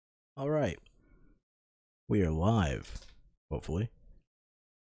Alright. We are live. Hopefully.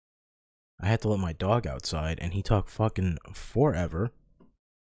 I had to let my dog outside and he talked fucking forever.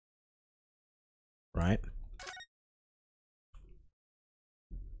 Right?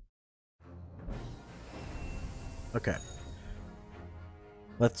 Okay.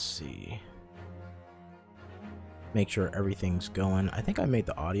 Let's see. Make sure everything's going. I think I made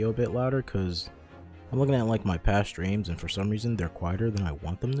the audio a bit louder because I'm looking at like my past streams and for some reason they're quieter than I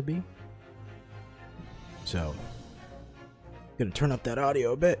want them to be. So, gonna turn up that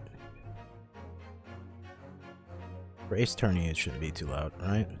audio a bit. For Ace Attorney, it shouldn't be too loud,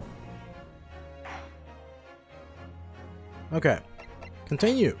 right? Okay,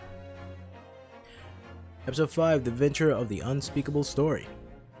 continue. Episode 5, The Adventure of the Unspeakable Story.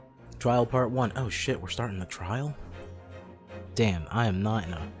 Trial Part 1. Oh shit, we're starting the trial? Damn, I am not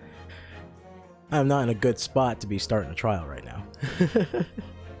in a good spot to be starting a trial right now.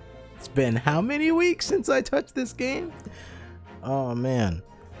 It's been how many weeks since I touched this game? Oh man.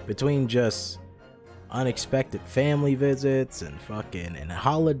 Between just unexpected family visits and fucking and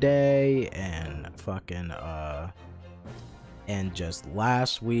holiday and fucking and just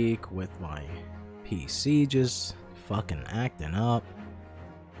last week with my PC just fucking acting up.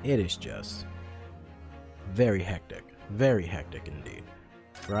 It is just very hectic indeed,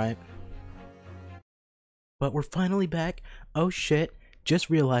 right? But we're finally back. Oh shit, just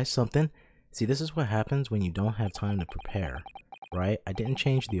realized something. See, this is what happens when you don't have time to prepare, right? I didn't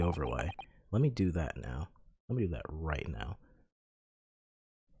change the overlay. Let me do that now. Let me do that right now.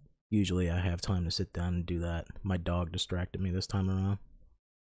 Usually I have time to sit down and do that. My dog distracted me this time around.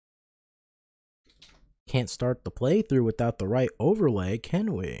 Can't start the playthrough without the right overlay,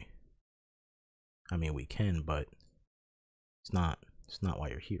 can we? I mean, we can, but it's not why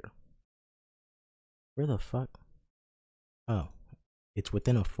you're here. Where the fuck? Oh, it's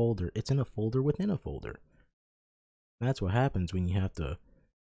within a folder. It's in a folder within a folder. That's what happens when you have to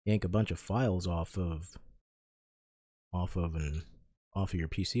yank a bunch of files off of your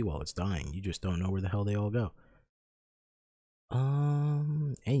PC while it's dying. You just don't know where the hell they all go.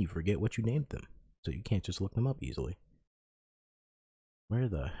 And you forget what you named them, so you can't just look them up easily. Where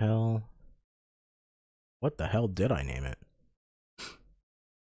the hell? What the hell did I name it?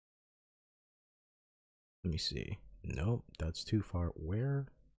 Let me see. Nope, that's too far. Where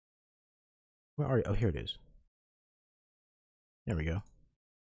are you? Oh, here it is. There we go.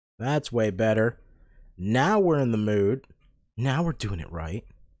 That's way better. Now we're in the mood. Now we're doing it right.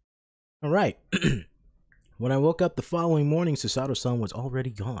 Alright. When I woke up the following morning, Susato-san was already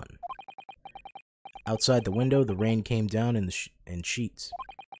gone. Outside the window, the rain came down in sheets.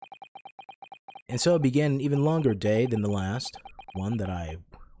 And so it began an even longer day than the last, one that I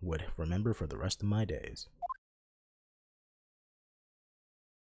would remember for the rest of my days.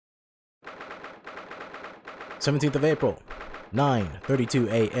 '17th of April, 9:32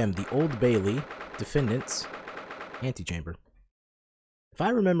 a.m. The Old Bailey, defendant's antechamber. If I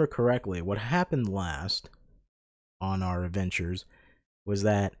remember correctly, what happened last on our adventures was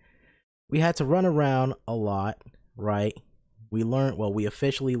that we had to run around a lot, right? We learned, well, we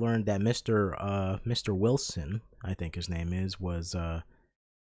officially learned that Mr. Wilson, I think his name is, was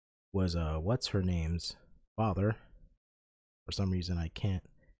what's her name's father. For some reason I can't.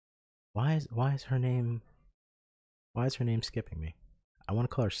 Why is her name skipping me? I want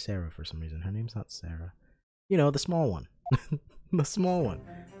to call her Sarah for some reason. Her name's not Sarah. You know, the small one. The small one.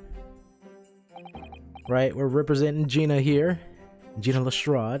 Right, we're representing Gina here. Gina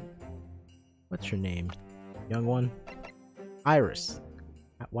Lestrade. What's your name? Young one? Iris.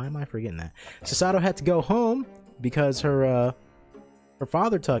 Why am I forgetting that? Susato had to go home because her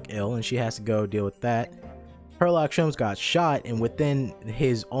father took ill and she has to go deal with that. Herlock Sholmes got shot, and within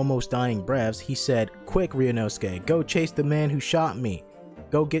his almost dying breaths, he said, "Quick, Ryunosuke, go chase the man who shot me.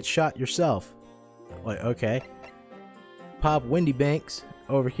 Go get shot yourself." Like, okay. Pop Windy Banks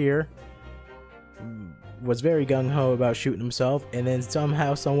over here was very gung-ho about shooting himself, and then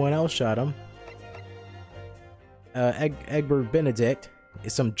somehow someone else shot him. Egbert Benedict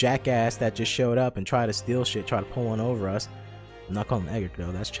is some jackass that just showed up and tried to steal shit, tried to pull one over us. I'm not calling him Egbert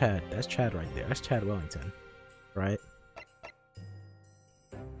though, that's Chad. That's Chad right there. That's Chad Wellington. Right?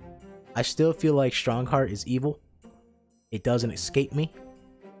 I still feel like Strongheart is evil. It doesn't escape me.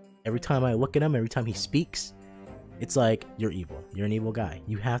 Every time I look at him, every time he speaks, it's like, you're evil. You're an evil guy.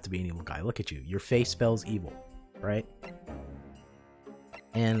 You have to be an evil guy. Look at you. Your face spells evil. Right?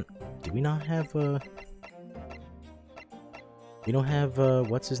 And do we not have we don't have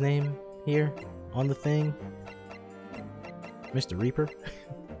what's his name here on the thing? Mr. Reaper?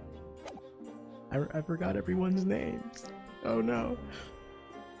 I forgot everyone's names. Oh no.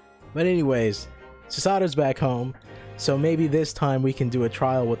 But anyways, Susato's back home, so maybe this time we can do a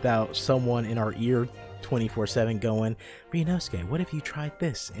trial without someone in our ear 24/7 going, Ryunosuke, what if you tried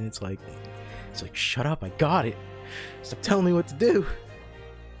this? And it's like, shut up, I got it. Stop telling me what to do.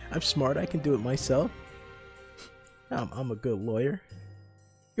 I'm smart, I can do it myself. I'm a good lawyer.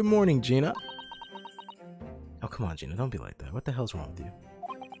 Good morning, Gina. Oh, come on, Gina, don't be like that. What the hell's wrong with you?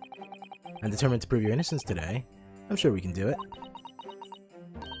 I'm determined to prove your innocence today. I'm sure we can do it.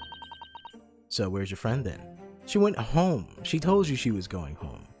 So, where's your friend then? She went home. She told you she was going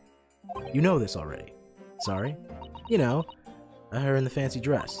home. You know this already. Sorry? You know, her in the fancy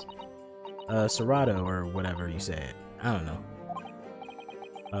dress. Susato or whatever you say it. I don't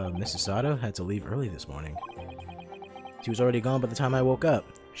know. Miss Susato had to leave early this morning. She was already gone by the time I woke up.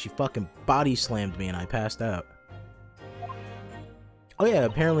 She fucking body slammed me and I passed out. Oh yeah,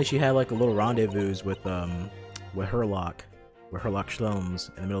 apparently she had like a little rendezvous with Herlock Sholmes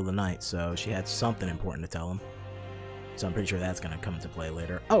in the middle of the night, so she had something important to tell him. So I'm pretty sure that's gonna come into play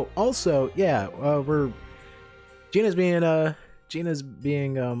later. Oh, also, yeah, Gina's being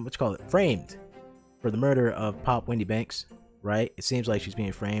what you call it, framed for the murder of Pop Wendy Banks, right? It seems like she's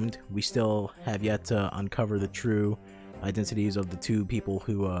being framed. We still have yet to uncover the true identities of the two people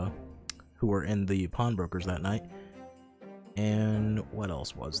who were in the pawnbrokers that night. And what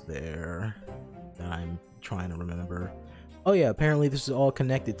else was there that I'm trying to remember? Oh yeah, apparently this is all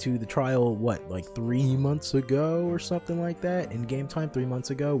connected to the trial, what, like 3 months ago or something like that? In game time, 3 months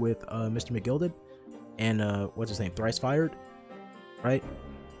ago with Mr. McGilded and what's his name, Thrice Fired, right?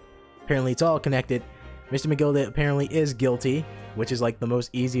 Apparently it's all connected. Mr. McGilded apparently is guilty, which is like the most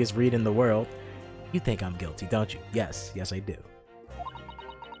easiest read in the world. You think I'm guilty, don't you? Yes, yes I do.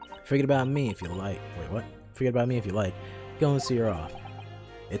 Forget about me if you like. Wait, what? Forget about me if you like. Go and see her off.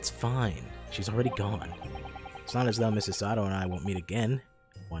 It's fine. She's already gone. It's not as though Mrs. Sato and I won't meet again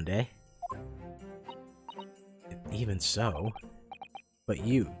one day. Even so. But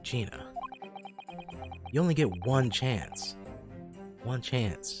you, Gina, you only get one chance. One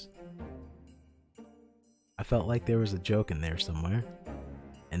chance. I felt like there was a joke in there somewhere.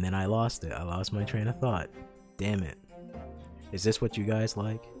 And then I lost it. I lost my train of thought. Damn it. Is this what you guys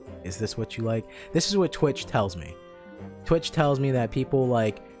like? Is this what you like? This is what Twitch tells me. Twitch tells me that people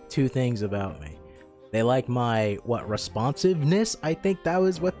like two things about me. They like my, what, responsiveness? I think that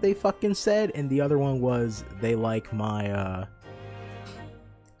was what they fucking said. And the other one was they like my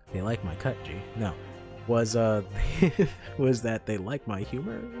cut, G. No. Was that they like my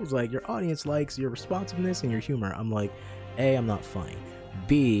humor? It was like, your audience likes your responsiveness and your humor. I'm like, A, I'm not funny.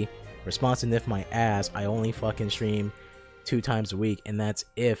 B, responsiveness my ass. I only fucking stream 2 times a week, and that's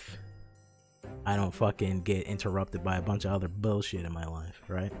if I don't fucking get interrupted by a bunch of other bullshit in my life,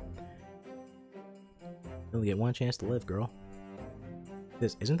 right? You only get one chance to live, girl.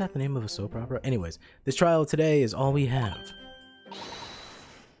 Isn't that the name of a soap opera? Anyways, this trial today is all we have.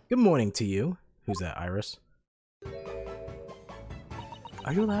 Good morning to you. Who's that, Iris?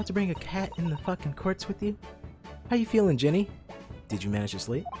 Are you allowed to bring a cat in the fucking courts with you? How you feeling, Jenny? Did you manage to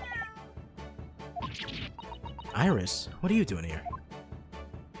sleep? Iris, what are you doing here?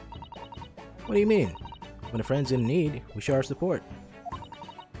 What do you mean? When a friend's in need, we show our support.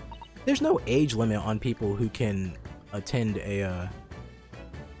 There's no age limit on people who can attend a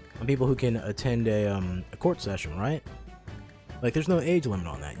court session, right? Like, there's no age limit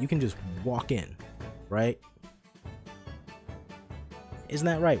on that. You can just walk in, right? Isn't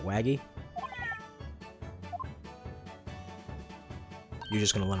that right, Waggy? You're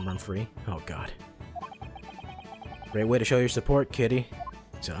just gonna let him run free? Oh god. Great way to show your support, kitty.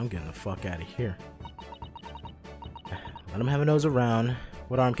 So I'm getting the fuck out of here. Let him have a nose around.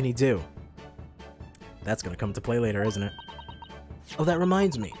 What arm can he do? That's gonna come into play later, isn't it? Oh, that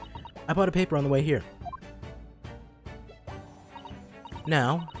reminds me. I bought a paper on the way here.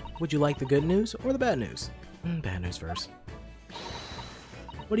 Now, would you like the good news or the bad news? Bad news first.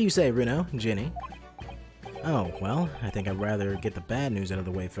 What do you say, Runo, Ginny? Oh, well, I think I'd rather get the bad news out of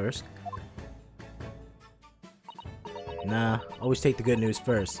the way first. Nah, always take the good news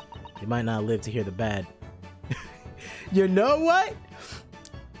first. You might not live to hear the bad. You know what?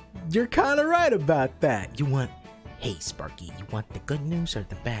 You're kinda right about that. Hey Sparky, you want the good news or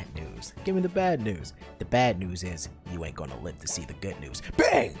the bad news? Give me the bad news. The bad news is, you ain't gonna live to see the good news.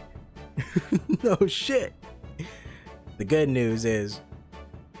 Bang! No shit. The good news is,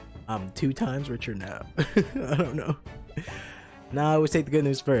 I'm 2 times richer now. I don't know. Nah, always take the good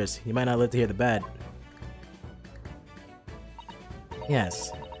news first. You might not live to hear the bad.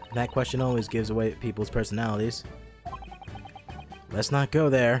 Yes, that question always gives away people's personalities. Let's not go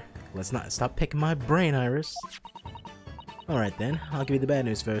there. Let's not. Stop picking my brain, Iris. Alright then, I'll give you the bad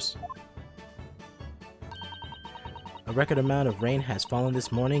news first. A record amount of rain has fallen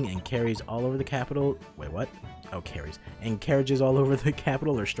this morning and carries all over the capital. Wait, what? Oh, carries. And carriages all over the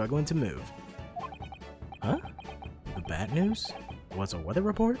capital are struggling to move. Huh? The bad news? Was a weather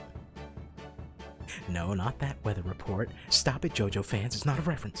report? No, not that weather report. Stop it, JoJo fans. It's not a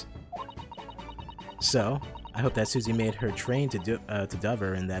reference. So, I hope that Susie made her train to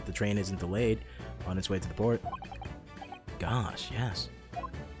Dover and that the train isn't delayed on its way to the port. Gosh, yes.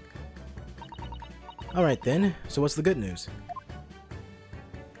 Alright then, so what's the good news?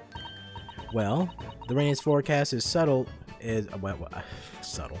 Well, the rain's forecast is subtle.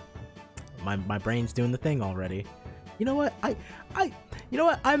 Subtle. My brain's doing the thing already. You know what? You know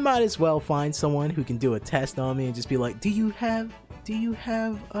what? I might as well find someone who can do a test on me and just be like, do you have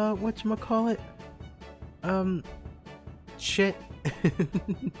whatchamacallit? Shit.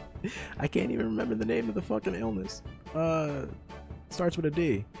 I can't even remember the name of the fucking illness. Starts with a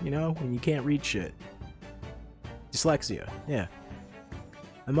D, you know, when you can't read shit. Dyslexia, yeah.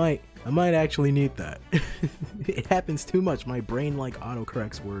 I might actually need that. It happens too much. My brain like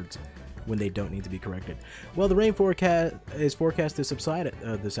autocorrects words when they don't need to be corrected. Well, the rain forecast is forecast to subside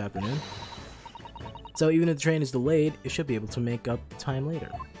this afternoon. So even if the train is delayed, it should be able to make up time later.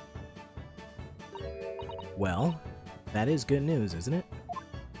 Well, that is good news, isn't it?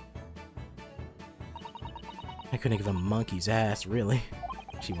 I couldn't give a monkey's ass, really.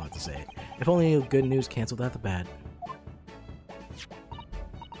 She wanted to say it. If only good news canceled out the bad.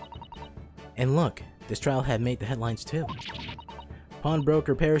 And look, this trial had made the headlines too.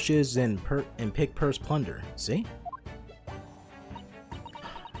 Pawnbroker perishes in pig purse plunder. See?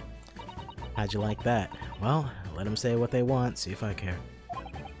 How'd you like that? Well, let them say what they want, see if I care.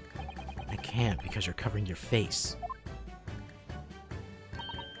 I can't because you're covering your face.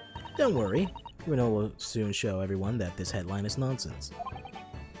 Don't worry, Reno will soon show everyone that this headline is nonsense.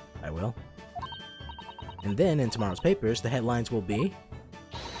 I will. And then in tomorrow's papers, the headlines will be...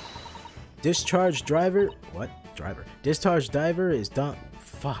 Discharged driver... What? Driver. Discharged diver is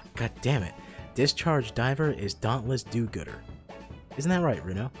Fuck, god damn it. Discharged diver is dauntless do-gooder. Isn't that right,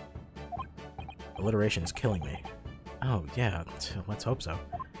 Reno? Alliteration is killing me. Oh, yeah, let's hope so.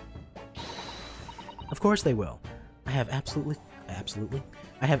 Of course they will. I have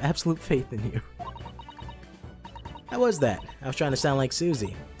I have absolute faith in you. How was that? I was trying to sound like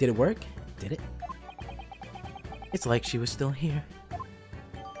Susie. Did it work? Did it? It's like she was still here.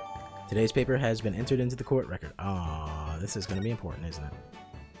 Today's paper has been entered into the court record. Aww, this is gonna be important, isn't it?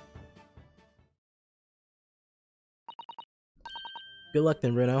 Good luck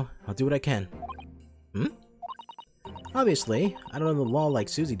then, Reno. I'll do what I can. Hmm? Obviously, I don't know the law like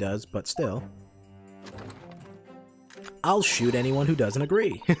Susie does, but still. I'll shoot anyone who doesn't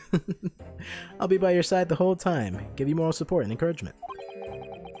agree. I'll be by your side the whole time, give you moral support and encouragement.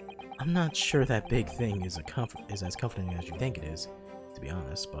 I'm not sure that big thing is as comforting as you think it is, to be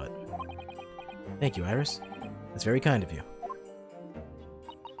honest, but... Thank you, Iris. That's very kind of you.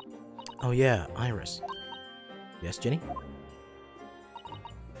 Oh yeah, Iris. Yes, Jenny?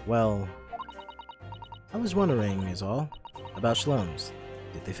 Well... I was wondering, is all, about Shlums.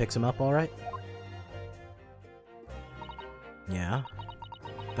 Did they fix him up alright? Yeah.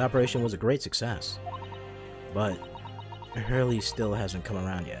 The operation was a great success. But... Hurley still hasn't come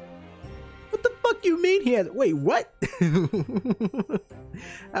around yet. What the fuck you mean he has... Wait, what?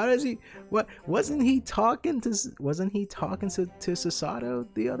 How does he... What? Wasn't he talking to Susato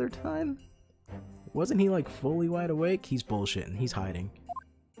the other time? Wasn't he like fully wide awake? He's bullshitting. He's hiding.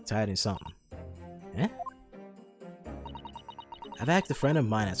 He's hiding something. Eh? I've asked a friend of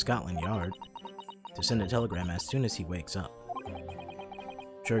mine at Scotland Yard to send a telegram as soon as he wakes up.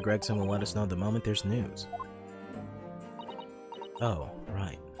 I'm sure Gregson will let us know the moment there's news. Oh,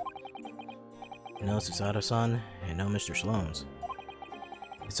 right. No Susato-san, and no Mr. Shlums.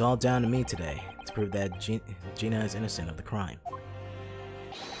 It's all down to me today, to prove that Gina is innocent of the crime.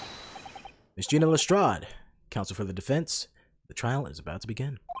 Miss Gina Lestrade, counsel for the defense, the trial is about to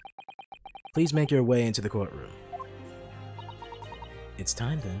begin. Please make your way into the courtroom. It's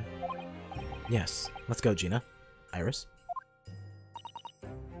time then. Yes, let's go, Gina. Iris?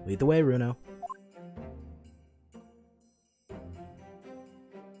 Lead the way, Runo.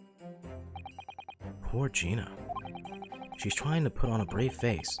 Poor Gina. She's trying to put on a brave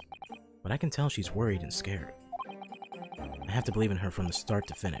face, but I can tell she's worried and scared. I have to believe in her from the start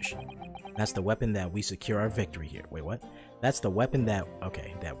to finish. That's the weapon that we secure our victory here. Wait, what? That's the weapon that...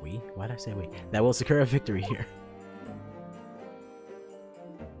 Okay, that we? Why'd I say we? That will secure our victory here.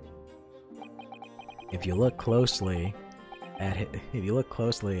 If you look closely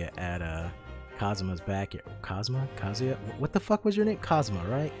at Kazuma's back here. Kazuma? Kazuya? What the fuck was your name? Kazuma,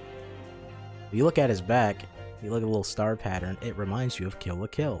 right? If you look at his back, you look at a little star pattern, it reminds you of Kill la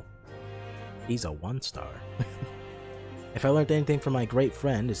Kill. He's a 1 star. If I learned anything from my great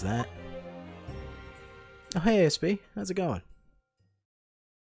friend, is that... Oh, hey, SB. How's it going?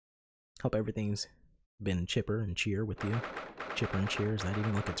 Hope everything's been chipper and cheer with you. Chipper and cheer, is that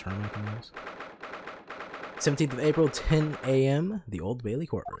even like a term I can use? 17th of April, 10 a.m., the Old Bailey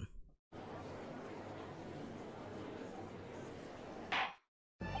Courtroom.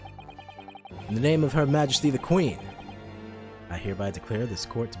 In the name of Her Majesty the Queen, I hereby declare this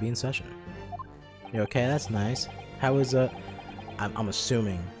court to be in session. You okay? That's nice. How is I'm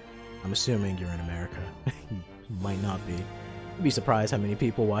assuming you're in America. You might not be. You'd be surprised how many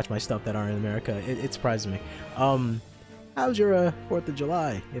people watch my stuff that aren't in America. It surprises me. How's your 4th of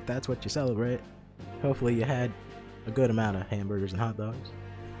July, if that's what you celebrate? Hopefully you had a good amount of hamburgers and hot dogs.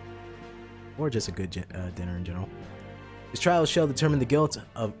 Or just a good dinner in general. This trial shall determine the guilt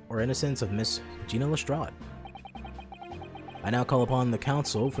of or innocence of Miss Gina Lestrade. I now call upon the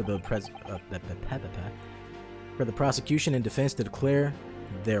counsel for the prosecution and defense to declare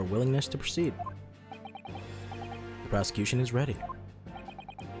their willingness to proceed. The prosecution is ready.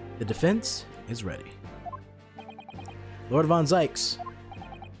 The defense is ready. Lord von Zykes,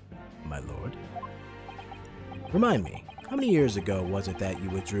 my lord, remind me, how many years ago was it that you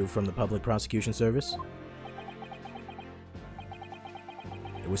withdrew from the public prosecution service?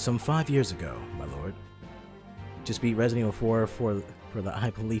 It was some 5 years ago, my lord. Just beat Resident Evil 4 for the, I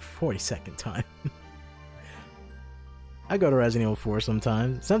believe, 42nd time. I go to Resident Evil 4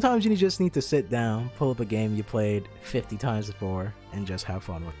 sometimes. Sometimes you just need to sit down, pull up a game you played 50 times before, and just have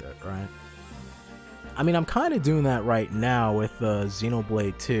fun with it, right? I mean, I'm kind of doing that right now with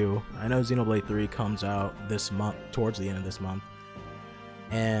Xenoblade 2. I know Xenoblade 3 comes out this month, towards the end of this month.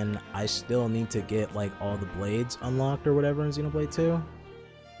 And I still need to get, like, all the blades unlocked or whatever in Xenoblade 2.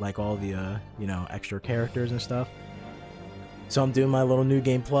 Like all the, you know, extra characters and stuff. So I'm doing my little New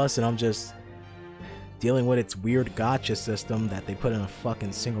Game Plus, and I'm just dealing with its weird gacha system that they put in a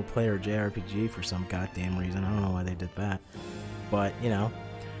fucking single-player JRPG for some goddamn reason. I don't know why they did that. But, you know,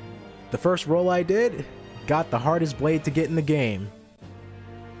 the first roll I did got the hardest blade to get in the game.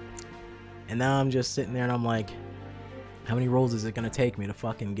 And now I'm just sitting there and I'm like, how many rolls is it gonna take me to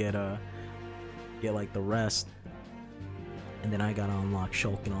fucking get like the rest? And then I gotta unlock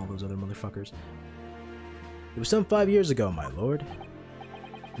Shulk and all those other motherfuckers. It was some 5 years ago, my lord.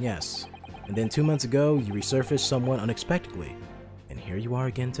 Yes. And then 2 months ago, you resurfaced somewhat unexpectedly. And here you are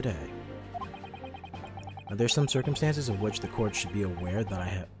again today. Are there some circumstances of which the court should be aware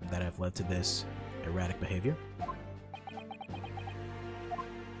that have led to this erratic behavior?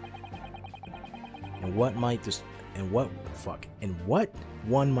 And what one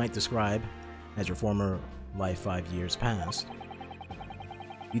might describe as your former life 5 years past.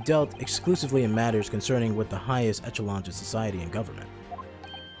 You dealt exclusively in matters concerning with the highest echelons of society and government.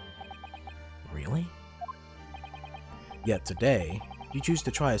 Really? Yet today, you choose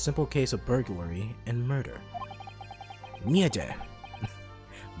to try a simple case of burglary and murder. Miede.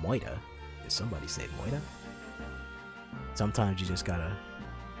 Moida? Did somebody say Moida? Sometimes you just gotta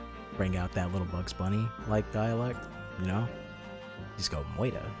bring out that little Bugs Bunny-like dialect, you know? Just go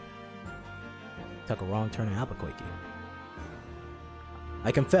Moida. Took a wrong turn in Albuquerque.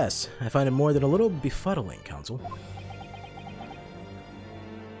 I confess, I find it more than a little befuddling, counsel.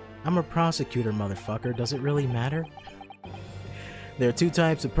 I'm a prosecutor, motherfucker. Does it really matter? There are 2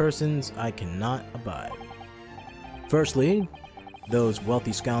 types of persons I cannot abide. Firstly, those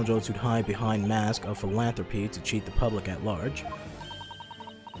wealthy scoundrels who hide behind masks of philanthropy to cheat the public at large.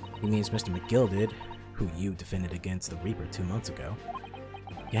 He means Mr. McGilded, who you defended against the Reaper 2 months ago.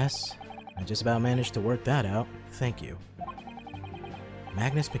 Yes, I just about managed to work that out. Thank you.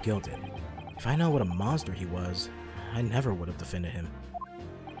 Magnus McGilded. If I know what a monster he was, I never would have defended him.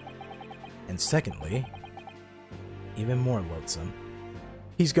 And secondly, even more loathsome.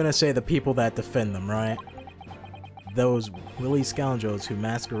 He's gonna say the people that defend them, right? Those willy scoundrels who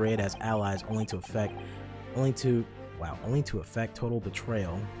masquerade as allies only to effect total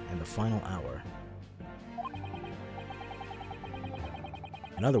betrayal in the final hour.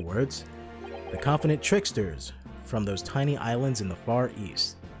 In other words, the confident tricksters from those tiny islands in the Far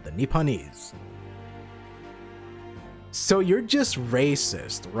East, the Nipponese. So you're just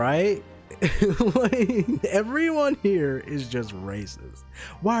racist, right? Like, everyone here is just racist.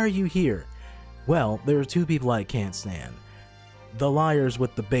 Why are you here? Well, there are 2 people I can't stand. The liars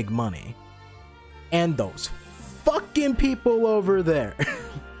with the big money. And those fucking people over there.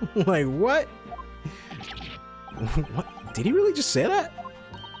 Like, what? What? Did he really just say that?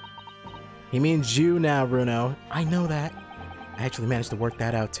 He means you now, Runo. I know that. I actually managed to work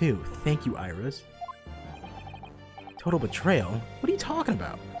that out too. Thank you, Iris. Total betrayal? What are you talking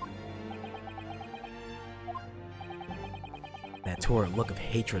about? That torrid look of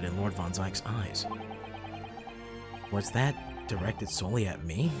hatred in Lord Von Zyke's eyes. Was that directed solely at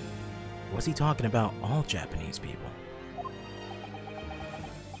me? Was he talking about all Japanese people?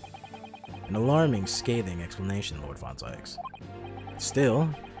 An alarming, scathing explanation, Lord Von Zyke's. Still,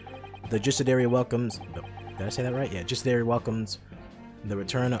 the Justiciary welcomes... Did I say that right? Yeah, Justiciary welcomes the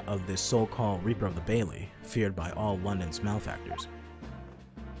return of this so-called Reaper of the Bailey, feared by all London's malefactors.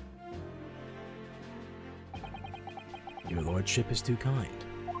 Your lordship is too kind.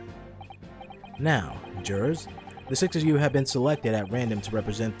 Now, jurors, the 6 of you have been selected at random to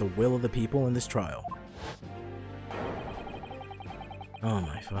represent the will of the people in this trial. Oh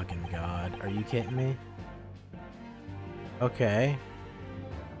my fucking god, are you kidding me? Okay.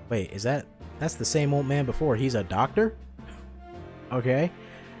 Wait, that's the same old man before, he's a doctor? Okay.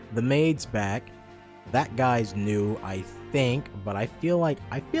 The maid's back. That guy's new, I think, but I feel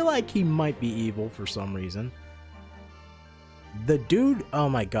like he might be evil for some reason. The dude, oh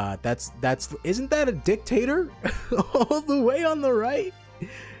my god, isn't that a dictator? All the way on the right?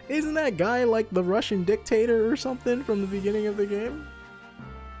 Isn't that guy like the Russian dictator or something from the beginning of the game?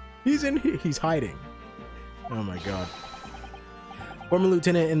 He's hiding. Oh my god. Former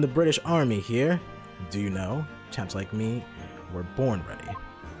lieutenant in the British Army here. Do you know? Chaps like me were born ready.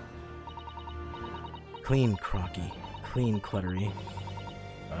 Clean crocky, clean cluttery.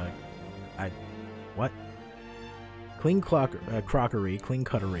 What? Clean crockery, clean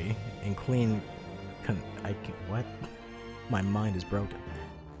cuttery, and clean what? My mind is broken.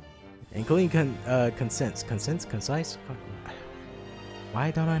 And clean concise? Fuck. Why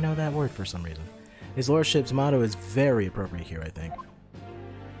don't I know that word for some reason? His lordship's motto is very appropriate here, I think.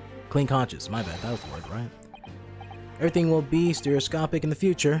 Clean conscience, my bad, that was the word, right? Everything will be stereoscopic in the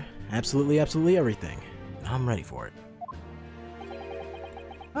future. Absolutely, absolutely everything. I'm ready for it.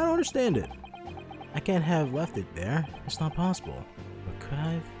 I don't understand it. I can't have left it there. It's not possible. But could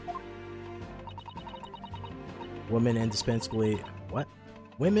I have? Women indispensably... What?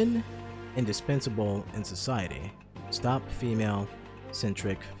 Women indispensable in society. Stop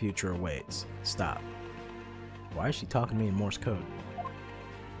female-centric future awaits. Stop. Why is she talking to me in Morse code?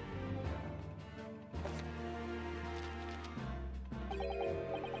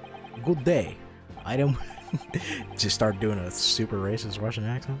 Good day. I don't... Just start doing a super racist Russian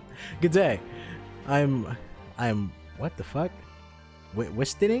accent. Good day. I'm what the fuck?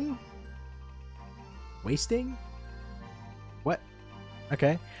 Wasting? What?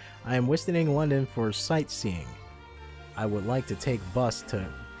 Okay. I am visiting London for sightseeing. I would like to take bus to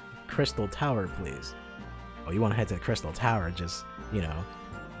Crystal Tower, please. Oh, you want to head to the Crystal Tower? Just, you know,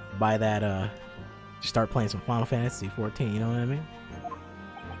 buy that, just start playing some Final Fantasy 14, you know what I mean?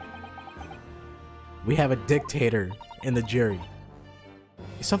 We have a dictator in the jury.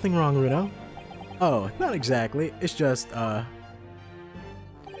 Is something wrong, Runo? Oh, not exactly. It's just, I'm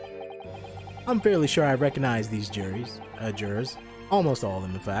fairly sure I recognize these jurors. Almost all of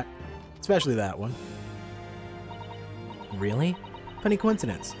them, in fact. Especially that one. Really? Funny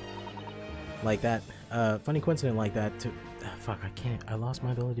coincidence. Like that, funny coincidence like that to... fuck, I lost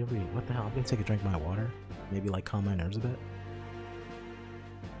my ability to read. What the hell? I'm gonna take a drink of my water. Maybe, like, calm my nerves a bit.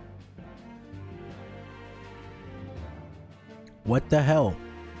 What the hell?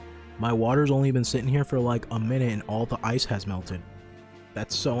 My water's only been sitting here for like a minute and all the ice has melted.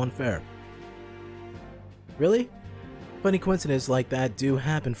 That's so unfair. Really? Funny coincidences like that do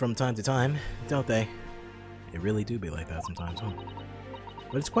happen from time to time, don't they? It really do be like that sometimes, huh?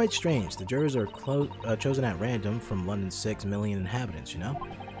 But it's quite strange. The jurors are chosen at random from London's 6 million inhabitants, you know?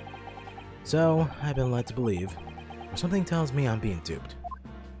 So, I've been led to believe. Or something tells me I'm being duped.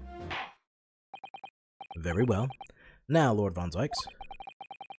 Very well. Now, Lord Von Zyke's,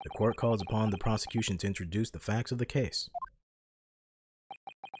 the court calls upon the prosecution to introduce the facts of the case.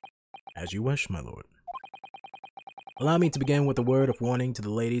 As you wish, my lord. Allow me to begin with a word of warning to the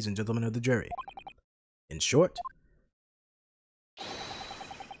ladies and gentlemen of the jury. In short,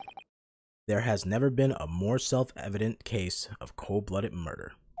 there has never been a more self-evident case of cold-blooded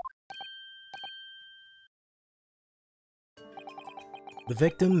murder. The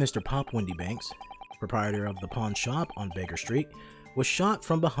victim, Mr. Pop Windybanks, proprietor of the pawn shop on Baker Street, was shot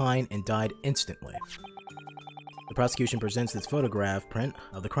from behind and died instantly. The prosecution presents this photograph print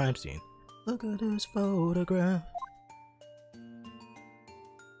of the crime scene. Look at this photograph.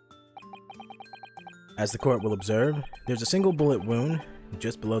 As the court will observe, there's a single bullet wound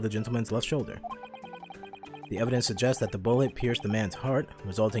just below the gentleman's left shoulder. The evidence suggests that the bullet pierced the man's heart,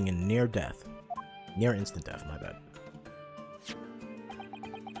 resulting in near death. Near instant death, my bad.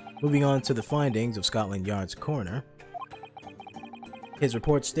 Moving on to the findings of Scotland Yard's coroner. His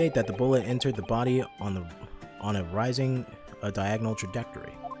reports state that the bullet entered the body on a rising diagonal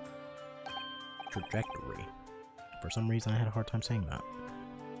trajectory. For some reason, I had a hard time saying that.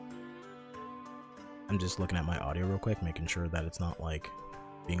 I'm just looking at my audio real quick, making sure that it's not, like,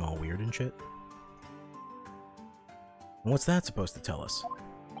 being all weird and shit. And what's that supposed to tell us?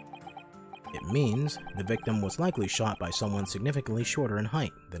 It means the victim was likely shot by someone significantly shorter in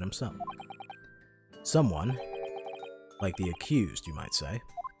height than himself. Someone, like the accused, you might say.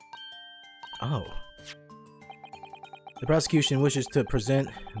 Oh. The prosecution wishes to present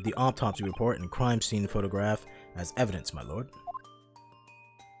the autopsy report and crime scene photograph as evidence, my lord.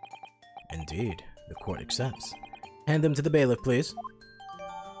 Indeed, the court accepts. Hand them to the bailiff, please.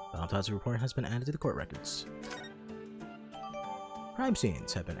 The autopsy report has been added to the court records. Crime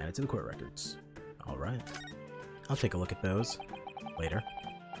scenes have been added to the court records. Alright. I'll take a look at those later.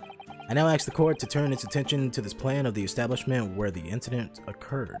 I now ask the court to turn its attention to this plan of the establishment where the incident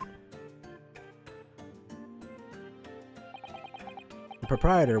occurred. The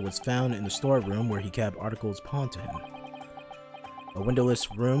proprietor was found in the storeroom where he kept articles pawned to him. A windowless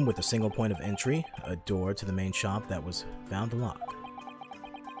room with a single point of entry, a door to the main shop that was found locked.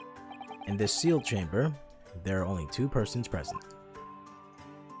 In this sealed chamber, there are only 2 persons present.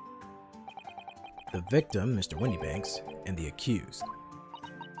 The victim, Mr. Windybanks, and the accused.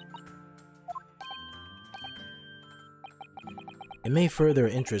 It may further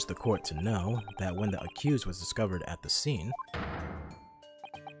interest the court to know that when the accused was discovered at the scene,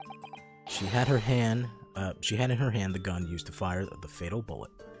 she had in her hand the gun used to fire the fatal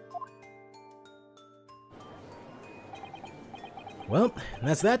bullet. Well,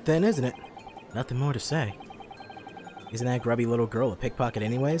 that's that then, isn't it? Nothing more to say. Isn't that grubby little girl a pickpocket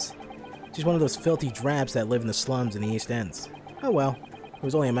anyways? She's one of those filthy drabs that live in the slums in the East Ends. Oh well, it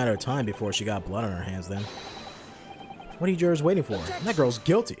was only a matter of time before she got blood on her hands then. What are you jurors waiting for? That girl's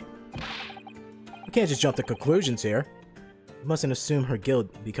guilty. You can't just jump to conclusions here. You mustn't assume her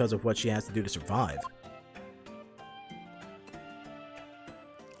guilt because of what she has to do to survive.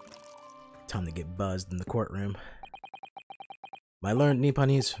 Time to get buzzed in the courtroom. My learned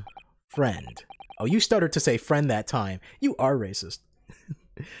Nipponese friend. Oh, you started to say friend that time. You are racist.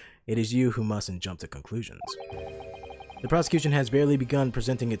 It is you who mustn't jump to conclusions. The prosecution has barely begun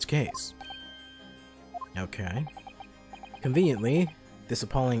presenting its case. Okay. Conveniently, this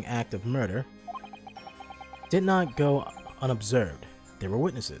appalling act of murder did not go unobserved. There were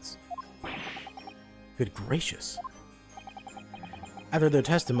witnesses. Good gracious. After their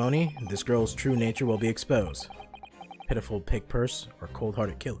testimony, this girl's true nature will be exposed. Pitiful pig purse or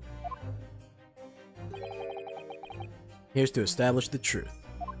cold-hearted killer. Here's to establish the truth.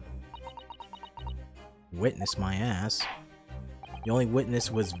 Witness my ass. The only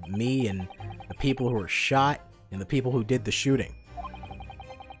witness was me and the people who were shot and the people who did the shooting.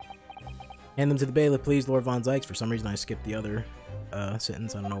 Hand them to the bailiff, please, Lord Von Zykes. For some reason, I skipped the other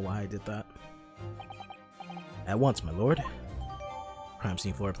sentence. I don't know why I did that. At once, my lord. Crime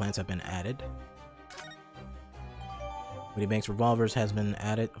scene floor plans have been added. Windybank's revolvers has been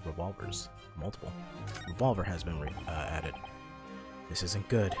added. Revolvers. Multiple. Revolver has been added. This isn't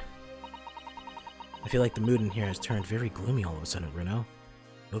good. I feel like the mood in here has turned very gloomy all of a sudden, Bruno.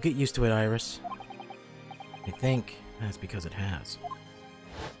 You'll get used to it, Iris. I think that's because it has.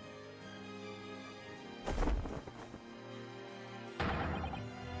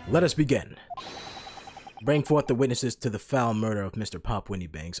 Let us begin. Bring forth the witnesses to the foul murder of Mr. Pop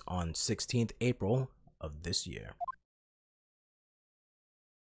Windybanks on 16th April of this year.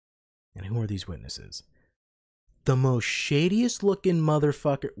 And who are these witnesses? The most shadiest looking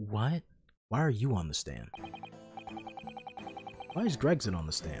motherfucker. What? Why are you on the stand? Why is Gregson on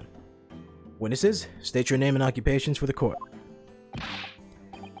the stand? Witnesses, state your name and occupations for the court.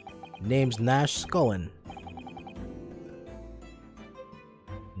 Name's Nash Scullin.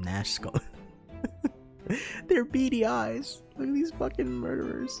 Nash Scullin. They're beady eyes. Look at these fucking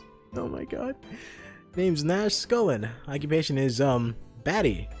murderers. Oh my god. Name's Nash Scullin. Occupation is,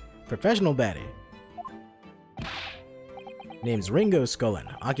 baddie. Professional baddie. Name's Ringo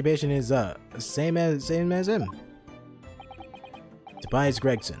Scullin. Occupation is, same as him. Tobias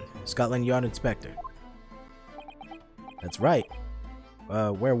Gregson. Scotland Yard Inspector. That's right.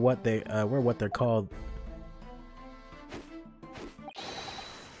 We're what they're called.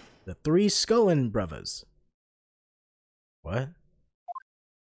 The Three Scullin Brothers. What?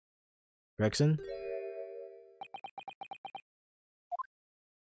 Gregson?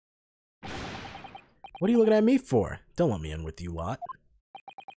 What are you looking at me for? Don't let me in with you lot.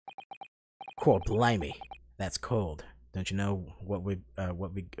 Cool, blimey. That's cold. Don't you know what we're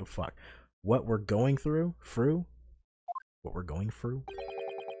going through? What we're going through?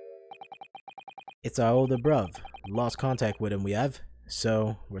 It's our older bruv. Lost contact with him we have,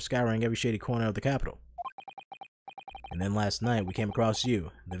 so we're scouring every shady corner of the capital. And then last night we came across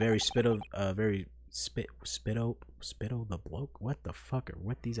you, the very spittle the bloke? What the fuck are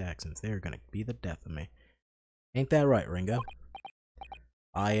with these accents? They're gonna be the death of me. Ain't that right, Ringo?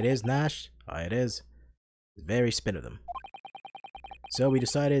 Aye it is, Nash. Aye it is. Very spit of them. So we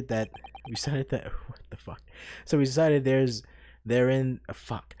decided that what the fuck? So we decided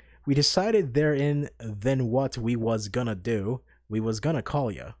we decided therein then what we was gonna do. We was gonna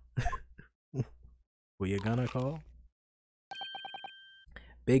call ya. Who you gonna call?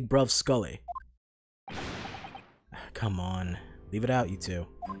 Big Bruv Scully. Come on. Leave it out, you two.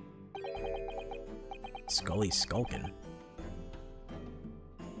 Scully skulking.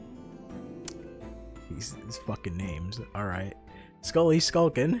 These fucking names. Alright. Scully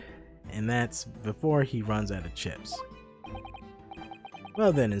skulking. And that's before he runs out of chips.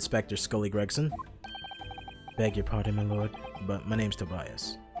 Well then, Inspector Scully Gregson. Beg your pardon, my lord, but my name's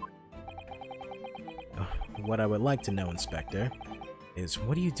Tobias. What I would like to know, Inspector, is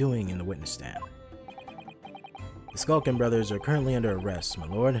what are you doing in the witness stand? The Skulkin brothers are currently under arrest, my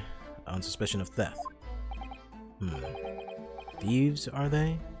lord, on suspicion of theft. Thieves, are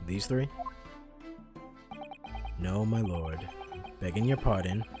they? These three? No, my lord. Begging your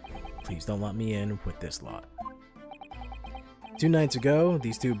pardon, please don't let me in with this lot. 2 nights ago,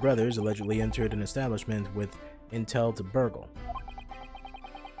 these two brothers allegedly entered an establishment with intel to burgle.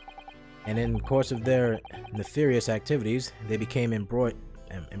 And in the course of their nefarious activities, they became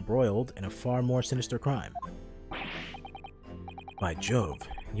embroiled in a far more sinister crime. By Jove,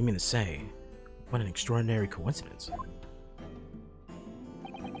 you mean to say, what an extraordinary coincidence.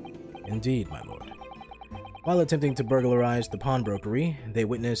 Indeed, my lord. While attempting to burglarize the pawnbrokery, they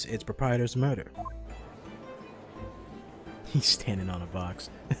witnessed its proprietor's murder. He's standing on a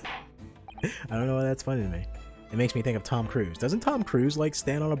box. I don't know why that's funny to me. It makes me think of Tom Cruise. Doesn't Tom Cruise like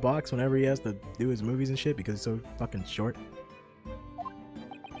stand on a box whenever he has to do his movies and shit because he's so fucking short?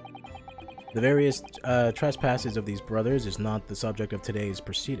 The various trespasses of these brothers is not the subject of today's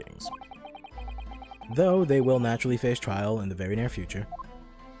proceedings, though they will naturally face trial in the very near future.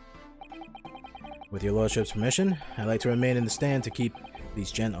 With your lordship's permission, I'd like to remain in the stand to keep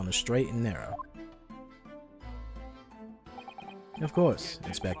these gent on the straight and narrow. Of course,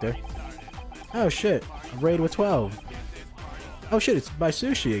 Inspector. Oh shit, a raid with 12. Oh shit, it's by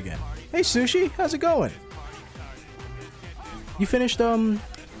Sushi again. Hey Sushi, how's it going? You finished the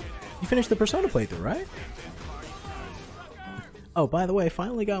Persona playthrough, right? Oh, by the way, I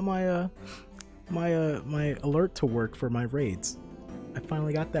finally got my my alert to work for my raids. I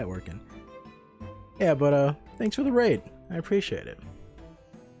finally got that working. Yeah, but thanks for the raid. I appreciate it.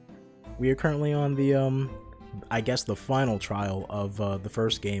 We are currently on the I guess the final trial of the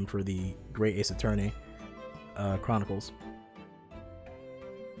first game for the Great Ace Attorney Chronicles.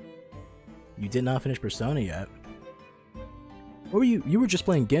 You did not finish Persona yet. What were you? You were just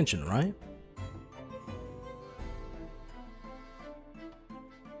playing Genshin, right?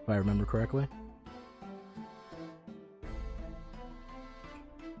 If I remember correctly.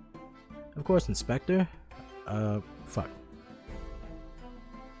 Of course, Inspector. Fuck.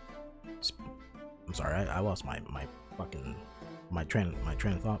 I'm sorry, I lost my train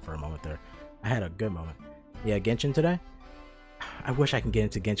of thought for a moment there. I had a good moment. Yeah, Genshin today? I wish I can get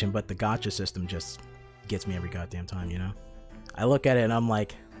into Genshin, but the gacha system just gets me every goddamn time, you know? I look at it and I'm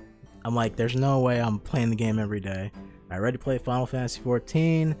like, there's no way I'm playing the game every day. I already played Final Fantasy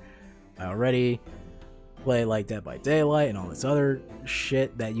XIV. I already play like Dead by Daylight and all this other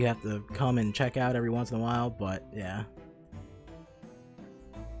shit that you have to come and check out every once in a while, but yeah.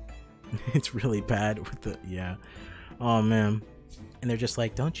 It's really bad with the, yeah. Oh man. And they're just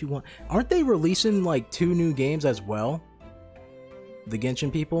like, don't you want, aren't they releasing like 2 new games as well? The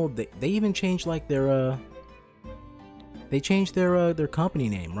Genshin people, they even changed like their they changed their company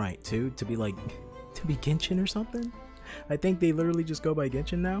name, right, too, to be like, to be Genshin or something? I think they literally just go by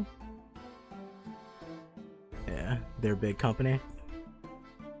Genshin now. Yeah, they're a big company.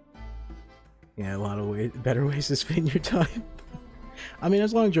 Yeah, a lot of better ways to spend your time. I mean,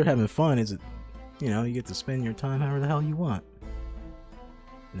 as long as you're having fun, is it, you know, you get to spend your time however the hell you want.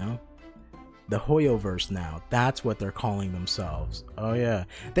 You know? The Hoyoverse now, that's what they're calling themselves. Oh yeah.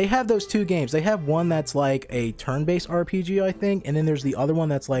 They have those 2 games. They have one that's like a turn-based RPG, I think, and then there's the other one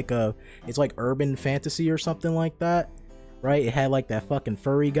that's like it's like urban fantasy or something like that. Right? It had like that fucking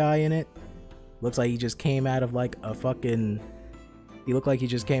furry guy in it. Looks like he just came out of like a fucking He looked like he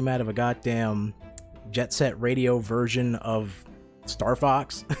just came out of a goddamn Jet Set Radio version of Star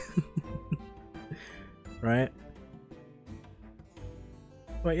Fox. Right?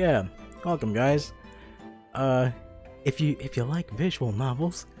 But yeah, welcome guys. If you like visual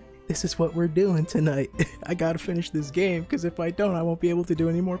novels, this is what we're doing tonight. I gotta finish this game, because if I don't, I won't be able to do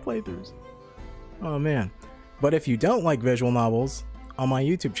any more playthroughs. Oh man. But if you don't like visual novels, on my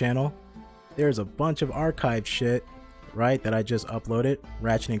YouTube channel, there's a bunch of archived shit, right, that I just uploaded.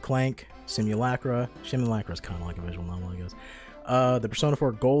 Ratchet and Clank, Simulacra. Simulacra is kind of like a visual novel, I guess. The Persona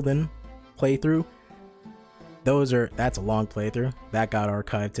 4 Golden playthrough. That's a long playthrough. That got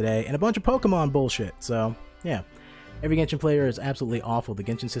archived today. And a bunch of Pokemon bullshit. So, yeah. Every Genshin player is absolutely awful. The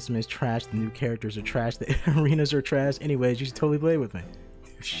Genshin system is trash. The new characters are trash. The arenas are trash. Anyways, you should totally play with me.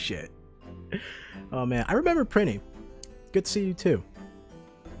 Shit. Oh man, I remember Prinny. Good to see you too.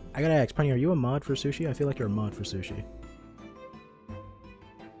 I gotta ask, Prinny, are you a mod for Sushi? I feel like you're a mod for Sushi.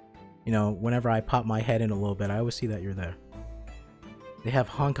 You know, whenever I pop my head in a little bit, I always see that you're there. They have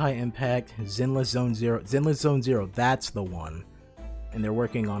Honkai Impact, Zenless Zone Zero. Zenless Zone Zero, that's the one. And they're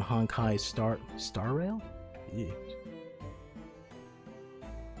working on Honkai Star Rail? Yeah.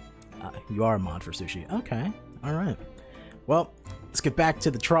 You are a mod for Sushi. Okay, alright. Well, let's get back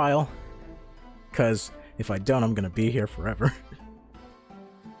to the trial. Because if I don't, I'm gonna be here forever.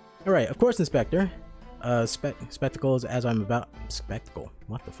 Alright, of course, Inspector. Spectacle is as I'm about... Spectacle?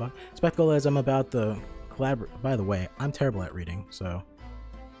 What the fuck? Spectacle as I'm about to collaborate... By the way, I'm terrible at reading, so...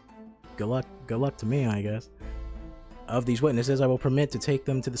 Good luck to me, I guess. Of these witnesses, I will permit to take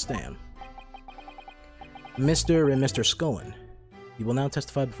them to the stand. Mr. and Mr. Scullin, you will now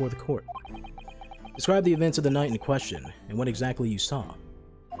testify before the court. Describe the events of the night in question, and what exactly you saw.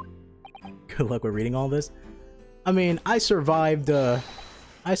 Good luck with reading all this. I mean, I survived the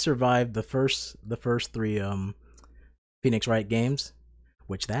first three Phoenix Wright games,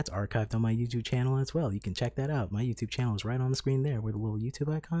 which that's archived on my YouTube channel as well. You can check that out. My YouTube channel is right on the screen there where the little YouTube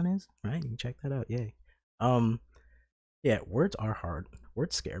icon is, right? You can check that out. Yay. Yeah, words are hard.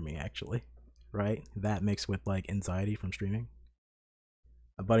 Words scare me actually, right? That mixed with like anxiety from streaming.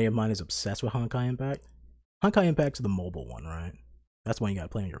 A buddy of mine is obsessed with Honkai Impact. Honkai Impact's the mobile one, right? That's one you gotta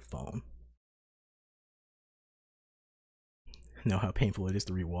play on your phone. Know how painful it is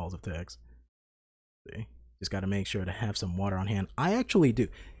to read walls of text. See? Just gotta make sure to have some water on hand. I actually do.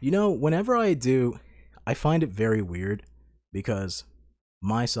 You know, whenever I do, I find it very weird because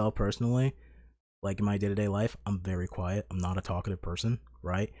myself personally, like in my day-to-day life, I'm very quiet. I'm not a talkative person,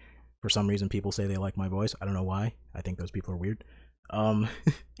 right? For some reason, people say they like my voice. I don't know why. I think those people are weird.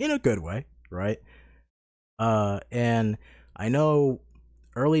 In a good way, right? And I know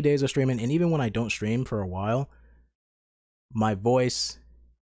early days of streaming, and even when I don't stream for a while, my voice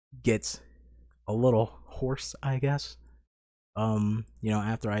gets a little hoarse, I guess. You know,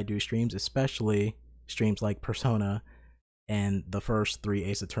 after I do streams, especially streams like Persona and the first 3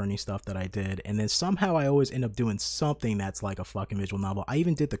 Ace Attorney stuff that I did, and then somehow I always end up doing something that's like a fucking visual novel. I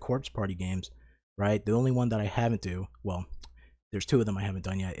even did the Corpse Party games, right? The only one that I haven't do, well, there's 2 of them I haven't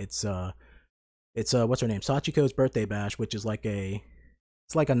done yet. It's what's her name? Sachiko's Birthday Bash, which is like a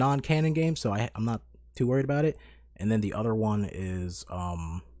non-canon game, so I'm not too worried about it. And then the other one is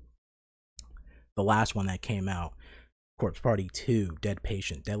the last one that came out, Corpse Party 2,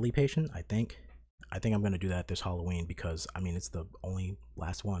 Deadly Patient, I think I'm gonna do that this Halloween because I mean it's the only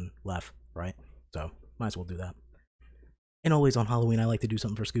last one left, right? So might as well do that. And always on Halloween I like to do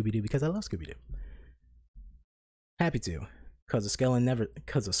something for Scooby-Doo because I love Scooby-Doo. Happy to. Cause a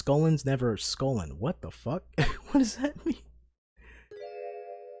Scullin's never Skullin. What the fuck? What does that mean?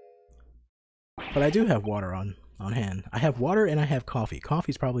 But I do have water on hand. I have water and I have coffee.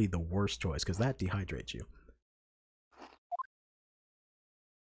 Coffee's probably the worst choice because that dehydrates you.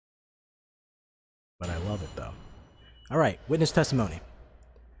 But I love it though. Alright, witness testimony.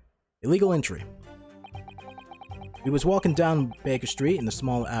 Illegal entry. We was walking down Baker Street in the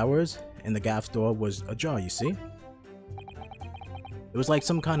small hours and the gaff's door was ajar, you see? It was like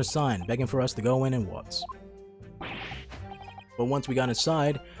some kind of sign begging for us to go in and waltz. But once we got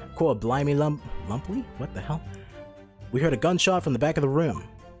inside, called blimey lumply? What the hell? We heard a gunshot from the back of the room.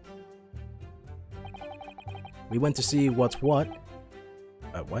 We went to see what's what.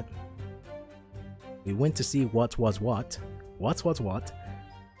 What? We went to see what was what. What's what?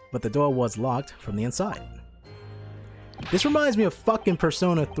 But the door was locked from the inside. This reminds me of fucking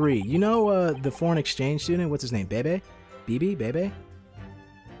Persona 3. You know the foreign exchange student? What's his name? Bebe? Bebe?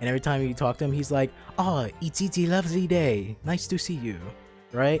 And every time you talk to him, he's like, "Oh, it's lovely day. Nice to see you."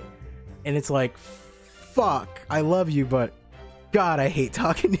 Right? And it's like, fuck, I love you, but God, I hate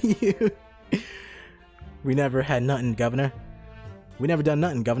talking to you. We never had nothing, Governor. We never done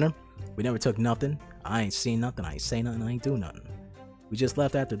nothing, Governor. We never took nothing. I ain't seen nothing. I ain't say nothing. I ain't do nothing. We just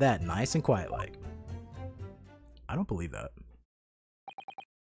left after that, nice and quiet like. I don't believe that.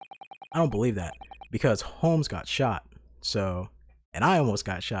 I don't believe that. Because Holmes got shot. So, and I almost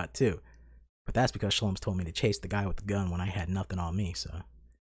got shot too. But that's because Sholmes told me to chase the guy with the gun when I had nothing on me, so.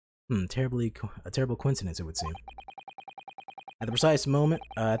 A terrible coincidence, it would seem. At the precise moment,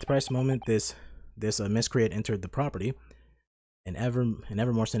 this miscreant entered the property, an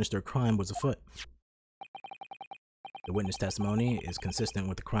ever more sinister crime was afoot. The witness testimony is consistent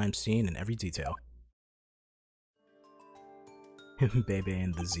with the crime scene in every detail. Baby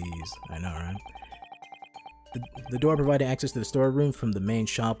and the Z's, I know, right? The door providing access to the storeroom from the main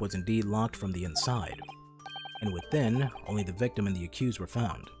shop was indeed locked from the inside, and within, only the victim and the accused were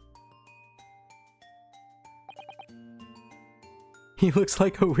found. He looks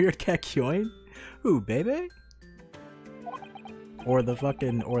like a weird Kakyoin? Who, baby? Or the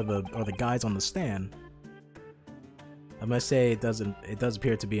fucking, or the guys on the stand. I must say it does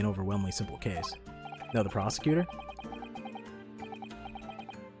appear to be an overwhelmingly simple case. No, the prosecutor?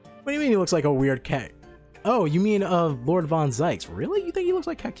 What do you mean he looks like a weird cat? Oh, you mean Lord Von Zykes? Really? You think he looks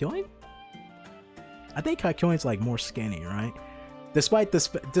like Kakyoin? I think Kakyoin's like more skinny, right? Despite the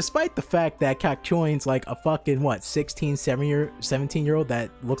fact that Kakyoin's like a fucking what, 17-year-old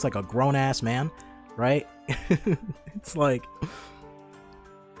that looks like a grown ass man, right? it's like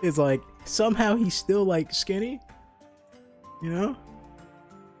somehow he's still like skinny, you know?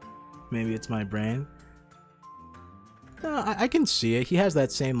 Maybe it's my brain. No, I can see it. He has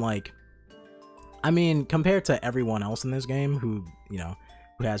that same like, I mean, compared to everyone else in this game who, you know,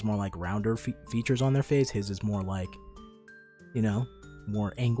 who has more like rounder features on their face, his is more like, you know,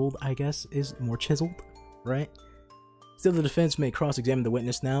 more angled, I guess, is more chiseled, right? Still, the defense may cross-examine the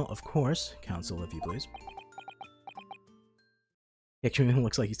witness now, of course. Counsel, if you please. Actually,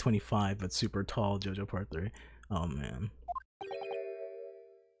 looks like he's 25, but super tall, JoJo Part 3. Oh, man.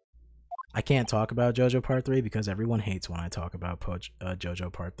 I can't talk about JoJo Part 3 because everyone hates when I talk about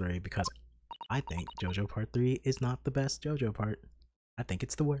JoJo Part 3 because I think JoJo Part 3 is not the best JoJo part. I think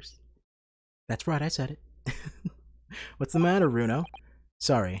it's the worst. That's right, I said it. What's the matter, Runo?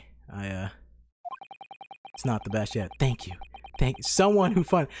 Sorry, it's not the best yet. Thank you. Someone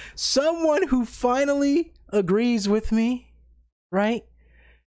who finally agrees with me, right?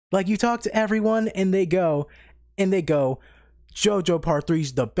 Like you talk to everyone and they go, JoJo Part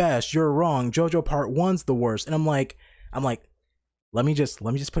 3's the best. You're wrong. JoJo Part 1's the worst. And I'm like, let me just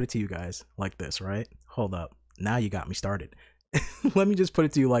put it to you guys like this, right? Hold up. Now you got me started. Let me just put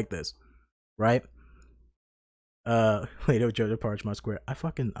it to you like this, right? Later JoJo Parts my square. I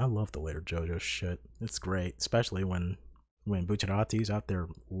love the later JoJo shit. It's great, especially when Bucciarati's out there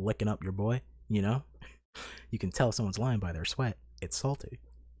licking up your boy, you know? You can tell someone's lying by their sweat. It's salty.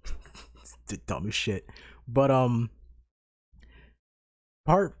 It's the dumbest shit. But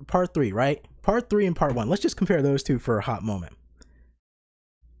part 3, right? Part 3 and part 1. Let's just compare those two for a hot moment.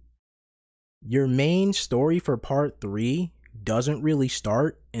 Your main story for part 3 doesn't really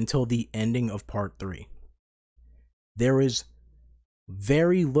start until the ending of part 3. There is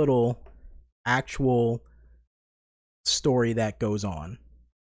very little actual story that goes on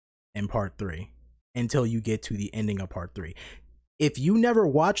in part 3 until you get to the ending of part 3. If you never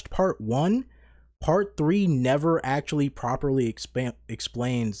watched part 1, part 3 never actually properly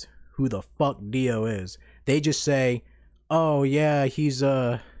explains who the fuck Dio is. They just say, oh yeah, he's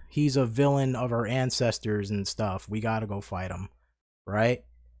a villain of our ancestors and stuff. We gotta go fight him, right?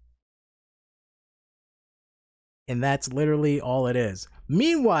 And that's literally all it is.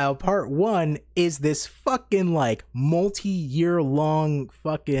 Meanwhile, part 1 is this fucking like multi-year long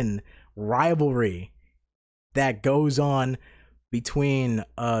fucking rivalry that goes on between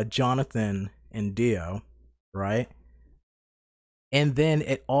Jonathan and Dio, right? And then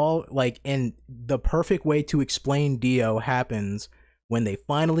it all like, and the perfect way to explain Dio happens when they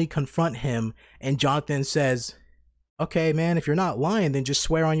finally confront him and Jonathan says, okay man, if you're not lying, then just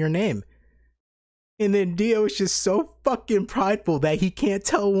swear on your name. And then Dio is just so fucking prideful that he can't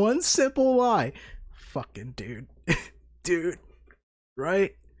tell one simple lie. Fucking dude. Dude.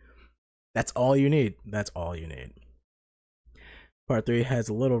 Right? That's all you need. That's all you need. Part 3 has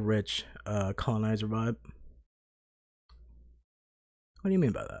a little rich colonizer vibe. What do you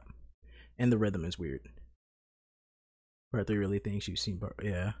mean by that? And the rhythm is weird. Part 3 really thinks you've seen part...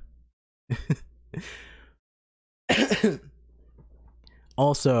 Yeah.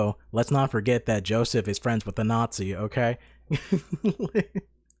 Also, let's not forget that Joseph is friends with the Nazi, okay?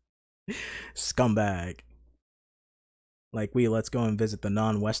 Scumbag. Like, let's go and visit the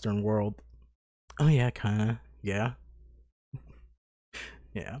non-Western world. Oh yeah, kinda. Yeah.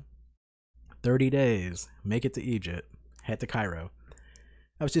 Yeah. 30 days. Make it to Egypt. Head to Cairo.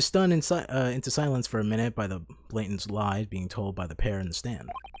 I was just stunned into silence for a minute by the blatant lies being told by the pair in the stand.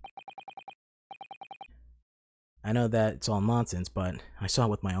 I know that it's all nonsense, but I saw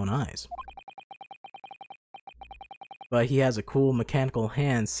it with my own eyes. But he has a cool mechanical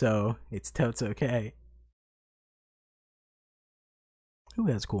hand, so it's totes okay. Who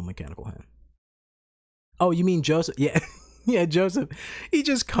has a cool mechanical hand? Oh, you mean Joseph? Yeah, yeah, Joseph. He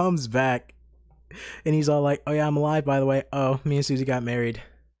just comes back, and he's all like, "Oh yeah, I'm alive, by the way. Oh, me and Susie got married."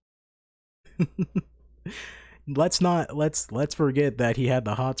 Let's forget that he had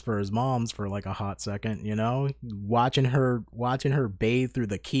the hots for his moms for like a hot second, you know? Watching her bathe through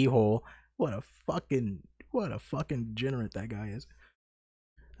the keyhole. What a fucking degenerate that guy is.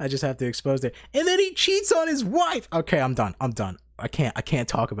 I just have to expose it. And then he cheats on his wife. Okay, I'm done. I can't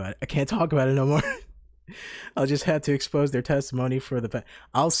talk about it. I can't talk about it no more. I'll just have to expose their testimony for the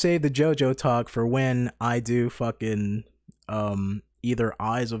I'll save the JoJo talk for when I do fucking either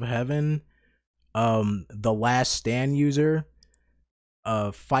Eyes of Heaven, The Last Stand User,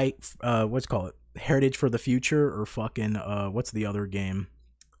 what's it called? Heritage for the Future, or fucking what's the other game?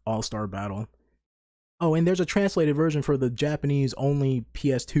 All-Star Battle. Oh, and there's a translated version for the Japanese only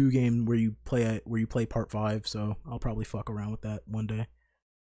PS2 game where you play part 5, so I'll probably fuck around with that one day.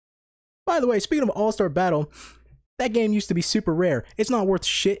 By the way, speaking of All-Star Battle, that game used to be super rare. It's not worth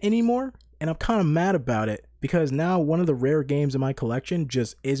shit anymore, and I'm kind of mad about it because now one of the rare games in my collection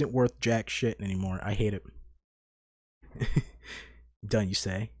just isn't worth jack shit anymore. I hate it. Done, you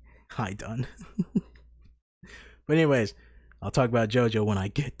say? Hi, done. But anyways, I'll talk about JoJo when I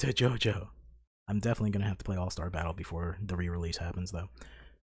get to JoJo. I'm definitely going to have to play All-Star Battle before the re-release happens, though.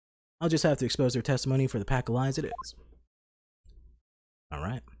 I'll just have to expose their testimony for the pack of lies it is.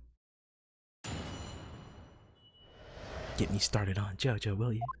 Alright. Get me started on JoJo,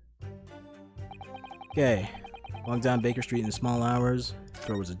 will you? Okay. Walked down Baker Street in the small hours.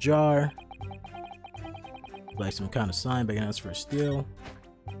 Door was ajar. Like some kind of sign begging us for a steal.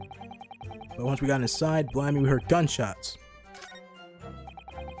 But once we got inside, blimey, we heard gunshots.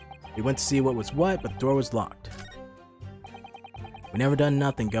 We went to see what was what, but the door was locked. We never done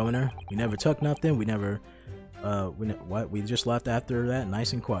nothing, Governor. We never took nothing. We never, what? We just left after that,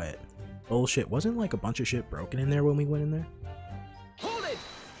 nice and quiet. Bullshit. Wasn't like a bunch of shit broken in there when we went in there? Hold it!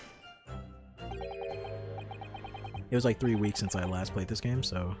 It was like 3 weeks since I last played this game,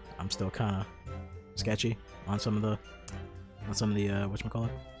 so I'm still kind of sketchy on some of the,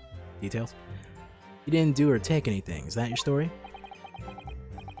 whatchamacallit, details. You didn't do or take anything. Is that your story?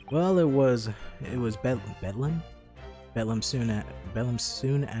 Well, it was Bedlam? Bedlam soon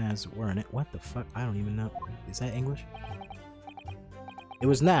as we're in it. What the fuck? I don't even know. Is that English? It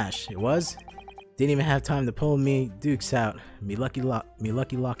was Nash. It was. Didn't even have time to pull me dukes out. Me lucky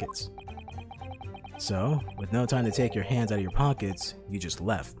lockets. So, with no time to take your hands out of your pockets, you just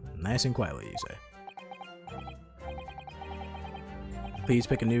left. Nice and quietly, you say. Please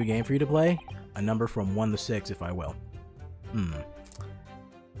pick a new game for you to play. A number from 1 to 6, if I will.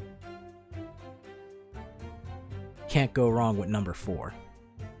 Can't go wrong with number 4.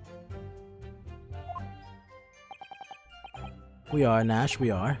 We are, Nash, we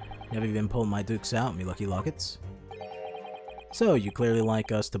are. Never even pulled my dukes out, me lucky lockets. So, you clearly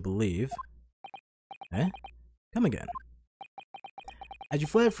like us to believe. Eh? Come again. As you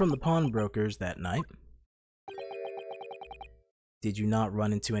fled from the pawnbrokers that night, did you not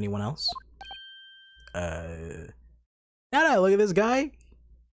run into anyone else? Now look at this guy.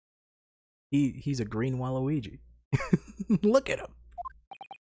 He's a green Waluigi. Look at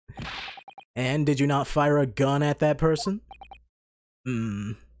him. And did you not fire a gun at that person?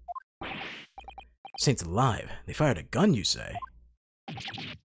 Saints alive. They fired a gun, you say?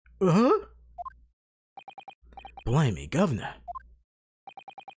 Uh-huh? Blimey, Governor.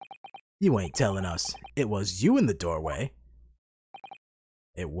 You ain't telling us it was you in the doorway.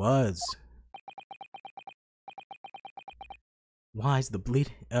 It was. Why the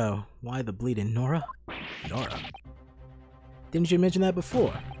bleeding Nora? Nora? Didn't you mention that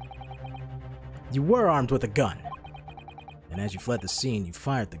before? You were armed with a gun. And as you fled the scene, you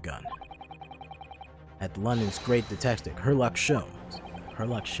fired the gun. At London's great detective, Sherlock Sholmes.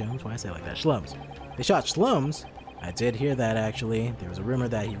 Sherlock Sholmes? Why I say it like that? Shlums. They shot Shlums? I did hear that, actually. There was a rumor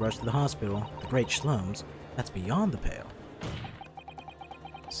that he rushed to the hospital. The great Shlums. That's beyond the pale.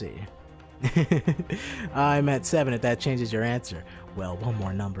 See. I'm at 7 if that changes your answer. Well, one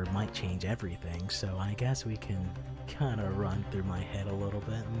more number might change everything, so I guess we can kind of run through my head a little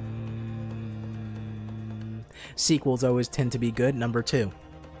bit. Sequels always tend to be good. Number 2.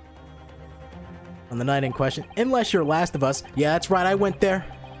 On the night in question, unless you're Last of Us. Yeah, that's right, I went there.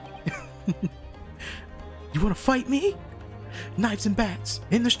 You want to fight me? Knives and bats,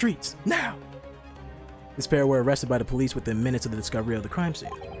 in the streets, now! This pair were arrested by the police within minutes of the discovery of the crime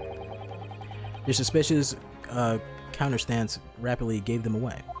scene. Their suspicious counterstance rapidly gave them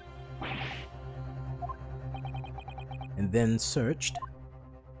away. And when searched,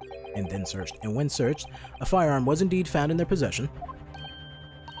 a firearm was indeed found in their possession.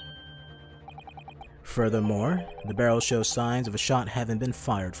 Furthermore, the barrel shows signs of a shot having been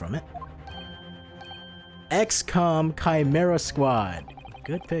fired from it. XCOM Chimera Squad.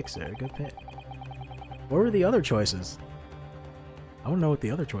 Good pick, sir. Good pick. What were the other choices? I don't know what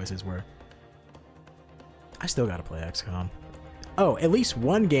the other choices were. I still gotta play XCOM. Oh, at least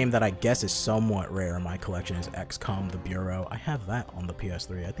one game that I guess is somewhat rare in my collection is XCOM The Bureau. I have that on the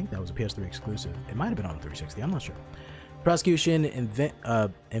PS3. I think that was a PS3 exclusive. It might have been on the 360. I'm not sure. Prosecution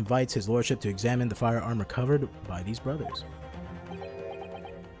invites his lordship to examine the firearm recovered by these brothers.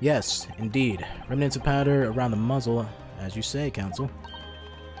 Yes, indeed. Remnants of powder around the muzzle, as you say, counsel.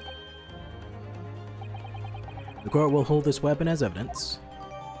 The court will hold this weapon as evidence.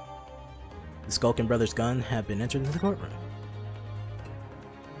 The Skulkin brothers' gun have been entered into the courtroom.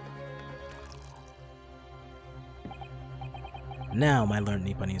 Now, my learned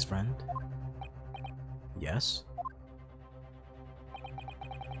Nipponese friend. Yes?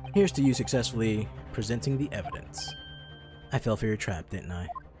 Here's to you successfully presenting the evidence. I fell for your trap, didn't I?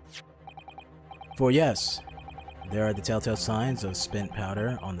 For yes, there are the telltale signs of spent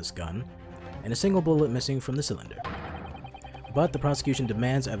powder on this gun, and a single bullet missing from the cylinder. But the prosecution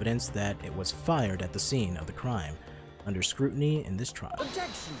demands evidence that it was fired at the scene of the crime, under scrutiny in this trial.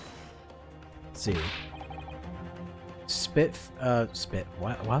 Objection! See.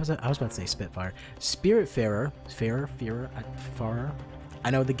 Why was I was about to say Spitfire. Spiritfarer, I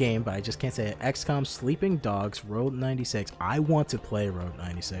know the game, but I just can't say it. XCOM Sleeping Dogs, Road 96. I want to play Road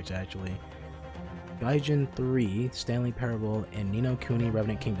 96, actually. Gaijin 3, Stanley Parable, and Ni no Kuni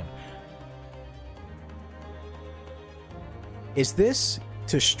Revenant Kingdom. Is this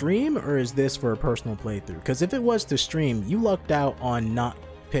to stream, or is this for a personal playthrough? Because if it was to stream, you lucked out on not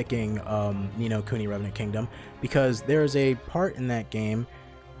picking Ni no Kuni Revenant Kingdom, because there's a part in that game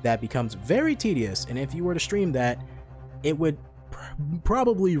that becomes very tedious, and if you were to stream that, it would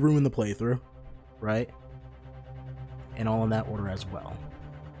probably ruin the playthrough, right? And all in that order as well.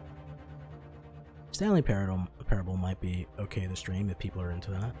 Stanley Parable might be okay to stream if people are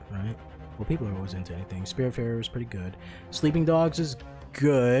into that, right? Well, people are always into anything. Spiritfarer is pretty good. Sleeping Dogs is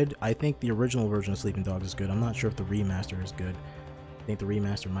good. I think the original version of Sleeping Dogs is good. I'm not sure if the remaster is good. I think the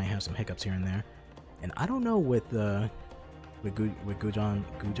remaster might have some hiccups here and there. And I don't know with Gaijin.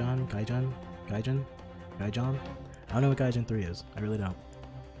 I don't know what Gaijin 3 is. I really don't.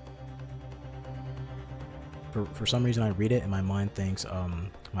 For some reason I read it and my mind thinks of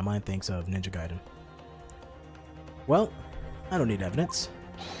Ninja Gaiden. Well, I don't need evidence.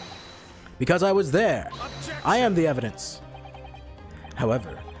 Because I was there. Objection. I am the evidence.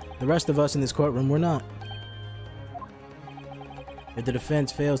 However, the rest of us in this courtroom were not. If the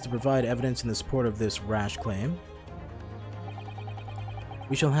defense fails to provide evidence in the support of this rash claim,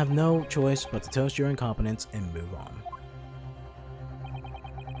 we shall have no choice but to toast your incompetence and move on.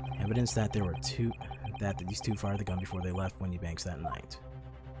 Evidence that these two fired the gun before they left Windy Banks that night.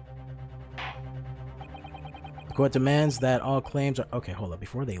 The court demands that all claims are... Okay, hold up.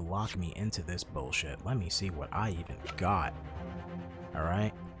 Before they lock me into this bullshit, let me see what I even got.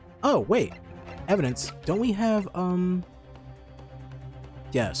 Alright. Oh, wait. Evidence. Don't we have,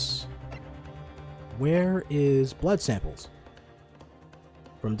 Yes. Where is blood samples?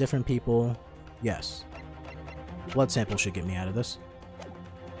 From different people. Yes. Blood samples should get me out of this.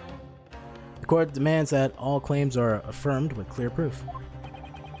 The court demands that all claims are affirmed with clear proof.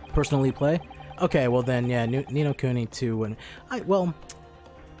 Personally play? Okay, well then, yeah, Ni no Kuni 2, and I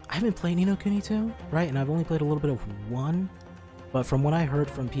haven't played Ni no Kuni 2, right? And I've only played a little bit of 1, but from what I heard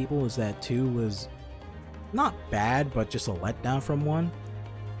from people is that 2 was not bad, but just a letdown from 1,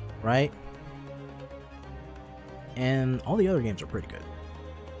 right? And all the other games are pretty good.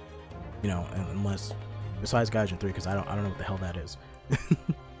 You know, unless, besides Gaijin 3, because I don't know what the hell that is.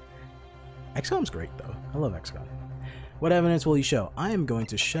 XCOM's great, though. I love XCOM. What evidence will you show? I am going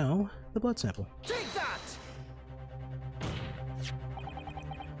to show the blood sample. Take that!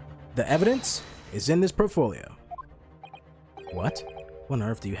 The evidence is in this portfolio. What? What on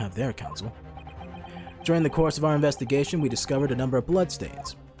earth do you have there, counsel? During the course of our investigation, we discovered a number of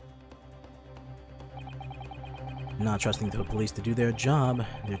bloodstains. Not trusting the police to do their job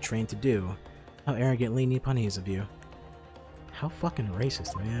they're trained to do. How arrogantly Nipponese of you. How fucking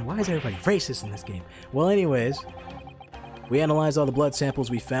racist, man. Why is everybody racist in this game? Well, anyways, we analyzed all the blood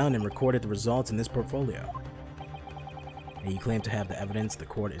samples we found and recorded the results in this portfolio. And you claim to have the evidence the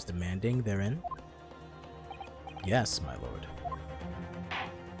court is demanding therein? Yes, my lord.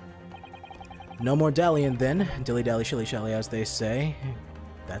 No more dallying then. Dilly-dally, shilly-shally, as they say.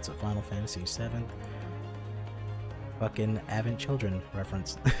 That's a Final Fantasy VII fucking Advent Children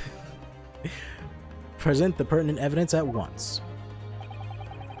reference. Present the pertinent evidence at once.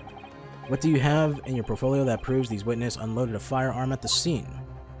 What do you have in your portfolio that proves these witnesses unloaded a firearm at the scene?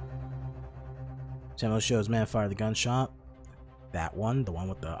 Samuel shows man fired the gunshot. That one, the one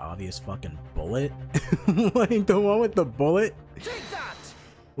with the obvious fucking bullet. Like, the one with the bullet? Take that!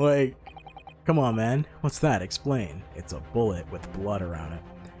 Like, come on, man. What's that? Explain. It's a bullet with blood around it.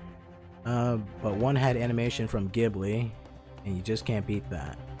 But one had animation from Ghibli, and you just can't beat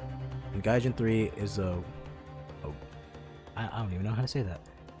that. And Gaijin 3 is I don't even know how to say that.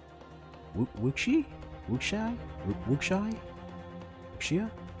 Wuxi? Wuxia? Wuxia?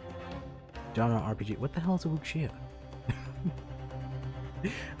 Wuxia? Genre RPG. What the hell is a Wuxia?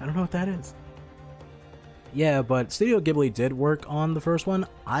 I don't know what that is. Yeah, but Studio Ghibli did work on the first one.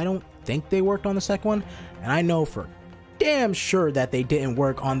 I don't think they worked on the second one. And I know for damn sure that they didn't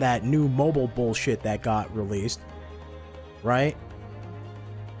work on that new mobile bullshit that got released. Right?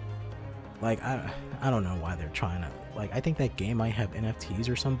 Like, I don't know why they're trying to... Like, I think that game might have NFTs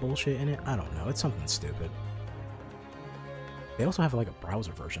or some bullshit in it. I don't know. It's something stupid. They also have, like, a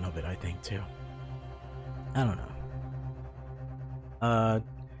browser version of it, I think, too. I don't know.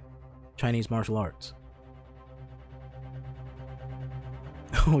 Chinese martial arts.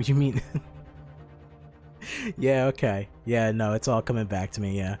 Oh, you mean... Yeah, okay. Yeah, no, it's all coming back to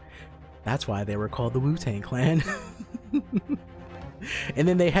me, yeah. That's why they were called the Wu-Tang Clan. And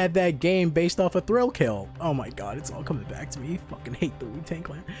then they had that game based off of Thrill Kill. Oh my god, it's all coming back to me. Fucking hate the Wu-Tang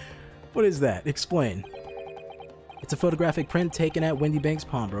Clan. What is that? Explain. It's a photographic print taken at Wendy Bank's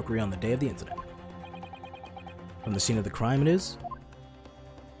pawnbrokery on the day of the incident. From the scene of the crime it is?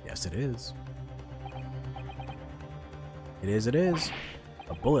 Yes, it is. It is.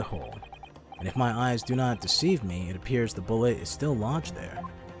 A bullet hole. And if my eyes do not deceive me, it appears the bullet is still lodged there.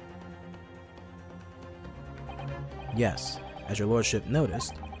 Yes, as your lordship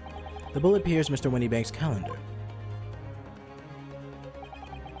noticed, the bullet pierced Mr. Windybank's calendar.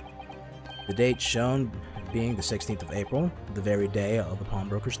 The date shown being the 16th of April, the very day of the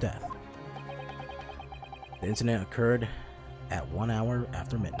pawnbroker's death. The incident occurred at 1 hour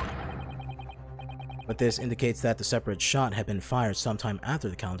after midnight. But this indicates that the separate shot had been fired sometime after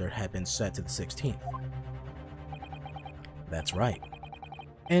the calendar had been set to the 16th. That's right.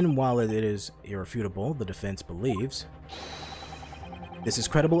 And while it is irrefutable, the defense believes this is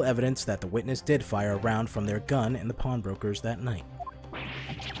credible evidence that the witness did fire a round from their gun in the pawnbrokers that night.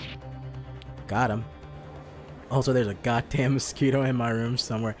 Got him. Also, there's a goddamn mosquito in my room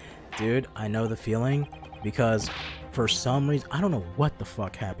somewhere. Dude, I know the feeling, because for some reason, I don't know what the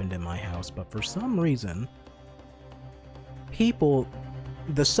fuck happened in my house, but for some reason,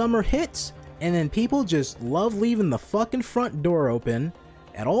 the summer hits, and then people just love leaving the fucking front door open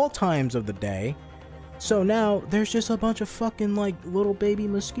at all times of the day. So now there's just a bunch of fucking like little baby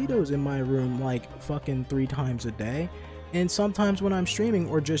mosquitoes in my room like fucking 3 times a day. And sometimes when I'm streaming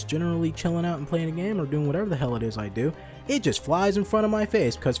or just generally chilling out and playing a game or doing whatever the hell it is I do, it just flies in front of my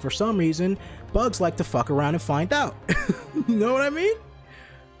face because for some reason bugs like to fuck around and find out. You know what I mean?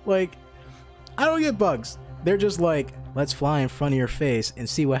 Like, I don't get bugs. They're just like, let's fly in front of your face and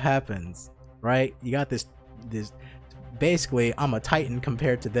see what happens, right? You got this basically I'm a titan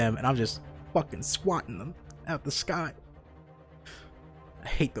compared to them, and I'm just fucking swatting them out the sky. I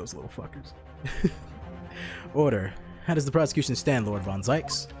hate those little fuckers. Order. How does the prosecution stand, Lord Von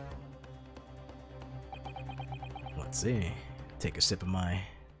Zykes? Let's see. Take a sip of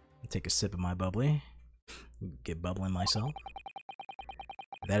my bubbly. Get bubbling myself.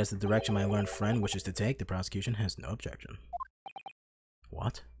 If that is the direction my learned friend wishes to take, the prosecution has no objection.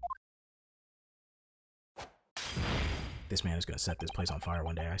 What? This man is gonna set this place on fire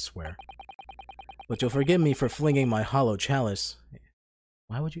one day, I swear. But you'll forgive me for flinging my hollow chalice.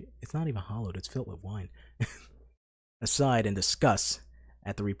 Why would you? It's not even hollowed, it's filled with wine. Aside in disgust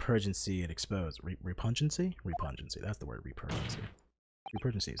at the repugnancy it exposed. Repugnancy? Repugnancy, that's the word, repugnancy.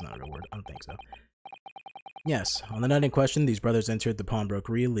 Repugnancy is not a real word, I don't think so. Yes, on the night in question, these brothers entered the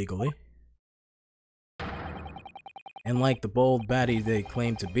pawnbrokery illegally. And like the bold baddie they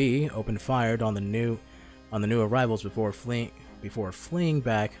claimed to be, opened fire on the new arrivals before fleeing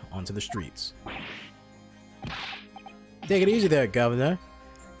back onto the streets. Take it easy there, Governor.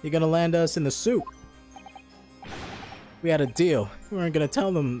 You're gonna land us in the soup. We had a deal. We weren't gonna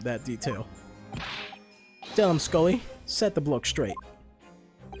tell them that detail. Tell him, Scully. Set the bloke straight.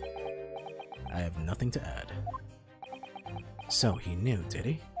 I have nothing to add. So he knew, did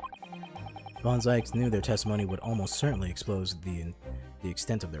he? Von Zykes knew their testimony would almost certainly expose the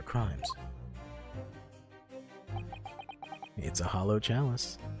extent of their crimes. It's a hollow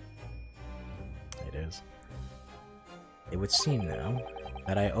chalice. It is. It would seem now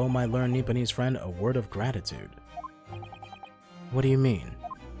that I owe my learned Nipponese friend a word of gratitude. What do you mean?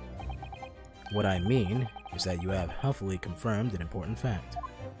 What I mean is that you have helpfully confirmed an important fact.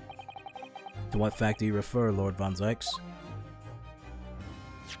 To what fact do you refer, Lord Von Zykes?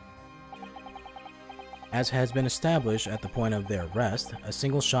 As has been established at the point of their arrest, a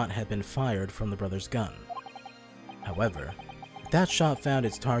single shot had been fired from the brother's gun. However, that shot found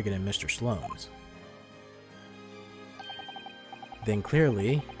its target in Mr. Sloane's. Then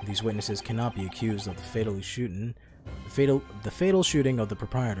clearly, these witnesses cannot be accused of the fatal shooting of the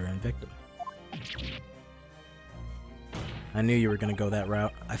proprietor and victim. I knew you were gonna go that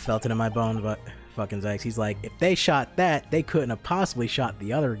route. I felt it in my bones, but fucking Zykes, he's like, if they shot that, they couldn't have possibly shot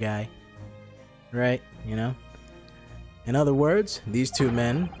the other guy. Right? You know? In other words, these two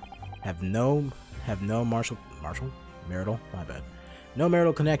men have no marital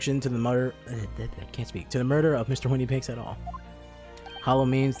connection to the murder, I can't speak, to the murder of Mr. Winnie Pinks at all. Hollow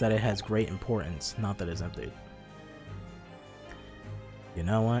means that it has great importance, not that it's empty. You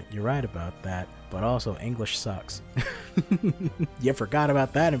know what? You're right about that, but also English sucks. You forgot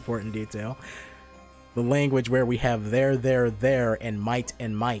about that important detail. The language where we have there, and might,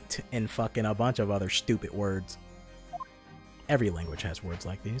 and fucking a bunch of other stupid words. Every language has words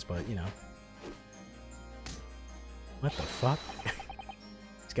like these, but you know. What the fuck?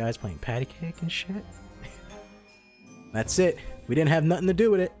 These guys playing patty cake and shit? That's it. We didn't have nothing to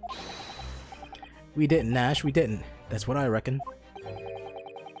do with it. We didn't, Nash. We didn't. That's what I reckon.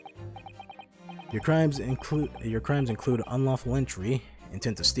 Your crimes include unlawful entry,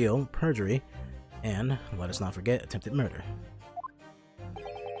 intent to steal, perjury, and, let us not forget, attempted murder.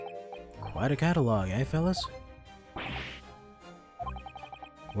 Quite a catalog, eh, fellas?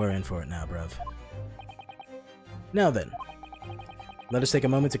 We're in for it now, bruv. Now then, let us take a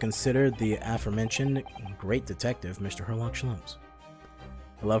moment to consider the aforementioned great detective, Mr. Herlock Sholmes.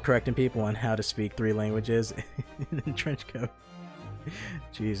 I love correcting people on how to speak 3 languages in trench coat.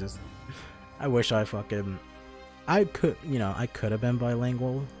 Jesus. I wish I could have been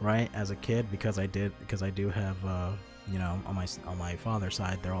bilingual, right, as a kid, because I do have, you know, on my father's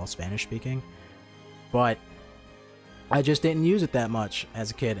side, they're all Spanish speaking, but I just didn't use it that much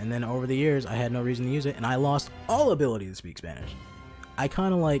as a kid, and then over the years, I had no reason to use it, and I lost all ability to speak Spanish. I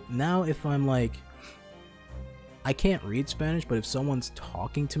kind of like, now if I'm like, I can't read Spanish, but if someone's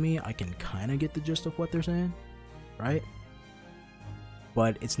talking to me, I can kind of get the gist of what they're saying, right?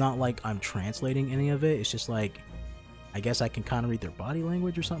 But it's not like I'm translating any of it, it's just like, I guess I can kind of read their body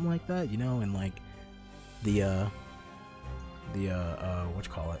language or something like that, you know, and like,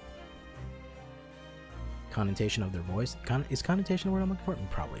 whatchamacallit? Connotation of their voice. Is connotation a word I'm looking for?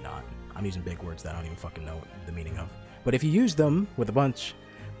 Probably not. I'm using big words that I don't even fucking know the meaning of. But if you use them with a bunch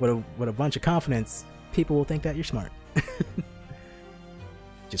of confidence, people will think that you're smart.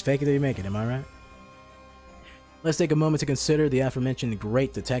 Just fake it till you make it, am I right? Let's take a moment to consider the aforementioned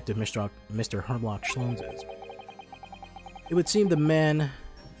great detective Mr. Herlock Sholmes is. It would seem the man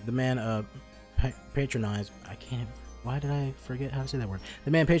patronized. Why did I forget how to say that word?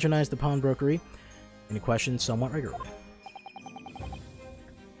 The man patronized the pawnbrokery in question somewhat regularly.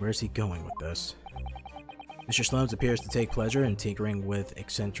 Where's he going with this? Mr. Sholmes appears to take pleasure in tinkering with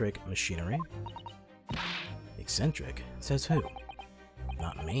eccentric machinery. Eccentric? Says who?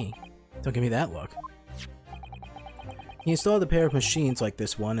 Not me. Don't give me that look. He installed a pair of machines like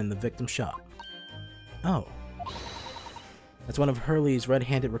this one in the victim's shop. Oh. That's one of Hurley's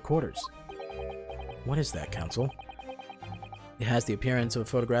red-handed recorders. What is that, Counsel? It has the appearance of a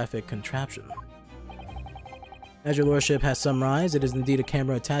photographic contraption. As your lordship has summarized, it is indeed a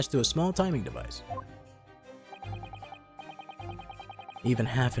camera attached to a small timing device. Even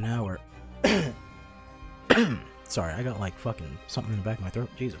half an hour... Sorry, I got like fucking something in the back of my throat.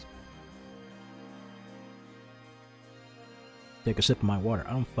 Jesus. Take a sip of my water.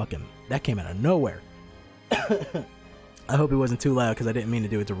 I don't fucking... That came out of nowhere. I hope it wasn't too loud because I didn't mean to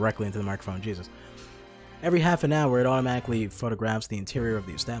do it directly into the microphone. Jesus. Every half an hour, it automatically photographs the interior of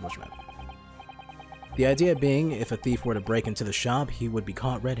the establishment. The idea being, if a thief were to break into the shop, he would be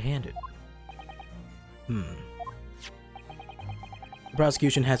caught red-handed. The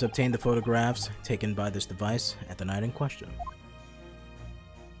prosecution has obtained the photographs taken by this device at the night in question.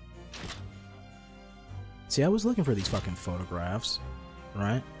 See, I was looking for these fucking photographs,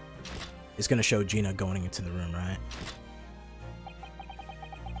 right? It's gonna show Gina going into the room, right?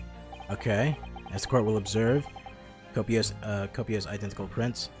 Okay. As the court will observe, copious identical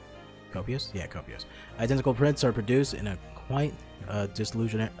prints. Copious? Yeah, copious. Identical prints are produced in a quite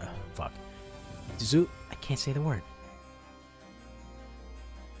disillusionary. Fuck. I can't say the word.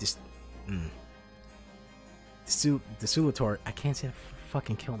 Desulatory. I can't say.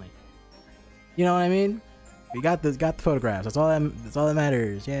 Fucking kill me. You know what I mean? We got the photographs. That's all that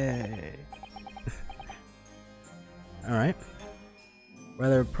matters. Yay. All right.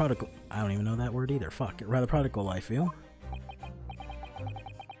 Rather prodigal. I don't even know that word either. Fuck. Rather prodigal, I feel.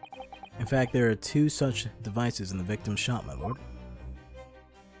 In fact, there are 2 such devices in the victim's shop, my lord.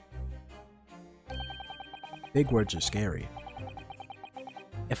 Big words are scary.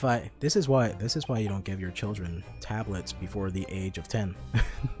 This is why you don't give your children tablets before the age of 10,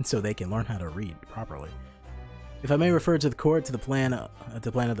 so they can learn how to read properly. If I may refer to the court to the plan of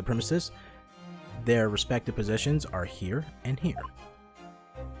the premises, their respective positions are here and here.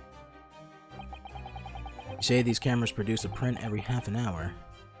 You say these cameras produce a print every half an hour.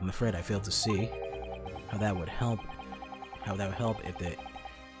 I'm afraid I fail to see how that would help. How that would help if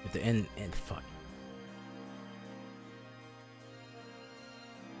the end fuck.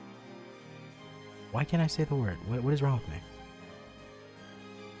 Why can't I say the word? What is wrong with me?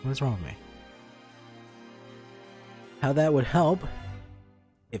 What is wrong with me? How that would help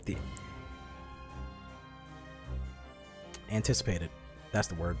if the anticipated. That's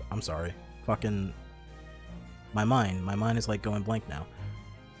the word. I'm sorry. Fucking my mind is like going blank now.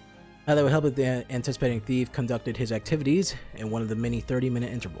 How that would help if the anticipating thief conducted his activities in one of the many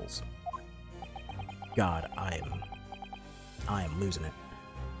 30-minute intervals. God, I am losing it.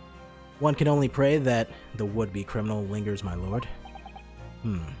 One can only pray that the would-be criminal lingers, my lord.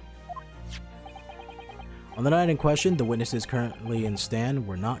 On the night in question, the witnesses currently in stand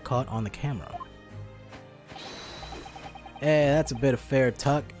were not caught on the camera. Hey, that's a bit of fair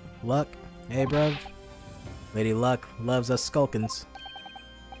luck. Hey, bruv. Lady Luck loves us skulkins.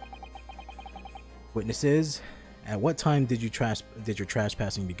 Witnesses, at what time did your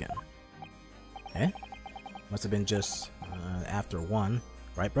trespassing begin? Eh? Must have been just after 1,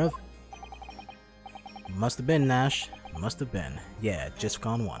 right, bruv? Must have been, Nash. Must have been. Yeah, just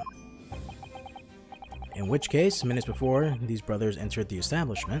gone 1. In which case, minutes before these brothers entered the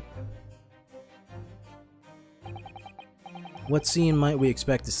establishment, what scene might we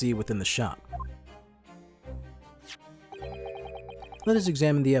expect to see within the shop? Let us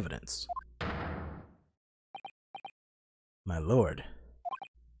examine the evidence. My lord.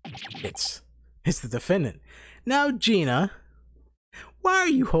 It's the defendant. Now, Gina, why are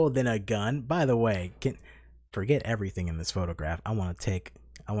you holding a gun? By the way, forget everything in this photograph. I want to take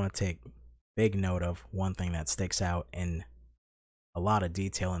big note of one thing that sticks out in a lot of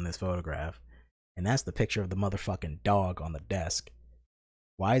detail in this photograph, and that's the picture of the motherfucking dog on the desk.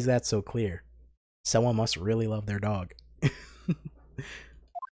 Why is that so clear? Someone must really love their dog.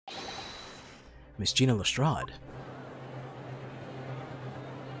 Miss Gina Lestrade.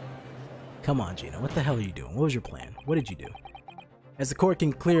 Come on, Gina. What the hell are you doing? What was your plan? What did you do? As the court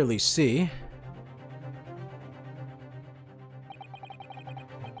can clearly see,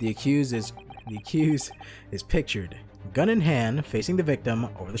 the accused is pictured, gun in hand, facing the victim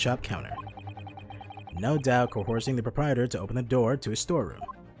over the shop counter. No doubt coercing the proprietor to open the door to his storeroom.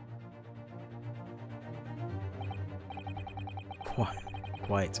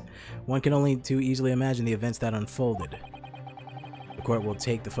 Quite. One can only too easily imagine the events that unfolded. The court will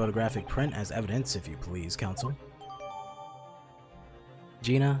take the photographic print as evidence, if you please, counsel.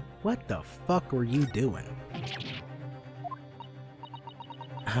 Gina, what the fuck were you doing?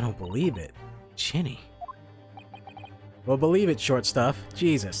 I don't believe it. Chinny. Well, believe it, short stuff.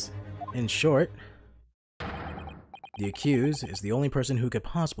 Jesus. In short, the accused is the only person who could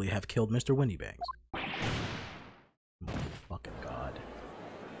possibly have killed Mr. Windybangs. Oh, fucking God.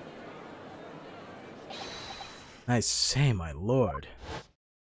 I say, my lord.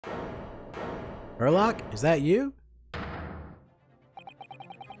 Herlock, is that you?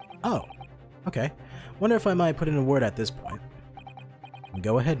 Oh, okay. Wonder if I might put in a word at this point.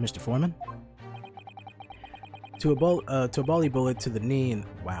 Go ahead, Mr. Foreman. To a volley bullet to the knee and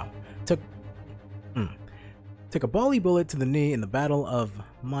took a volley bullet to the knee in the Battle of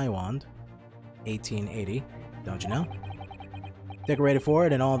Maiwand, 1880. Don't you know? Decorated for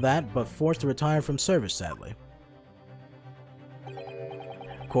it and all that, but forced to retire from service, sadly.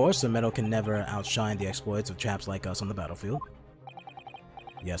 Of course, the medal can never outshine the exploits of chaps like us on the battlefield.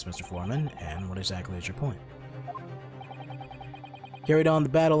 Yes, Mr. Foreman, and what exactly is your point? Carried on the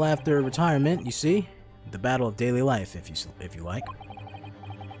battle after retirement, you see? the battle of daily life, if you like.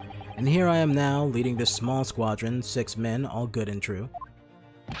 And here I am now, leading this small squadron, 6 men, all good and true.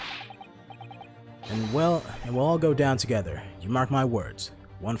 And we'll all go down together. You mark my words.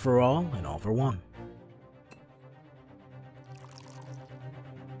 One for all, and all for one.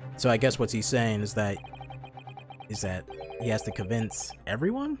 So I guess what he's saying is that he has to convince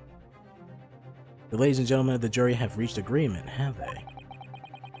everyone? The ladies and gentlemen of the jury have reached agreement, have they?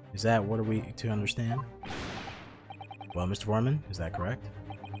 Is that what are we to understand? Well, Mr. Foreman, is that correct?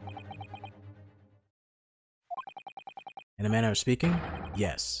 In a manner of speaking,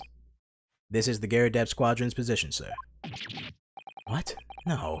 yes. This is the Gyaradev Squadron's position, sir. What?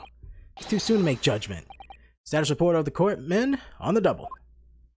 No. It's too soon to make judgment. Status report of the court, men, on the double.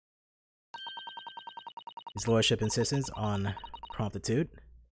 His lordship insists on promptitude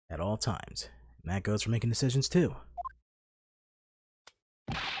at all times. And that goes for making decisions, too.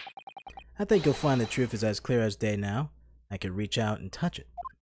 I think you'll find the truth is as clear as day now. I could reach out and touch it.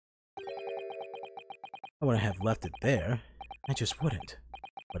 I wouldn't have left it there. I just wouldn't.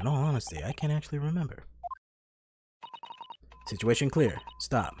 But in all honesty, I can't actually remember. Situation clear.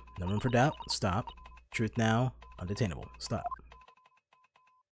 Stop. No room for doubt. Stop. Truth now. Undetainable. Stop.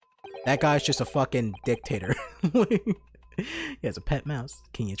 That guy's just a fucking dictator. He has a pet mouse.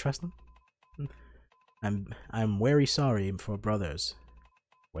 Can you trust him? I'm very sorry for brothers.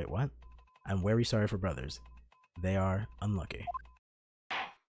 Wait, what? I'm very sorry for brothers. They are unlucky.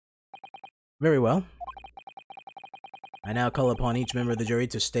 Very well. I now call upon each member of the jury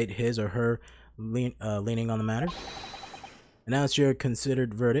to state his or her leaning on the matter. Announce your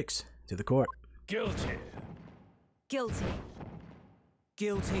considered verdicts to the court. Guilty. Guilty.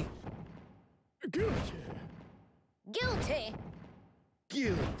 Guilty. Guilty. Guilty.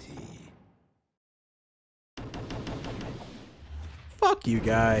 Guilty. Fuck you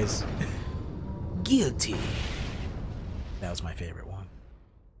guys. Guilty. That was my favorite one.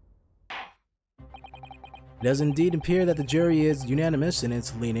 It does indeed appear that the jury is unanimous in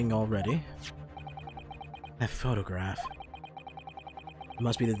its leaning already. That photograph. It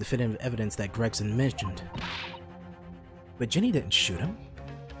must be the definitive evidence that Gregson mentioned. But Jenny didn't shoot him.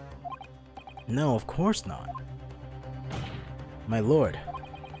 No, of course not. My lord,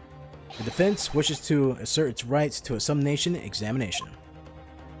 the defense wishes to assert its rights to a summation examination.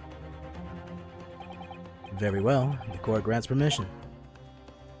 Very well, the court grants permission.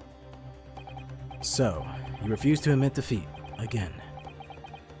 So, you refuse to admit defeat, again.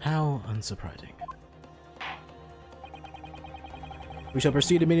 How unsurprising. We shall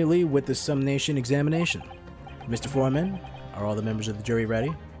proceed immediately with the summation examination. Mr. Foreman, are all the members of the jury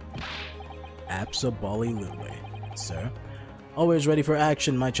ready? Absolutely, sir. Always ready for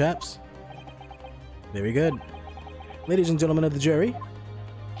action, my chaps. Very good. Ladies and gentlemen of the jury,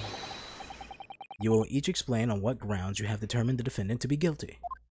 you will each explain on what grounds you have determined the defendant to be guilty.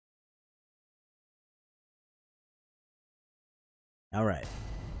 Alright.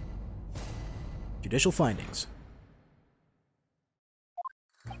 Judicial findings.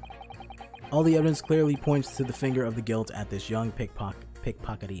 All the evidence clearly points to the finger of the guilt at this young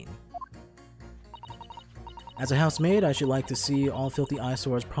pickpocketing. As a housemaid, I should like to see all filthy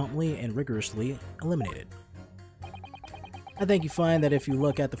eyesores promptly and rigorously eliminated. I think you find that if you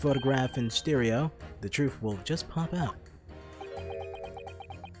look at the photograph in stereo, the truth will just pop out.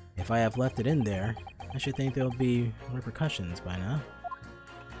 If I have left it in there, I should think there'll be repercussions by now.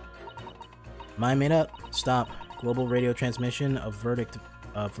 Mind made up. Stop. Global radio transmission of verdict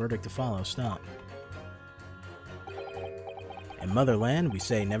to follow. Stop. In Motherland, we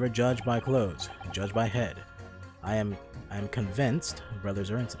say never judge by clothes, judge by head. I am convinced brothers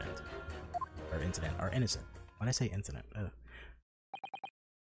are innocent. Why'd I say incident?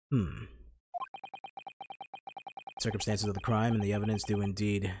 Circumstances of the crime and the evidence do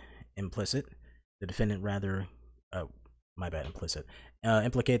indeed implicate the defendant rather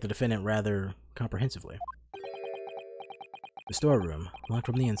implicate the defendant rather comprehensively. The storeroom, locked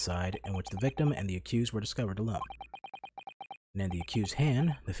from the inside, in which the victim and the accused were discovered alone. And in the accused's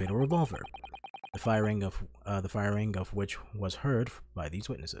hand, the fatal revolver, the firing of which was heard by these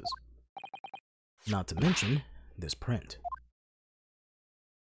witnesses. Not to mention this print.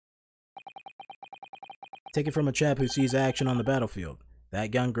 Take it from a chap who sees action on the battlefield.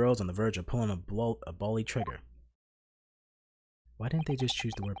 That young girl's on the verge of pulling a bloody trigger. Why didn't they just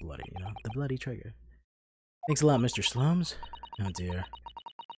choose the word bloody, you know? The bloody trigger. Thanks a lot, Mr. Slums. Oh dear.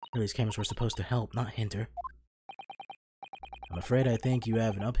 Really, these cameras were supposed to help, not hinder. I'm afraid I think you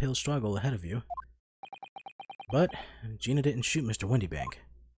have an uphill struggle ahead of you. But Gina didn't shoot Mr. Windybank.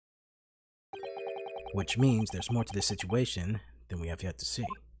 Which means there's more to this situation than we have yet to see.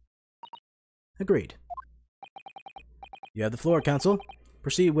 Agreed. You have the floor, Counsel.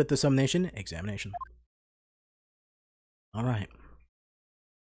 Proceed with the summonation examination. Alright.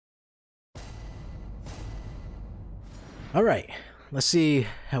 Alright, let's see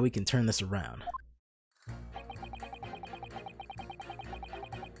how we can turn this around.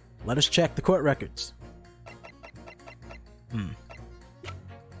 Let us check the court records.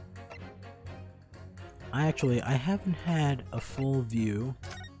 I haven't had a full view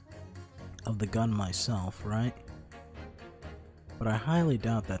of the gun myself, right? But I highly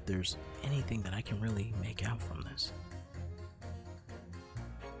doubt that there's anything that I can really make out from this.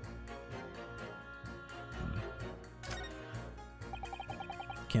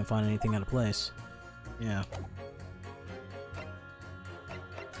 Can't find anything out of place. Yeah.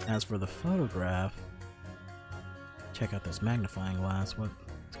 As for the photograph, check out this magnifying glass. What's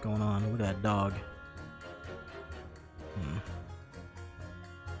going on? Look at that dog.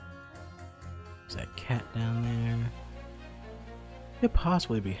 Is that cat down there? Could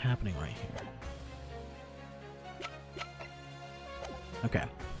possibly be happening right here. Okay.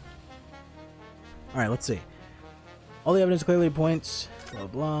 Alright, let's see. All the evidence clearly points, blah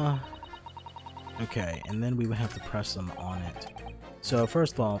blah. Okay, and then we would have to press them on it. So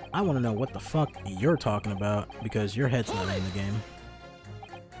first of all, I want to know what the fuck you're talking about, because your head's not in the game.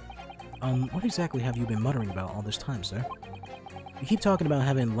 What exactly have you been muttering about all this time, sir? You keep talking about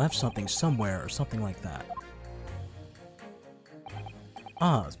having left something somewhere or something like that.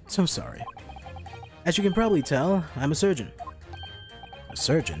 Ah, so sorry. As you can probably tell, I'm a surgeon. A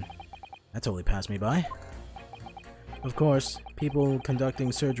surgeon? That totally passed me by. Of course, people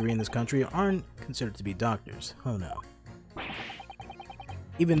conducting surgery in this country aren't considered to be doctors. Oh no.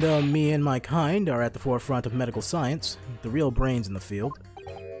 Even though me and my kind are at the forefront of medical science, the real brains in the field.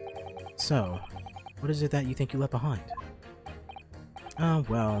 So, what is it that you think you left behind? Oh,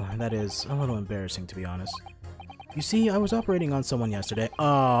 well, that is a little embarrassing, to be honest. You see, I was operating on someone yesterday.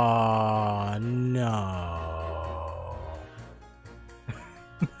 Oh, no.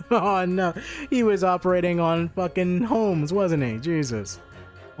 Oh, no. He was operating on fucking Holmes, wasn't he? Jesus.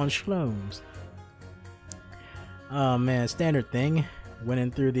 On Shlomes. Oh, man, standard thing. Went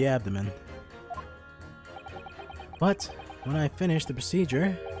in through the abdomen. But, when I finished the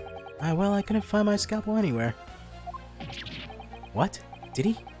procedure, I couldn't find my scalpel anywhere. What? Did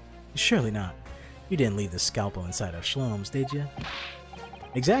he? Surely not. You didn't leave the scalpel inside of Shlomes, did you?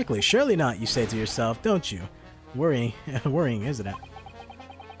 Exactly, surely not, you say to yourself, don't you? Worrying, isn't it?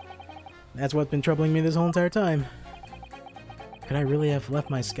 That's what's been troubling me this whole entire time. Could I really have left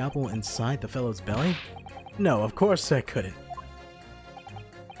my scalpel inside the fellow's belly? No, of course I couldn't.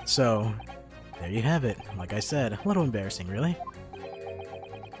 So, there you have it. Like I said, a little embarrassing, really.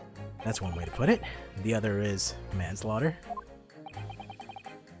 That's one way to put it. The other is manslaughter.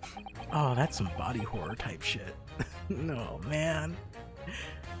 Oh, that's some body horror type shit. No, man.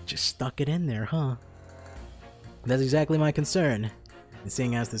 Just stuck it in there, huh? That's exactly my concern. And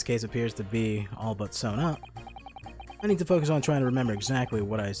seeing as this case appears to be all but sewn up, I need to focus on trying to remember exactly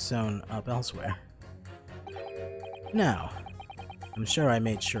what I sewn up elsewhere. Now, I'm sure I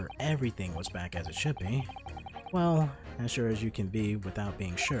made sure everything was back as it should be. Well, as sure as you can be without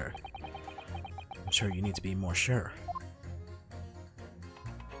being sure. I'm sure you need to be more sure.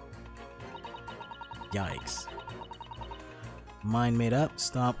 Yikes. Mind made up,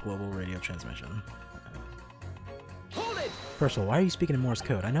 stop global radio transmission. Hold it! Percival, why are you speaking in Morse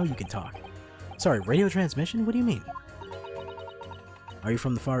code? I know you can talk. Sorry, radio transmission? What do you mean? Are you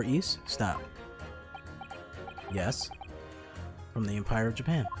from the Far East? Stop. Yes. From the Empire of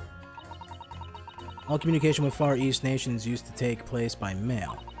Japan. All communication with Far East nations used to take place by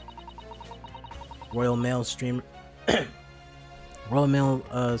mail. Royal Mail steamers?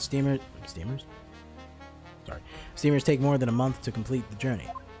 Sorry. Steamers take more than a month to complete the journey.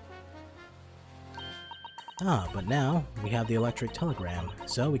 Ah, but now we have the electric telegram,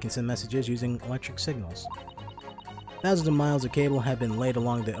 so we can send messages using electric signals. Thousands of miles of cable have been laid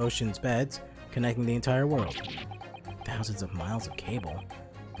along the ocean's beds, connecting the entire world. Thousands of miles of cable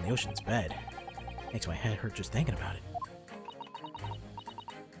on the ocean's bed. Makes my head hurt just thinking about it.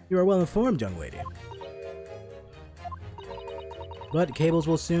 You are well informed, young lady. But cables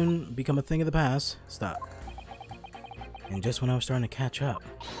will soon become a thing of the past. Stop. And just when I was starting to catch up.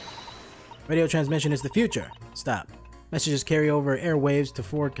 Radio transmission is the future. Stop. Messages carry over airwaves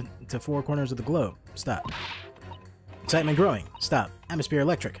to four corners of the globe. Stop. Excitement growing. Stop. Atmosphere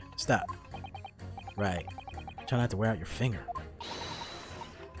electric. Stop. Right. Try not to wear out your finger.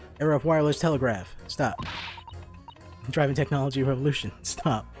 Era of wireless telegraph. Stop. Driving technology revolution.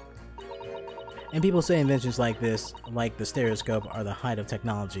 Stop. And people say inventions like this, like the stereoscope, are the height of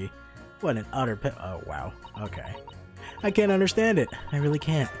technology. What an utter oh, wow. Okay. I can't understand it. I really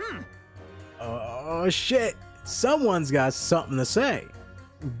can't. Oh, shit. Someone's got something to say.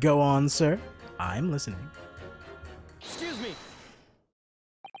 Go on, sir. I'm listening. Excuse me.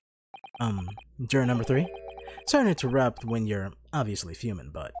 Juror number 3? Sorry to interrupt when you're obviously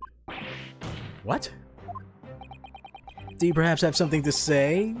fuming, but... What? Do you perhaps have something to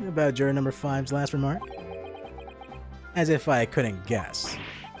say about juror number 5's last remark? As if I couldn't guess.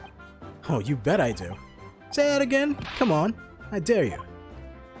 Oh, you bet I do. Say that again? Come on. I dare you.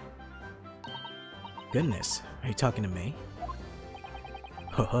 Goodness, are you talking to me?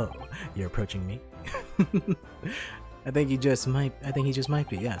 Ho ho, you're approaching me? I think he just might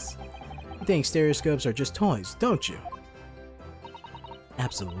be, yes. You think stereoscopes are just toys, don't you?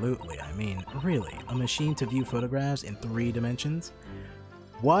 Absolutely, I mean, really, a machine to view photographs in 3 dimensions?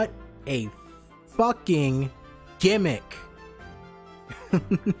 What a fucking gimmick!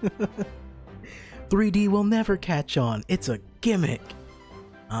 3D will never catch on, it's a gimmick!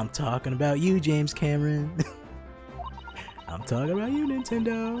 I'm talking about you, James Cameron. I'm talking about you,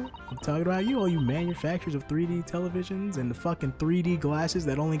 Nintendo. I'm talking about you, all you manufacturers of 3D televisions and the fucking 3D glasses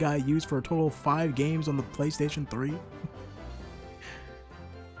that only got used for a total of 5 games on the PlayStation 3.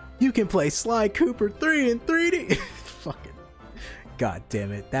 You can play Sly Cooper 3 in 3D! Fucking... God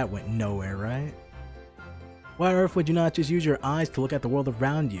damn it, that went nowhere, right? Why on earth would you not just use your eyes to look at the world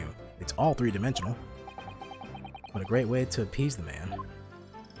around you? It's all 3-dimensional. What a great way to appease the man.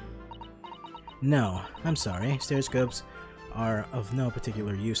 No, I'm sorry. Stereoscopes are of no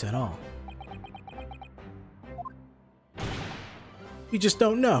particular use at all. You just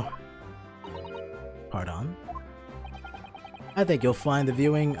don't know. Pardon? I think you'll find the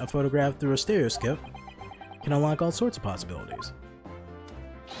viewing a photograph through a stereoscope can unlock all sorts of possibilities.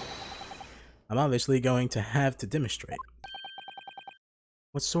 I'm obviously going to have to demonstrate.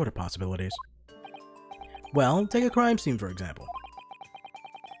 What sort of possibilities? Well, take a crime scene for example.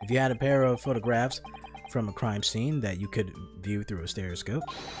 If you had a pair of photographs from a crime scene that you could view through a stereoscope,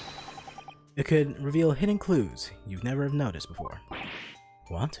 it could reveal hidden clues you've never noticed before.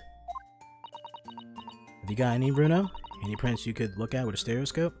 What? Have you got any, Bruno? Any prints you could look at with a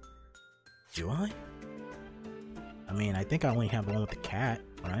stereoscope? Do I? I mean, I think I only have one with the cat,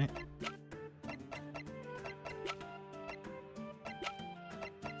 right?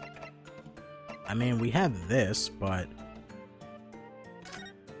 I mean, we have this, but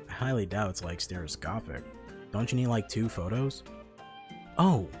I highly doubt it's like stereoscopic. Don't you need like 2 photos?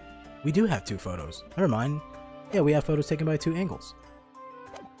 Oh, we do have 2 photos. Never mind. Yeah, we have photos taken by 2 angles.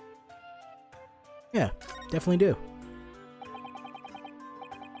 Yeah, definitely do.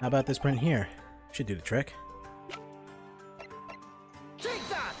 How about this print here? Should do the trick. Take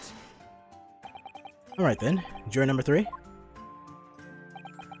that! Alright then, juror number 3.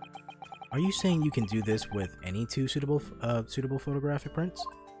 Are you saying you can do this with any 2 suitable photographic prints?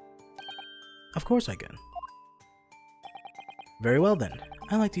 Of course I can. Very well then,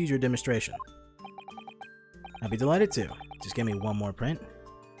 I'd like to use your demonstration. I'd be delighted to. Just give me one more print.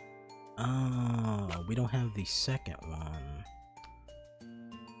 Oh, we don't have the second one.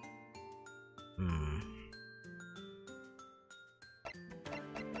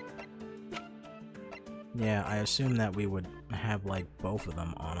 Yeah, I assume that we would have like both of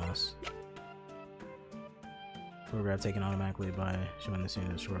them on us. Photograph taken automatically by showing the scene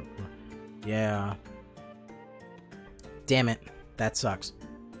in short. Yeah. Damn it. That sucks.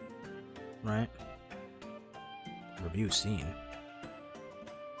 Right? Review scene.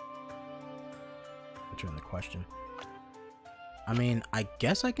 Return the question. I mean, I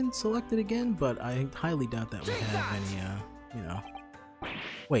guess I can select it again, but I highly doubt that we have any, you know.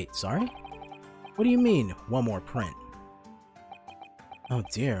 Wait, sorry? What do you mean, one more print? Oh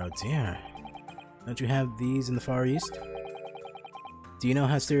dear, oh dear. Don't you have these in the Far East? Do you know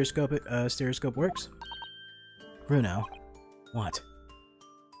how stereoscope works? Bruno, what?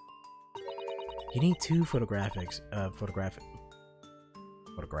 You need 2 photographics, photographics,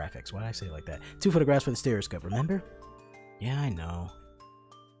 why did I say it like that? 2 photographs for the stereoscope, remember? Yeah, I know.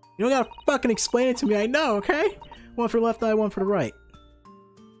 You don't gotta fucking explain it to me, I know, okay? One for the left eye, one for the right.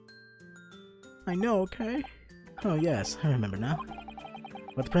 I know, okay? Oh yes, I remember now.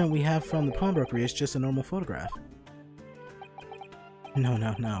 But the print we have from the pawnbroker is just a normal photograph. No,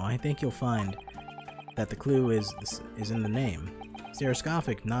 I think you'll find that the clue is in the name.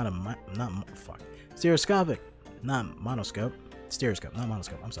 Stereoscopic, Stereoscopic, not monoscope. Stereoscope, not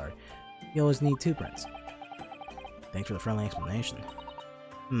monoscope, I'm sorry. You always need 2 prints. Thanks for the friendly explanation.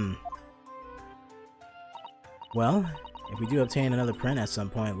 Well, if we do obtain another print at some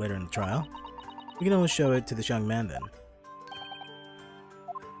point later in the trial, we can always show it to this young man then.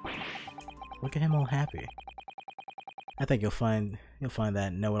 Look at him all happy. I think you'll find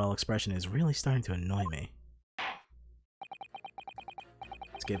that know-it-all expression is really starting to annoy me.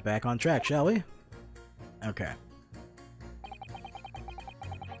 Let's get back on track, shall we? Okay.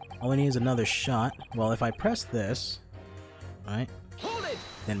 All we need is another shot. Well, if I press this, right,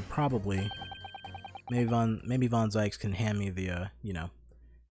 then probably maybe Von Zykes can hand me the you know.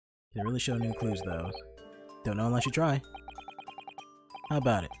 They really show new clues though. Don't know unless you try. How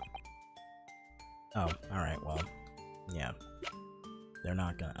about it? Oh, alright, well, yeah. They're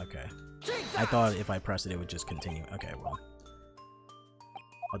not gonna, okay. I thought if I pressed it, it would just continue. Okay, well.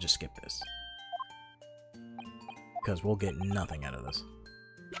 I'll just skip this. Because we'll get nothing out of this.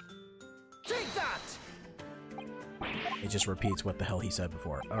 Take that! It just repeats what the hell he said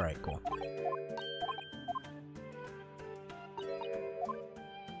before. Alright, cool.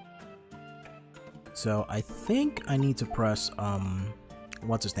 So, I think I need to press,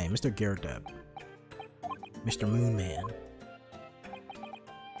 what's his name? Mr. Gyrdeb. Mr. Moonman.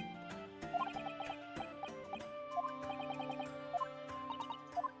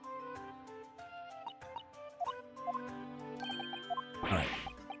 Alright.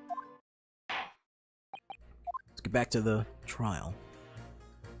 Let's get back to the trial.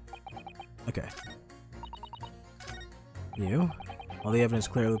 Okay. You? All the evidence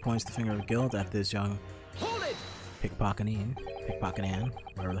clearly points the finger of guilt at this young pickpocketing,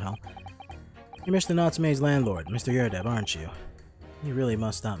 whatever the hell. You're Mr. Natsume's landlord, Mr. Gyrdeb, aren't you? You really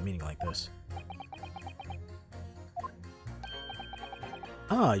must stop meeting like this.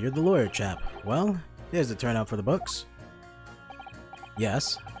 Ah, you're the lawyer chap. Well, here's the turnout for the books.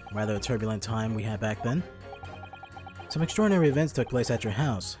 Yes, rather a turbulent time we had back then. Some extraordinary events took place at your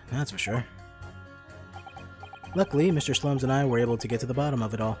house, that's for sure. Luckily, Mr. Slums and I were able to get to the bottom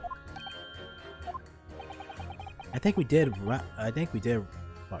of it all. I think we did rather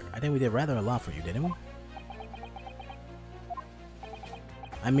a lot for you, didn't we?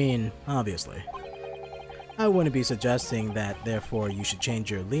 I mean, obviously. I wouldn't be suggesting that, therefore, you should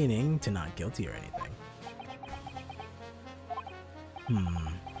change your leaning to not guilty or anything.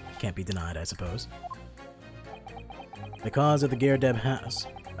 Can't be denied, I suppose. The curse of the Gyrdeb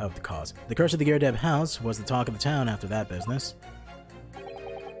house was the talk of the town after that business.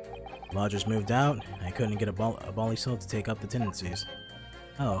 Lodgers moved out. I couldn't get a bally soul to take up the tenancies.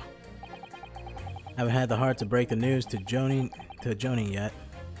 Oh. Haven't had the heart to break the news to Joni yet.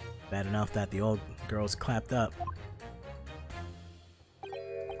 Bad enough that the old girl's clapped up.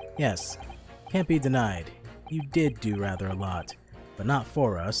 Yes, can't be denied. You did do rather a lot, but not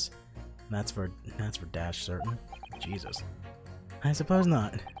for us. That's for dash certain. Jesus. I suppose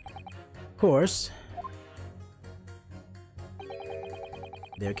not. Of course.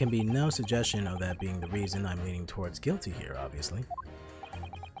 There can be no suggestion of that being the reason I'm leaning towards guilty here, obviously.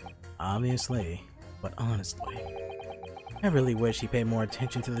 Obviously, but honestly, I really wish he paid more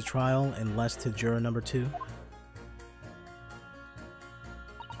attention to the trial and less to juror number 2.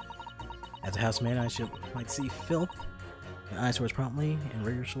 As a housemaid, I should like to see filth and eyesores promptly and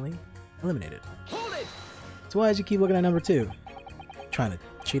rigorously eliminated. So why did you keep looking at number 2? Trying to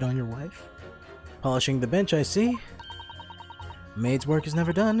cheat on your wife? Polishing the bench, I see. Maid's work is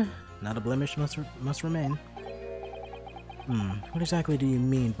never done. Not a blemish must remain. What exactly do you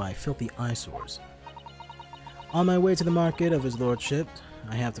mean by filthy eyesores? On my way to the market of his lordship,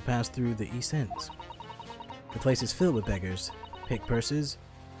 I have to pass through the East Ends. The place is filled with beggars, pick purses,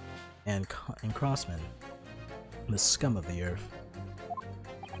 and crossmen. The scum of the earth.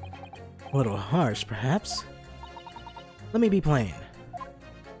 A little harsh, perhaps? Let me be plain.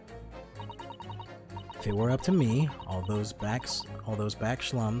 If it were up to me, all those back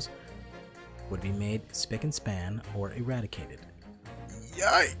slums would be made spick and span or eradicated.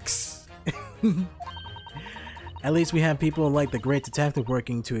 Yikes! At least we have people like the Great Detective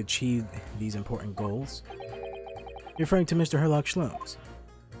working to achieve these important goals. You're referring to Mr. Herlock Shlums.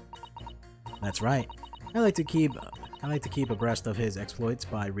 That's right. I like to keep abreast of his exploits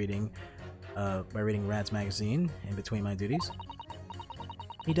by reading Rad's magazine in between my duties.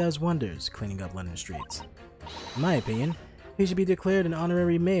 He does wonders cleaning up London streets. In my opinion, he should be declared an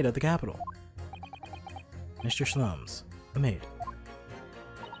honorary maid of the capital. Mr. Shlums, a maid.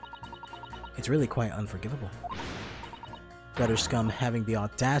 It's really quite unforgivable. Gutter scum having the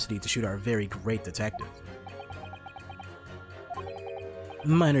audacity to shoot our very great detective.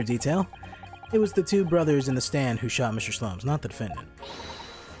 Minor detail. It was the 2 brothers in the stand who shot Mr. Shlums, not the defendant.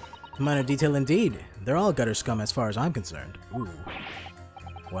 Minor detail indeed. They're all gutter scum as far as I'm concerned. Ooh.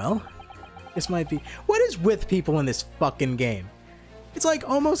 Well, this might be... What is with people in this fucking game? It's like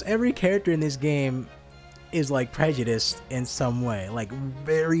almost every character in this game is like prejudiced in some way, like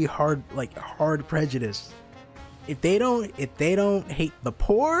very hard, like hard prejudice. If they don't hate the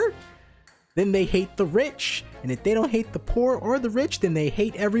poor, then they hate the rich, and if they don't hate the poor or the rich, then they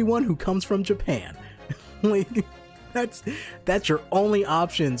hate everyone who comes from Japan. Like, that's your only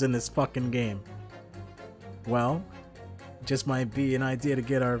options in this fucking game. Well, just might be an idea to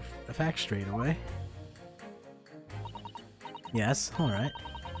get our facts straight away. Yes, alright.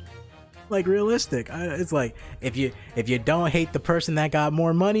 Like, realistic. It's like, if you don't hate the person that got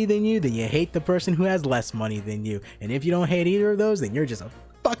more money than you, then you hate the person who has less money than you. And if you don't hate either of those, then you're just a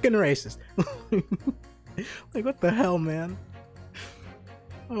fucking racist. Like, what the hell, man?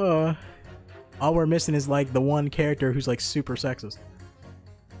 All we're missing is like the one character who's like super sexist.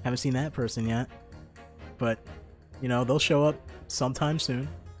 Haven't seen that person yet. But, you know, they'll show up sometime soon.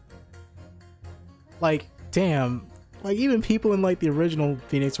 Like, damn. Like, even people in like the original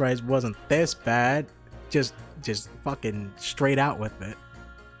Phoenix Wright wasn't this bad. Just fucking straight out with it.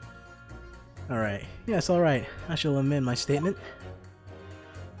 Alright. Yes, alright. I shall amend my statement.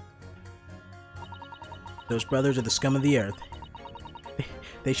 Those brothers are the scum of the earth.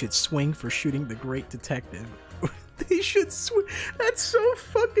 They should swing for shooting the great detective. They should swing. That's so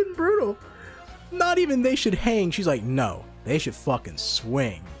fucking brutal. Not even they should hang. She's like, no. They should fucking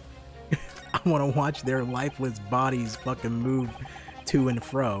swing. I want to watch their lifeless bodies fucking move to and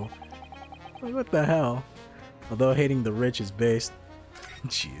fro. Like, what the hell? Although hating the rich is based.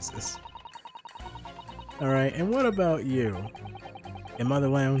 Jesus. Alright, and what about you? In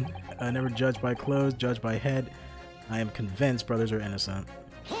Motherland, never judged by clothes, judged by head. I am convinced brothers are innocent.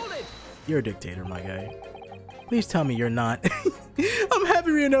 Hold it! You're a dictator, my guy. Please tell me you're not. I'm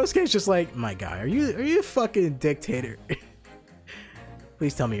happy Ryunosuke's just like, my guy, are you a fucking dictator?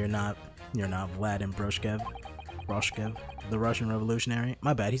 Please tell me you're not. You're not Vlad Broshkev, the Russian revolutionary.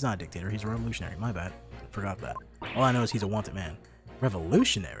 My bad, he's not a dictator, he's a revolutionary. My bad. Forgot that. All I know is he's a wanted man.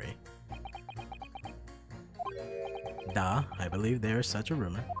 Revolutionary? Da, I believe there is such a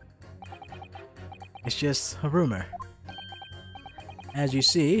rumor. It's just a rumor. As you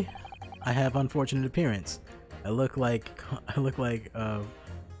see, I have unfortunate appearance. I look like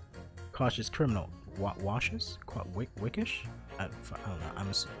cautious criminal. Washes? Wickish? I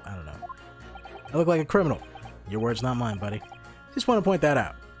don't know. I look like a criminal. Your words, not mine, buddy. Just want to point that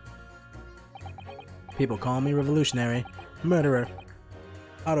out. People call me revolutionary, murderer,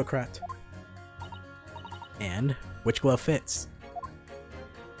 autocrat. And which glove fits?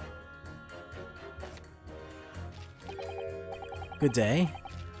 Good day.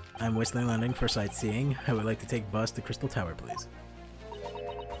 I'm Whistling London for sightseeing. I would like to take bus to Crystal Tower, please.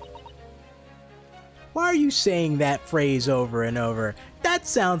 Why are you saying that phrase over and over? That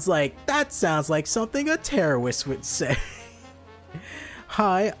sounds like something a terrorist would say.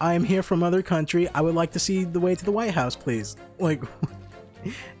 Hi, I'm here from other country. I would like to see the way to the White House, please. Like,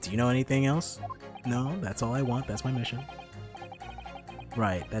 do you know anything else? No, that's all I want. That's my mission.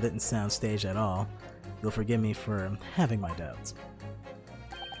 Right, that didn't sound staged at all. You'll forgive me for having my doubts.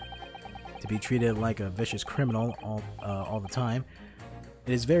 To be treated like a vicious criminal all the time,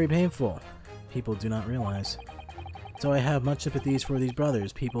 it is very painful. People do not realize. So I have much sympathies for these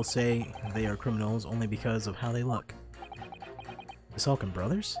brothers. People say they are criminals only because of how they look. The Salkin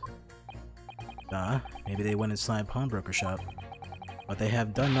brothers? Maybe they went inside pawnbroker shop. But they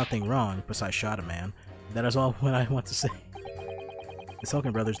have done nothing wrong besides shot a man. That is all what I want to say. The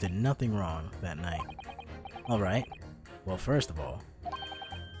Salkin brothers did nothing wrong that night. Alright. Well, first of all,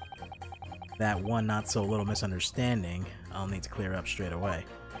 that one not so little misunderstanding I'll need to clear up straight away.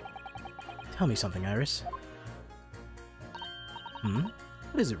 Tell me something, Iris.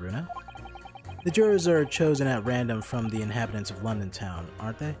 What is it, Runa? The jurors are chosen at random from the inhabitants of London town,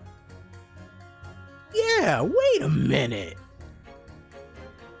 aren't they? Yeah, wait a minute!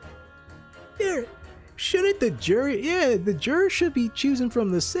 Shouldn't the jury... Yeah, the jurors should be chosen from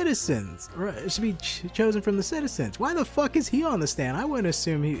the citizens. Right, it should be chosen from the citizens. Why the fuck is he on the stand? I wouldn't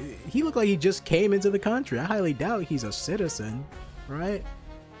assume he looked like he just came into the country. I highly doubt he's a citizen, right?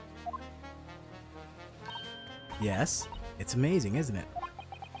 Yes, it's amazing, isn't it?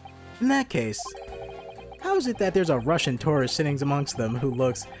 In that case, how is it that there's a Russian tourist sitting amongst them who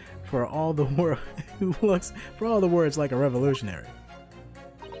looks for all the words like a revolutionary?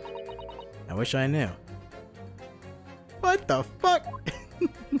 I wish I knew. What the fuck?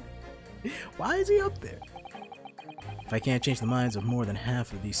 Why is he up there? If I can't change the minds of more than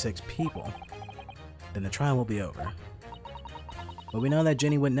half of these 6 people, then the trial will be over. But we know that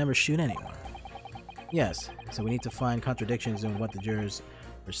Jenny would never shoot anyone. Yes, so we need to find contradictions in what the jurors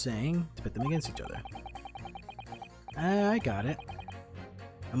are saying to pit them against each other. I got it.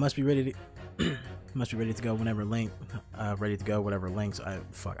 I must be ready to... Must be ready to go whenever whatever links I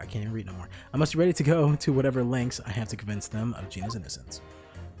can't even read no more. I must be ready to go to whatever links I have to convince them of Gina's innocence.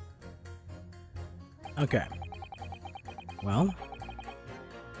 Okay. Well,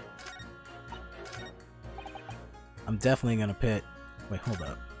 I'm definitely gonna pit. Wait, hold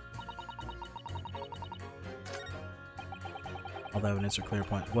up. All the evidence are clear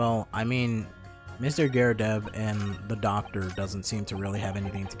point. Well, I mean, Mr. Geradev and the doctor doesn't seem to really have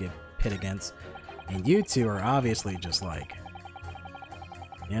anything to get pit against. And you two are obviously just like,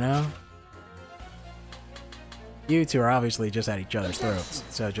 you know? You two are obviously just at each other's throats,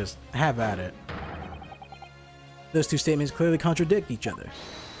 so just have at it. Those two statements clearly contradict each other.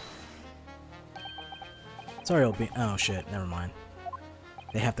 Sorry, old bean. Oh shit, never mind.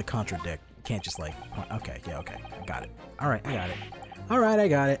 They have to contradict. You can't just like, okay, yeah, okay, I got it. Alright, I got it. Alright, I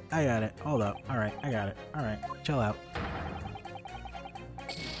got it. I got it. Hold up. Alright, I got it. Alright, chill out.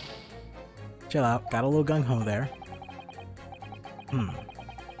 Chill out. Got a little gung-ho there. I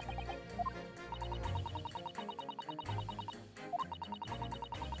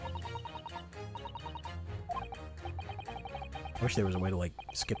wish there was a way to, like,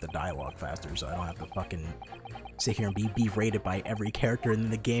 skip the dialogue faster so I don't have to fucking sit here and be berated by every character in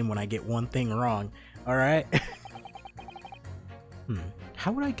the game when I get one thing wrong. Alright?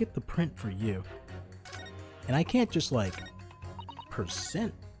 How would I get the print for you? And I can't just, like,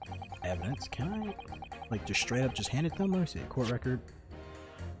 present evidence, can I? Like, just straight up just hand it to them? Let me see. Court record.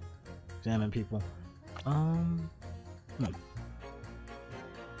 Examine people.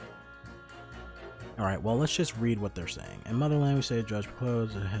 Alright, well, let's just read what they're saying. In motherland, we say judge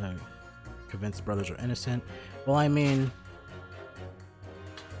closed, convinced brothers are innocent. Well, I mean,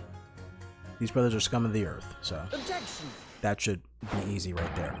 these brothers are scum of the earth, so Objection. That should be easy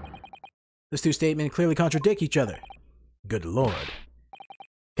right there. Those two statements clearly contradict each other. Good lord.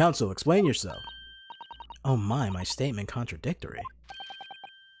 Counsel, explain yourself. Oh my statement contradictory.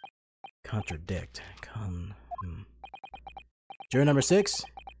 Contradict. Juror number 6,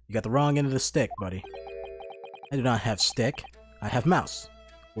 you got the wrong end of the stick, buddy. I do not have stick. I have mouse.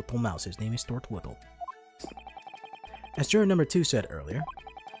 Little mouse. His name is Stuart Little. As juror number 2 said earlier,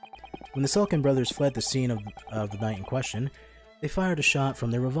 when the Sulkin brothers fled the scene of the night in question, they fired a shot from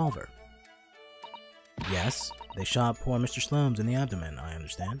their revolver. Yes, they shot poor Mr. Slums in the abdomen, I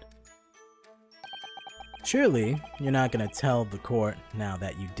understand. Surely, you're not gonna tell the court now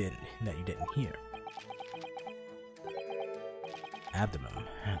that you didn't hear. Abdomen.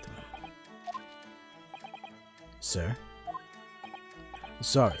 Sir?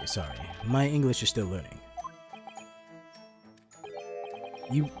 Sorry. My English is still learning.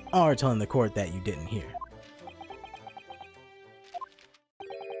 You are telling the court that you didn't hear.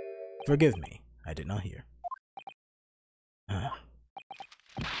 Forgive me, I did not hear.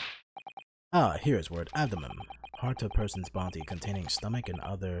 Here is word abdomen. Part of a person's body containing stomach and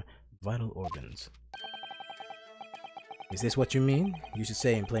other vital organs. Is this what you mean? You should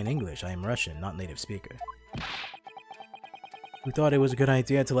say in plain English, I am Russian, not native speaker. We thought it was a good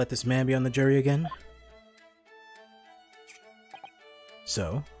idea to let this man be on the jury again.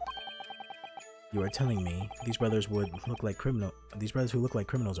 So, you are telling me these brothers who look like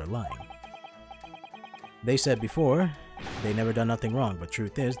criminals are lying. They said before, they never done nothing wrong, but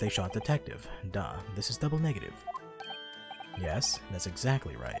truth is, they shot detective. Duh, this is double negative. Yes, that's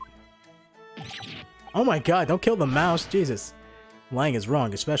exactly right. Oh my god, don't kill the mouse, Jesus. Lying is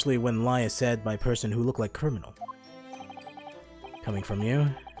wrong, especially when lie is said by a person who look like criminal. Coming from you,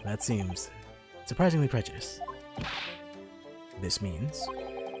 that seems surprisingly prejudiced. This means,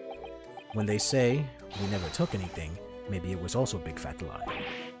 when they say we never took anything, maybe it was also a big fat lie.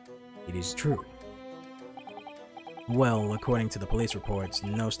 It is true. Well, according to the police reports,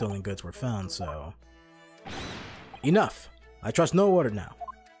 no stolen goods were found, so... Enough! I trust no order now.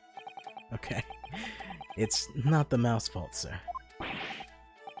 Okay. It's not the mouse's fault, sir.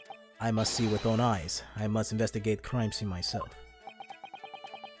 I must see with own eyes. I must investigate crime scene myself.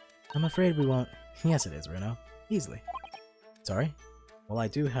 I'm afraid we won't... Yes, it is, Reno. Easily. Sorry? Well, I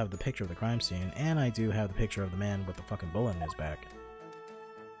do have the picture of the crime scene, and I do have the picture of the man with the fucking bullet in his back.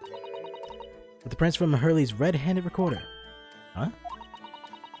 With the prints from Hurley's red-handed recorder. Huh?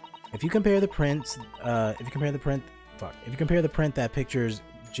 If you compare the print that pictures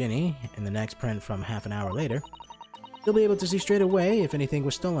Ginny and the next print from half an hour later, you'll be able to see straight away if anything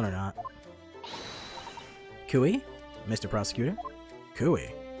was stolen or not. Cooey? Mr. Prosecutor?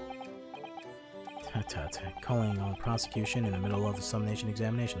 Cooey? Tut, calling on prosecution in the middle of a summation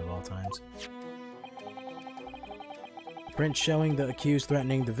examination of all times. The print showing the accused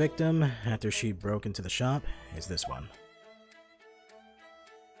threatening the victim after she broke into the shop is this one.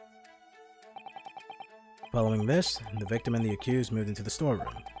 Following this, the victim and the accused moved into the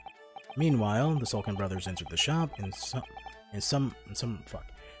storeroom. Meanwhile, the Sulkin brothers entered the shop and some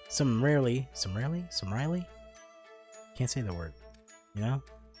rarely can't say the word, you know,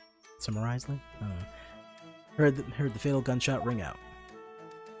 summarizely. Heard the fatal gunshot ring out.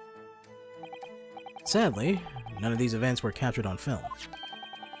 Sadly, none of these events were captured on film.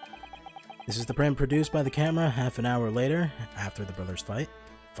 This is the print produced by the camera half an hour later, after the brothers' flight.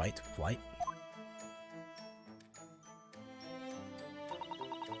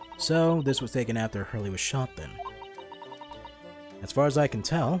 So, this was taken after Hurley was shot then. As far as I can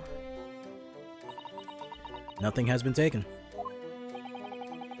tell, nothing has been taken.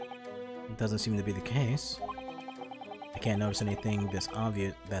 It doesn't seem to be the case. I can't notice anything that's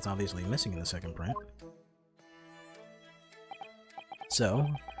obviously missing in the second print. So,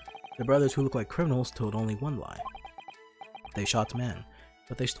 the brothers who look like criminals told only one lie. They shot men,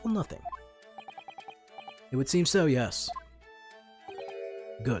 but they stole nothing. It would seem so, yes.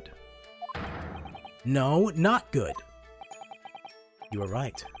 Good. No, not good. You are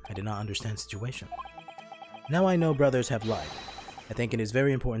right. I did not understand the situation. Now I know brothers have lied. I think it is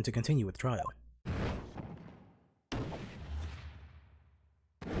very important to continue with trial.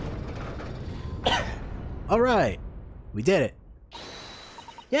 Alright! We did it!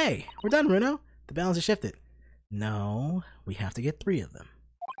 Yay! We're done, Runo! The balance has shifted. No, we have to get 3 of them.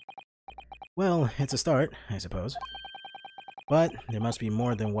 Well, it's a start, I suppose. But there must be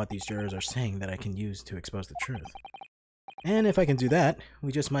more than what these jurors are saying that I can use to expose the truth. And if I can do that,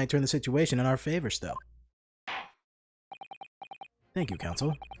 we just might turn the situation in our favor still. Thank you,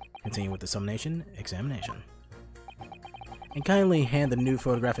 counsel. Continue with the summation examination. And kindly hand the new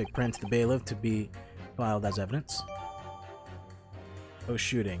photographic print to the bailiff to be filed as evidence. Oh,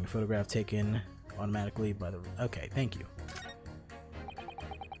 shooting. Photograph taken automatically by the... Okay, thank you.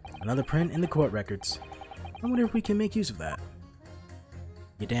 Another print in the court records. I wonder if we can make use of that.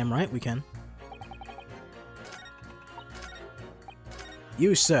 You're damn right we can.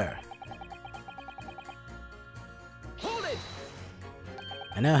 You, sir. Hold it!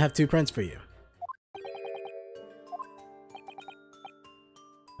 I now have 2 prints for you.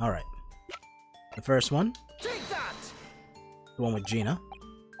 Alright. The first one. Take that! The one with Gina.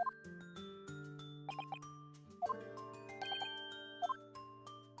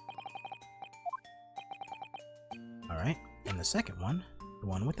 Alright. And the second one. The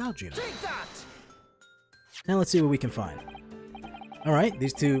one without Gina. Take that! Now let's see what we can find. Alright,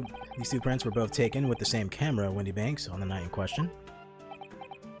 these two prints were both taken with the same camera, Wendy Banks, on the night in question.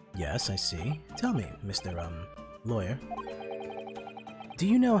 Yes, I see. Tell me, Mr. Lawyer. Do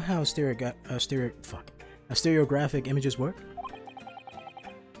you know how stereographic images work?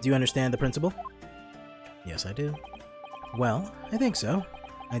 Do you understand the principle? Yes, I do. Well, I think so.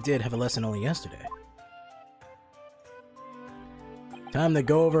 I did have a lesson only yesterday. Time to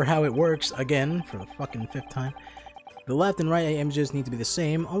go over how it works again for the fucking 5th time. The left and right images need to be the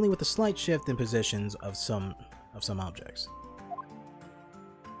same, only with a slight shift in positions of some objects.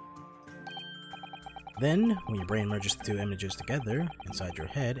 Then, when your brain merges the 2 images together inside your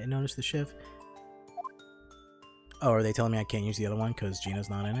head and notice the shift. Oh, are they telling me I can't use the other one because Gina's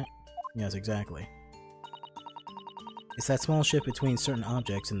not in it? Yes, exactly. It's that small shift between certain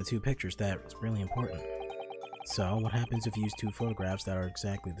objects in the 2 pictures that's really important. So, what happens if you use 2 photographs that are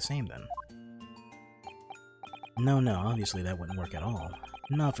exactly the same then? No, obviously that wouldn't work at all.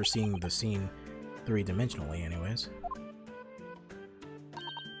 Not for seeing the scene 3-dimensionally anyways.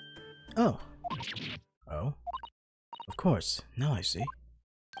 Oh. Oh? Of course, now I see.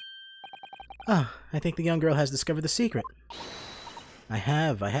 Ah, I think the young girl has discovered the secret. I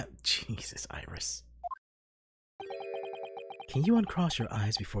have. Jesus, Iris. Can you uncross your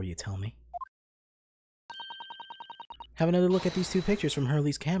eyes before you tell me? Have another look at these 2 pictures from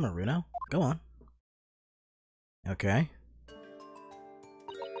Hurley's camera, Runo. Go on. Okay.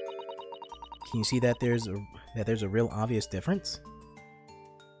 Can you see that there's a real obvious difference?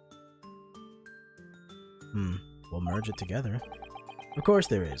 We'll merge it together. Of course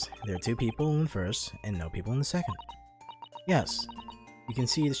there is. There are 2 people in the first and no people in the second. Yes, you can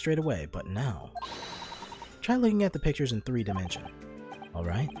see it straight away, but now try looking at the pictures in 3 dimension.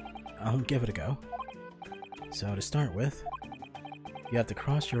 Alright, I'll give it a go. So to start with, you have to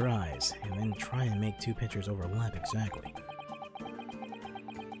cross your eyes and then try and make 2 pictures overlap exactly.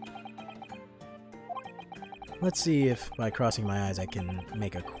 Let's see if by crossing my eyes I can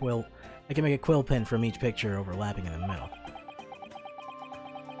make a quill pen from each picture overlapping in the middle.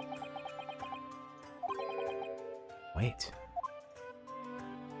 Wait.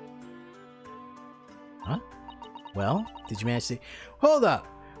 Huh? Well, did you manage to... Hold up!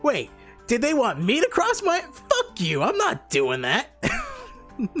 Wait! Did they want me to cross my... Fuck you, I'm not doing that.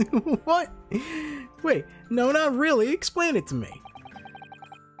 What? Wait, no, not really. Explain it to me.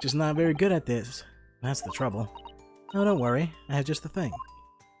 Just not very good at this. That's the trouble. Oh, don't worry. I have just the thing.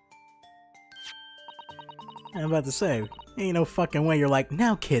 I'm about to say, ain't no fucking way you're like,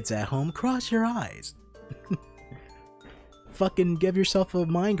 now kids at home, cross your eyes. Fucking give yourself a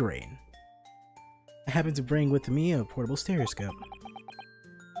migraine. I happen to bring with me a portable stereoscope.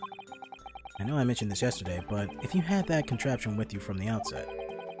 I know I mentioned this yesterday, but if you had that contraption with you from the outset,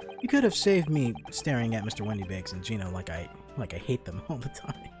 you could have saved me staring at Mr. Wendy Bakes and Gino like I hate them all the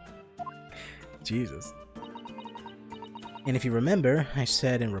time. Jesus. And if you remember, I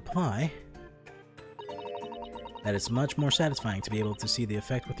said in reply that it's much more satisfying to be able to see the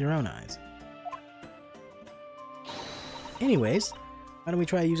effect with your own eyes. Anyways, why don't we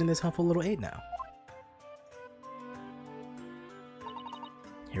try using this helpful little aid now?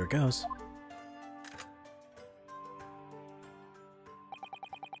 Here it goes.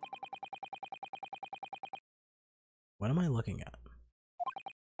 What am I looking at?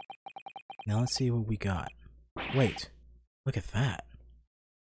 Now let's see what we got. Wait, look at that.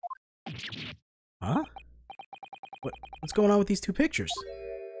 Huh? What's going on with these two pictures?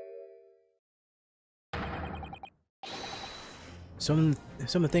 Some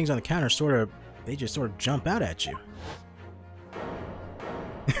of the things on the counter they just sort of jump out at you.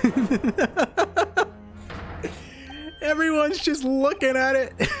 Everyone's just looking at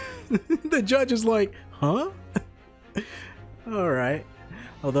it. The judge is like, huh? Alright.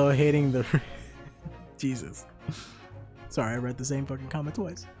 Although hating the... Jesus. Sorry, I read the same fucking comment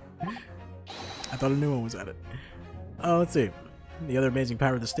twice. I thought a new one was added. Oh, let's see. The other amazing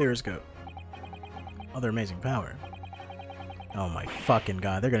power of the stereoscope. Other amazing power. Oh my fucking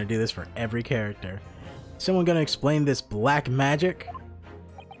god, they're gonna do this for every character. Someone gonna explain this black magic?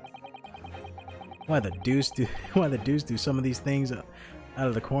 Why the deuce do some of these things out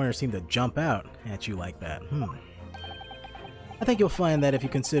of the corner seem to jump out at you like that? I think you'll find that if you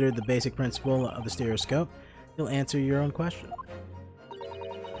consider the basic principle of the stereoscope, you'll answer your own question.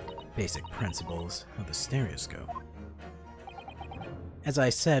 Basic principles of the stereoscope. As I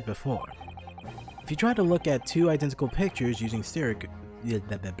said before, if you try to look at two identical pictures using the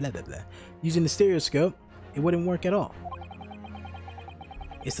stereoscope, it wouldn't work at all.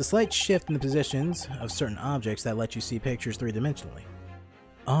 It's the slight shift in the positions of certain objects that let you see pictures three-dimensionally.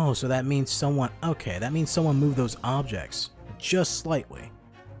 Oh, so that means someone moved those objects just slightly.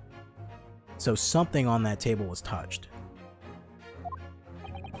 So something on that table was touched.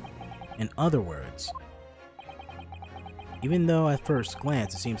 In other words, even though at first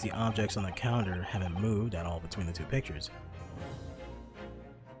glance it seems the objects on the counter haven't moved at all between the two pictures.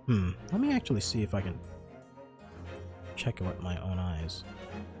 Let me actually see if I can check it with my own eyes.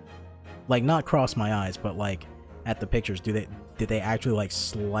 Like, not cross my eyes, but like at the pictures, did they actually like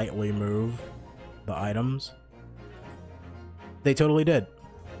slightly move the items? They totally did.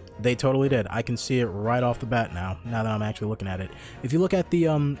 They totally did. I can see it right off the bat now that I'm actually looking at it. If you look at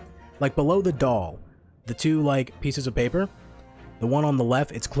the like below the doll, the two like pieces of paper, the one on the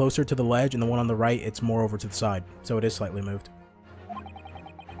left, it's closer to the ledge, and the one on the right, it's more over to the side. So it is slightly moved.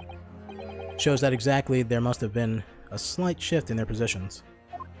 Shows that exactly there must have been a slight shift in their positions.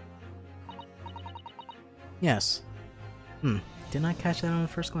 Yes. Didn't I catch that on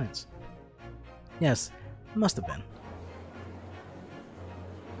first glance? Yes, must have been.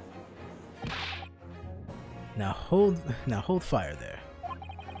 Now hold fire there.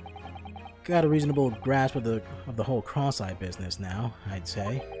 Got a reasonable grasp of the whole cross-eye business now, I'd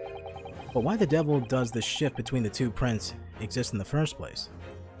say. But why the devil does the shift between the two prints exist in the first place?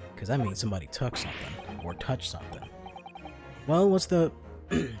 Because that means somebody took something, or touched something. Well, what's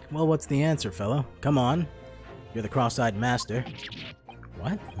the answer, fellow? Come on. You're the cross-eyed master.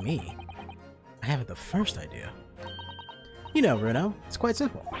 What? Me? I haven't the first idea. You know, Runo, it's quite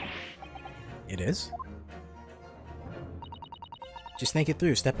simple. It is? Just think it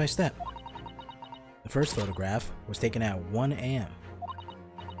through, step by step. The first photograph was taken at 1 AM.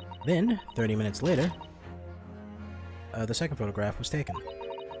 Then, 30 minutes later, the second photograph was taken.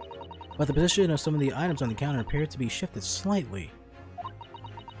 But the position of some of the items on the counter appeared to be shifted slightly.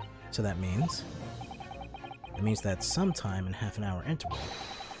 So that means... It means that sometime in half-an-hour interval,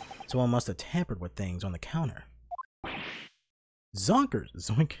 someone must have tampered with things on the counter. Zonkers!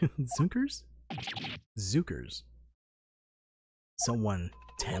 Zonkers? Zookers. Someone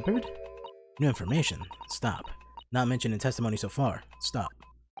tampered? New information. Stop. Not mentioned in testimony so far. Stop.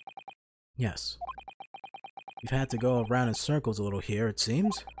 Yes. We've had to go around in circles a little here, it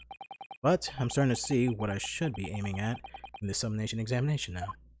seems. But I'm starting to see what I should be aiming at in this summation examination now.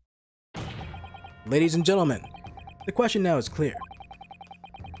 Ladies and gentlemen, the question now is clear.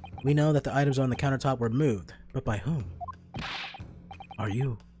 We know that the items on the countertop were moved, but by whom? Are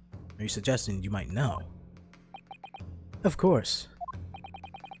you suggesting you might know? Of course.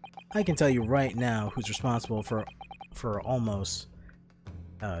 I can tell you right now who's responsible for almost,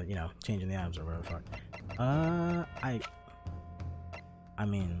 you know, changing the items or whatever the fuck. I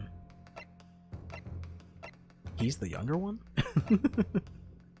mean, he's the younger one?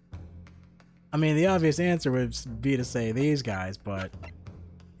 I mean, the obvious answer would be to say these guys, but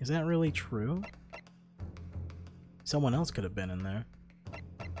is that really true? Someone else could have been in there.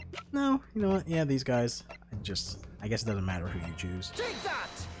 No, you know what? Yeah, these guys. I guess it doesn't matter who you choose. Take that!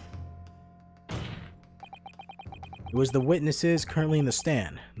 It was the witnesses currently in the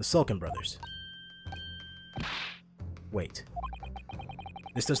stand, the Sulkin brothers. Wait.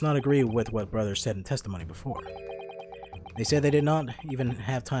 This does not agree with what brothers said in testimony before. They said they did not even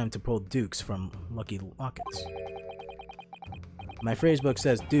have time to pull dukes from lucky lockets. My phrase book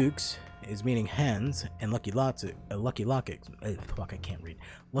says dukes is meaning hands, and lucky lockets, fuck, I can't read.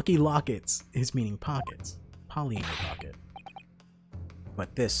 Lucky lockets is meaning pockets. Poly in your pocket.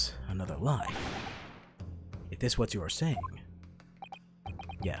 But this, another lie. Is this what you are saying?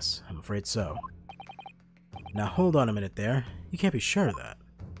 Yes, I'm afraid so. Now hold on a minute there. You can't be sure of that.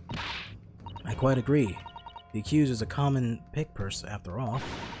 I quite agree. The accused is a common pick purse after all.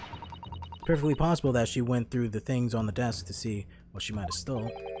 It's perfectly possible that she went through the things on the desk to see what she might have stole.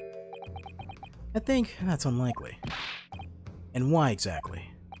 I think that's unlikely. And why exactly?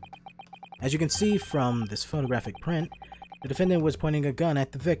 As you can see from this photographic print, the defendant was pointing a gun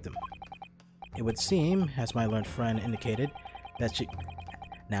at the victim. It would seem, as my learned friend indicated, that she...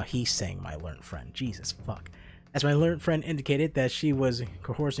 Now he's saying my learned friend. Jesus fuck. As my learned friend indicated that she was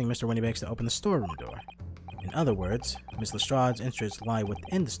coercing Mr. Winniebags to open the storeroom door. In other words, Miss Lestrade's interests lie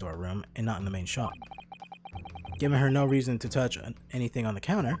within the storeroom and not in the main shop. Giving her no reason to touch anything on the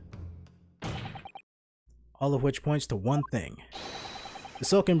counter, all of which points to one thing. The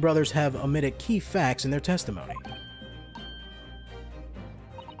Sulkin brothers have omitted key facts in their testimony.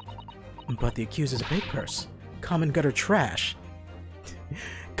 But the accused is a big purse. Common gutter trash.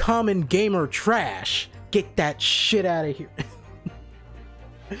 Common gamer trash. Get that shit out of here.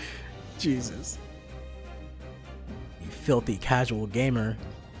 Jesus. You filthy casual gamer.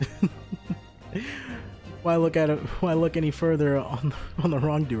 Why look any further on the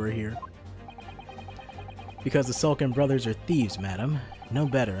wrongdoer here? Because the Sulkin brothers are thieves, madam. No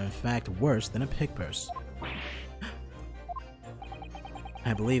better, in fact, worse than a pick purse.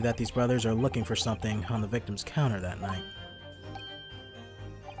 I believe that these brothers are looking for something on the victim's counter that night.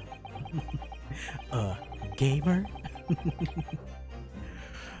 Gamer?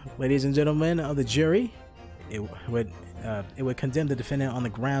 Ladies and gentlemen of the jury, it would condemn the defendant on the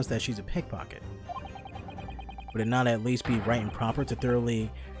grounds that she's a pickpocket. Would it not at least be right and proper to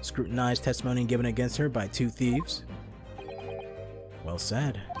thoroughly scrutinize testimony given against her by two thieves? Well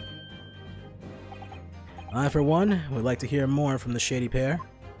said. I, for one, would like to hear more from the shady pair.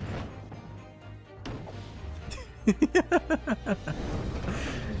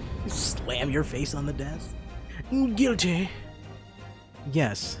 Slam your face on the desk. Guilty.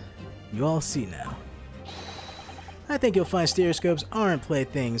 Yes, you all see now. I think you'll find stereoscopes aren't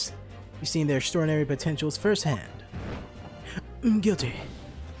playthings. You've seen their extraordinary potentials firsthand. Guilty.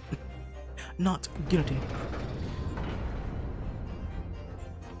 Not guilty.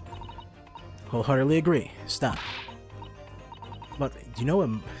 Wholeheartedly agree. Stop. But you know what?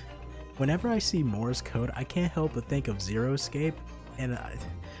 Whenever I see Morse code, I can't help but think of Zero Escape, and I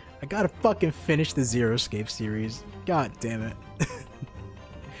gotta fucking finish the Zero Escape series. God damn it.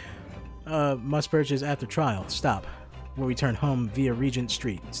 Must purchase after trial. Stop. Will return home via Regent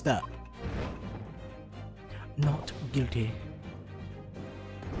Street. Stop. Not guilty.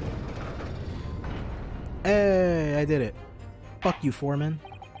 Hey, I did it. Fuck you, Foreman.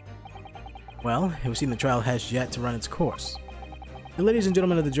 Well, it would seem the trial has yet to run its course. The ladies and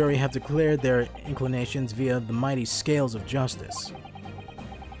gentlemen of the jury have declared their inclinations via the mighty scales of justice.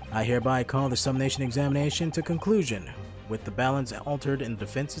 I hereby call the summation examination to conclusion, with the balance altered in the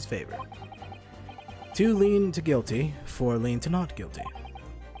defense's favor. 2 lean to guilty, 4 lean to not guilty.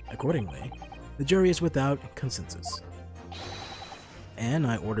 Accordingly, the jury is without consensus. And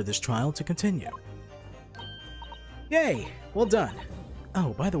I order this trial to continue. Yay! Well done!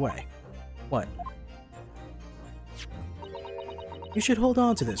 Oh, by the way. What? You should hold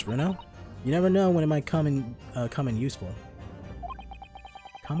on to this, Ryuno. You never know when it might come in useful.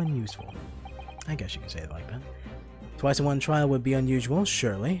 Come in useful. I guess you could say it like that. Twice in one trial would be unusual,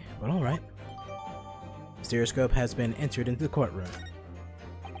 surely, but alright. The stereoscope has been entered into the courtroom.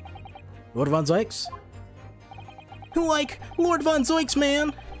 Lord Von Zoix? Like Lord Von Zoix,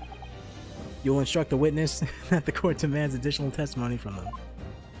 man! You will instruct the witness that the court demands additional testimony from them.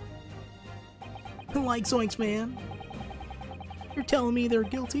 Like Zoinks, man! You're telling me they're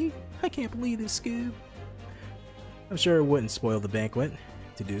guilty? I can't believe this, Scoob. I'm sure it wouldn't spoil the banquet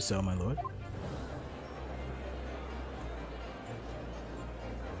to do so, my lord.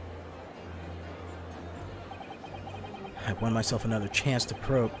 I've won myself another chance to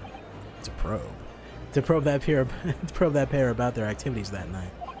probe that pair about their activities that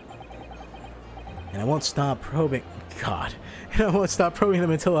night. And I won't stop probing. God, and I won't stop probing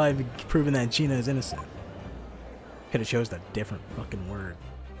them until I've proven that Gina is innocent. Could have chose a different fucking word.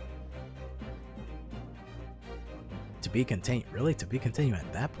 To be continued. Really? To be continued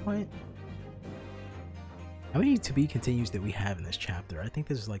at that point? How many to be continues did we have in this chapter? I think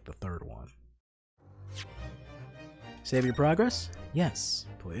this is like the third one. Save your progress? Yes,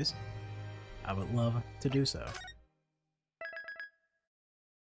 please. I would love to do so.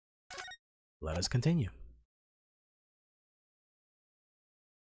 Let us continue.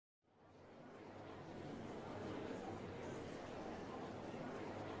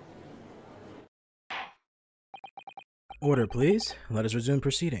 Order, please. Let us resume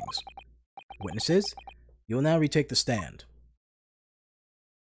proceedings. Witnesses, you will now retake the stand.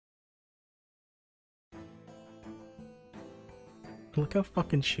 Look how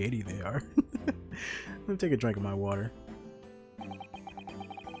fucking shady they are. Let me take a drink of my water.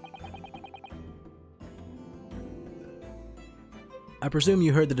 I presume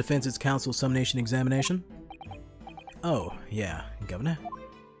you heard the defense's counsel summation examination? Oh, yeah, Governor.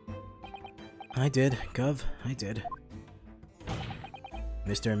 I did, Gov, I did.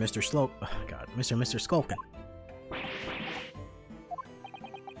 Mr. and Mr. Slope. Oh, God, Mr. and Mr. Skulkin.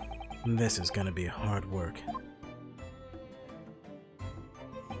 This is gonna be hard work.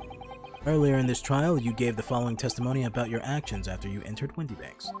 Earlier in this trial, you gave the following testimony about your actions after you entered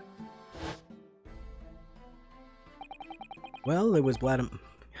Windybanks. Well, it was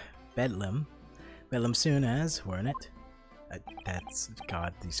Bedlam soon as, weren't it? That's,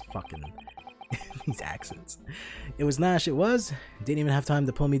 God, these fucking, these accents. It was Nash, it was. Didn't even have time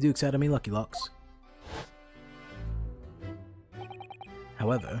to pull me dukes out of me Lucky Locks.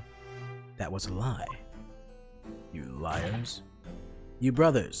 However, that was a lie. You liars. You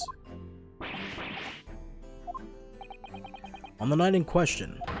brothers. On the night in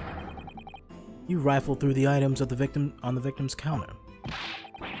question, you rifled through the items of the victim on the victim's counter.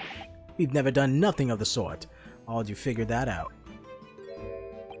 We've never done nothing of the sort. How'd you figure that out?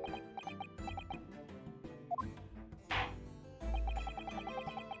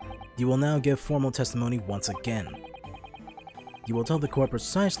 You will now give formal testimony once again. You will tell the court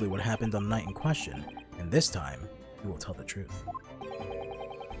precisely what happened on the night in question, and this time, you will tell the truth.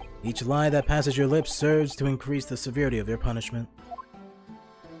 Each lie that passes your lips serves to increase the severity of your punishment.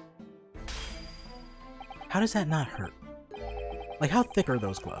 How does that not hurt? Like, how thick are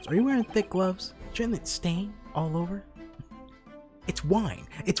those gloves? Are you wearing thick gloves? Shouldn't it stain all over? It's wine.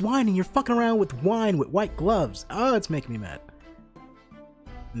 It's wine, and you're fucking around with wine with white gloves. Oh, it's making me mad.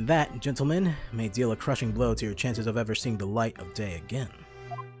 That, gentlemen, may deal a crushing blow to your chances of ever seeing the light of day again.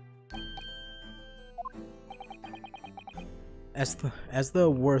 As though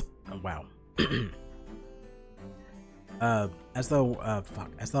worth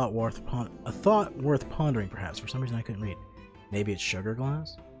pondering, perhaps. For some reason I couldn't read. Maybe it's sugar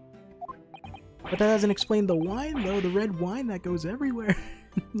glass? But that doesn't explain the wine, though. The red wine that goes everywhere.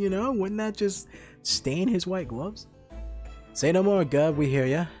 You know, wouldn't that just stain his white gloves? Say no more, Gov. We hear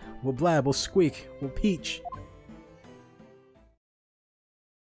ya. We'll blab, we'll squeak, we'll peach.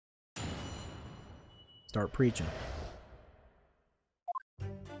 Start preaching.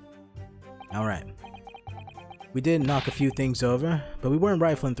 Alright. We did knock a few things over, but we weren't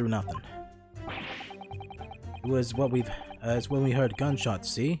rifling through nothing. It was what it's when we heard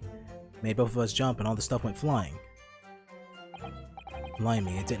gunshots, see? Made both of us jump and all the stuff went flying.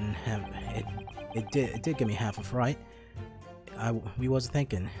 Blimey, it didn't have... It did give me half a fright. We wasn't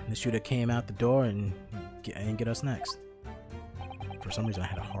thinking. The shooter came out the door and get us next. For some reason I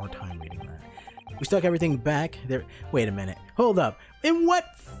had a hard time reading that. We stuck everything back there. Wait a minute. Hold up. In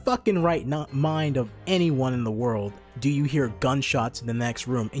what fucking right mind of anyone in the world do you hear gunshots in the next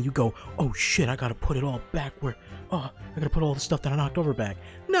room and you go, oh shit, I gotta put it all back where, oh, I gotta put all the stuff that I knocked over back.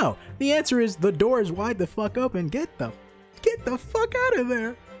 No, the answer is the door is wide the fuck open. Get the fuck out of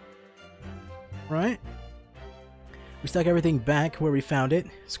there. Right? We stuck everything back where we found it.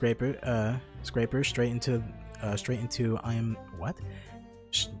 Scraper straight into I am what?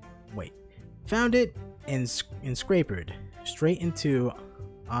 Wait. Found it and scrapered straight into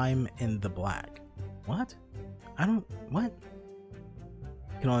I'm in the black. What? I don't... What?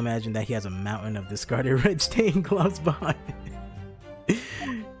 I can only imagine that he has a mountain of discarded red stained gloves behind it.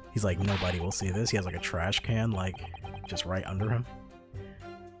 He's like, nobody will see this. He has like a trash can, like, just right under him.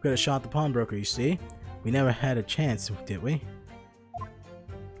 Could have shot the pawnbroker, you see? We never had a chance, did we?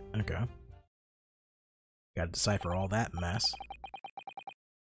 Okay. Gotta decipher all that mess.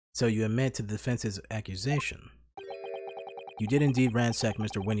 So you admit to the defense's accusation. You did indeed ransack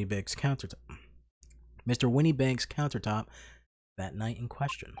Mr. Winniebank's countertop. Mr. Winniebank's countertop that night in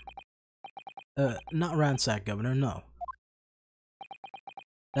question. Not ransack, Governor, no.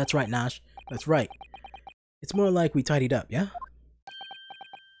 That's right, Nash. That's right. It's more like we tidied up, yeah?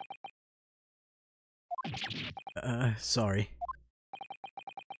 Sorry.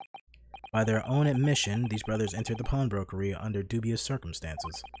 By their own admission, these brothers entered the pawnbrokery under dubious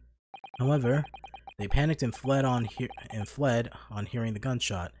circumstances. However, they panicked and fled on hearing the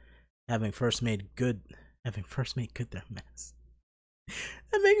gunshot, having first made good their mess.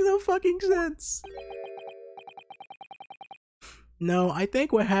 That makes no fucking sense. No, I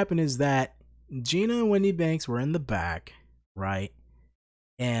think what happened is that Gina and Wendy Banks were in the back, right?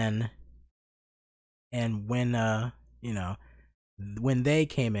 And when you know, when they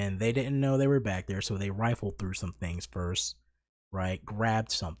came in, they didn't know they were back there, so they rifled through some things first, right?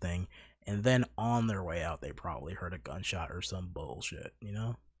 Grabbed something, and then on their way out, they probably heard a gunshot or some bullshit, you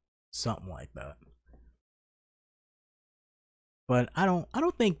know? Something like that. But I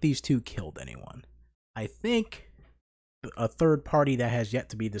don't think these two killed anyone. I think a third party that has yet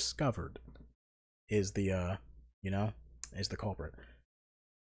to be discovered is the is the culprit.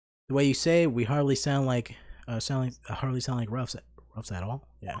 The way you say it, we hardly sound like roughs at all.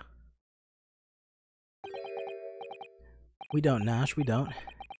 Yeah. We don't, Nash, we don't.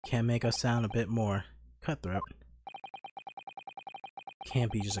 Can't make us sound a bit more cutthroat.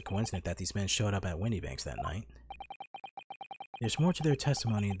 Can't be just a coincidence that these men showed up at Winniebank's that night. There's more to their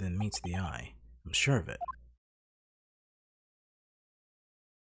testimony than meets the eye. I'm sure of it.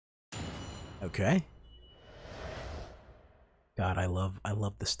 Okay. God, I love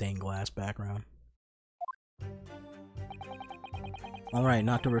the stained glass background. Alright,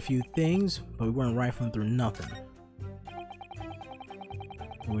 knocked over a few things, but we weren't rifling through nothing.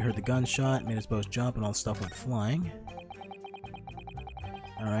 When we heard the gunshot, made us both jump and all the stuff went flying.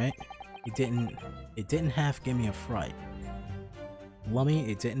 Alright. It didn't half give me a fright. Lummy,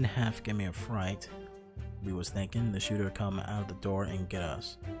 it didn't half give me a fright. We was thinking the shooter would come out the door and get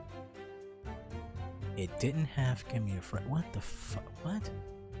us. It didn't half give me a fright. What the fuck? What?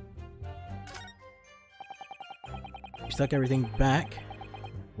 You stuck everything back.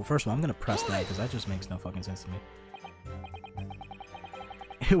 Well, first of all, I'm gonna press that because that just makes no fucking sense to me.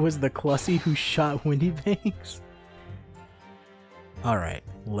 It was the Clussy who shot Windy Banks? Alright,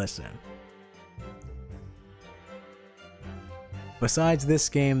 listen. Besides this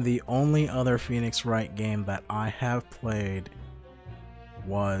game, the only other Phoenix Wright game that I have played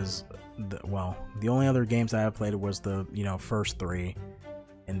was the only other games I have played was the, you know, first three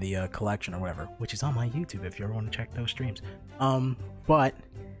in the collection or whatever, which is on my YouTube if you ever want to check those streams. But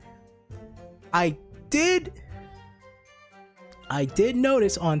I did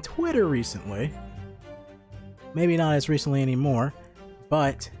notice on Twitter recently, maybe not as recently anymore,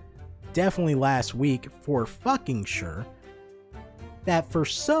 but definitely last week for fucking sure, that for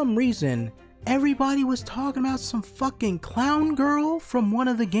some reason everybody was talking about some fucking clown girl from one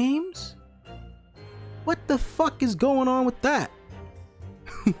of the games. What the fuck is going on with that?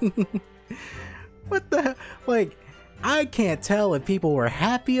 What the, like, I can't tell if people were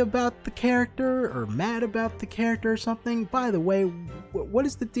happy about the character or mad about the character or something. By the way, what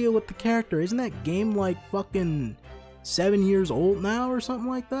is the deal with the character? Isn't that game like fucking 7 years old now or something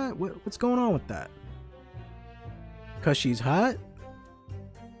like that? What's going on with that? 'Cause she's hot?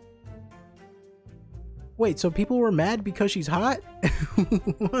 Wait, so people were mad because she's hot?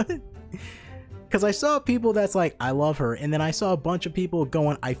 What? Because I saw people that's like, I love her, and then I saw a bunch of people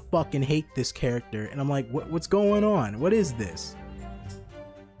going, I fucking hate this character, and I'm like, what's going on? What is this?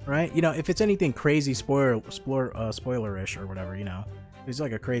 Right? You know, if it's anything crazy spoilerish or whatever, you know, if it's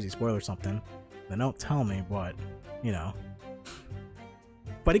like a crazy spoiler or something, then don't tell me, but, you know.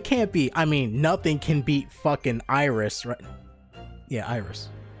 But it can't be, I mean, nothing can beat fucking Iris, right? Yeah, Iris.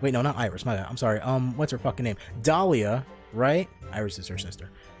 Wait, no, not Iris, my bad. I'm sorry. What's her fucking name? Dahlia, right? Iris is her sister.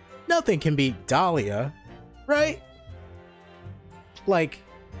 Nothing can beat Dahlia, right? Like,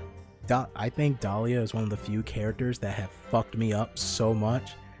 I think Dahlia is one of the few characters that have fucked me up so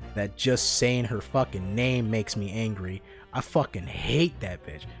much that just saying her fucking name makes me angry. I fucking hate that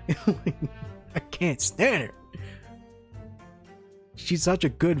bitch. I can't stand her. she's such a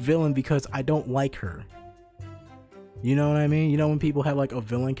good villain because I don't like her. You know what I mean? You know when people have like a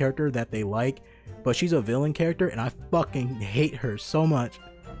villain character that they like, but she's a villain character and I fucking hate her so much.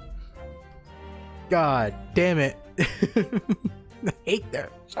 God damn it. I hate her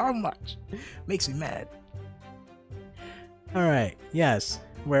so much. Makes me mad. Alright, yes.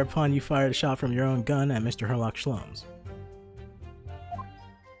 Whereupon you fired a shot from your own gun at Mr. Herlock Schlums.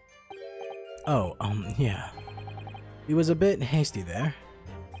 Oh, yeah. We was a bit hasty there.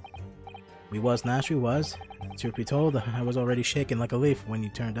 We was, Nash, we was. Truth be told, I was already shaking like a leaf when you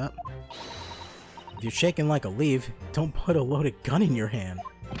turned up. If you're shaking like a leaf, don't put a loaded gun in your hand.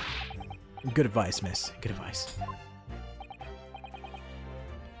 Good advice, miss. Good advice.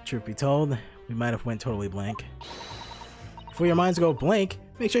 Truth be told, we might have went totally blank. Before your minds go blank,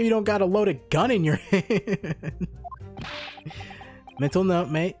 make sure you don't got a loaded gun in your hand. Mental note,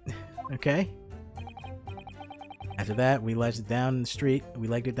 mate. Okay? After that, we legged it down the street.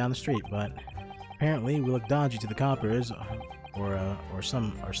 But apparently we looked dodgy to the coppers, or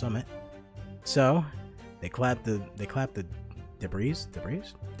summit. So they clapped the debris?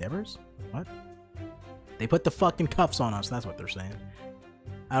 What? They put the fucking cuffs on us. That's what they're saying.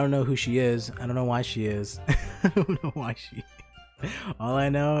 I don't know who she is. I don't know why she is. I don't know why she. All I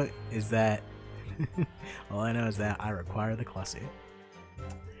know is that I require the classy.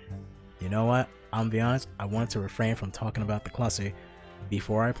 You know what? I'm gonna be honest. I wanted to refrain from talking about the classy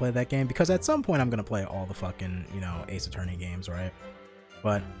before I play that game because at some point I'm gonna play all the fucking Ace Attorney games, right?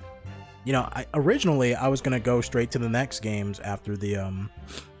 But originally I was gonna go straight to the next games after the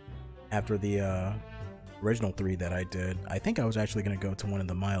original 3 that I did. I think I was actually gonna go to one of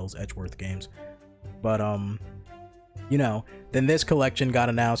the Miles Edgeworth games, but then this collection got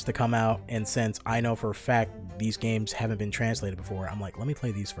announced to come out, and since I know for a fact these games haven't been translated before, I'm like, let me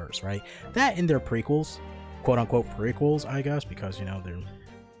play these first, right? That and their prequels, quote unquote prequels, I guess, because they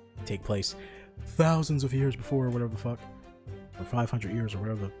take place thousands of years before, or whatever the fuck, or 500 years, or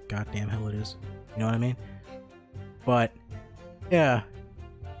whatever the goddamn hell it is. You know what I mean? But yeah,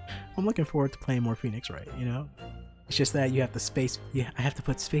 I'm looking forward to playing more Phoenix Wright. It's just that you have to space. Yeah, I have to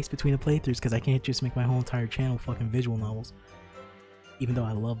put space between the playthroughs because I can't just make my whole entire channel fucking visual novels. Even though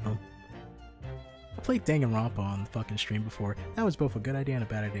I love them. I played Danganronpa on the fucking stream before. That was both a good idea and a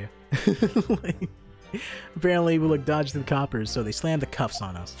bad idea. Apparently we looked dodgy to the coppers, so they slammed the cuffs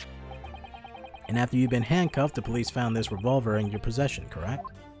on us. And after you've been handcuffed, the police found this revolver in your possession, correct?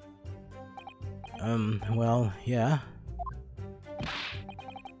 Well, yeah.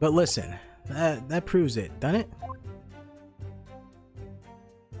 But listen, that proves it, doesn't it?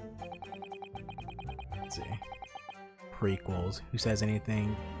 Let's see. Prequels. Who says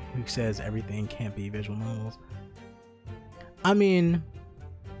anything? Who says everything can't be visual novels? I mean,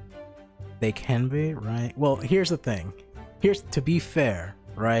 they can be, right? Well, here's the thing. To be fair,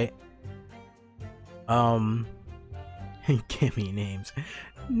 right? Give me names.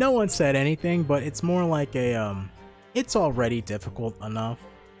 No one said anything, but it's more like a, it's already difficult enough,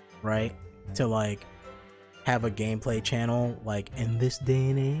 right? To like have a gameplay channel like in this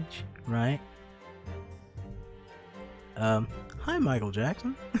day and age, right? Hi Michael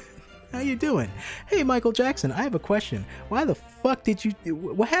Jackson. How you doing? Hey Michael Jackson, I have a question. Why the fuck did you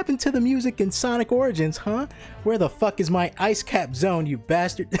what happened to the music in Sonic Origins, huh? Where the fuck is my ice cap zone, you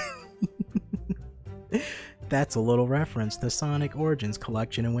bastard? That's a little reference to Sonic Origins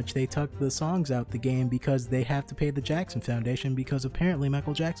collection, in which they took the songs out the game because they have to pay the Jackson Foundation, because apparently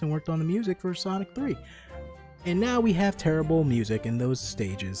Michael Jackson worked on the music for Sonic 3. And now we have terrible music in those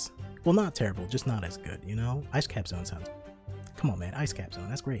stages. Well, not terrible, just not as good, Ice Cap Zone sounds... Come on, man, Ice Cap Zone,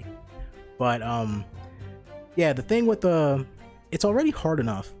 that's great. But, yeah, the thing with it's already hard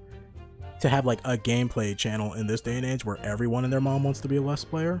enough to have, like, a gameplay channel in this day and age where everyone and their mom wants to be a Let's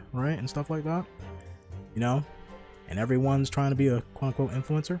Player, right? And stuff like that. And everyone's trying to be a quote-unquote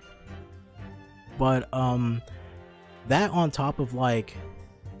influencer. But, that on top of, like,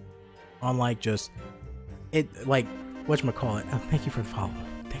 just... It, like, whatchamacallit? Oh, thank you for the follow.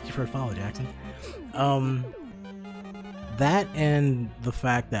 Thank you for the follow, Jackson. That and the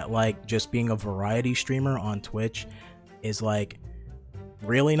fact that, like, just being a variety streamer on Twitch is, like,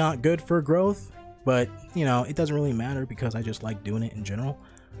 really not good for growth. But, it doesn't really matter because I just like doing it in general.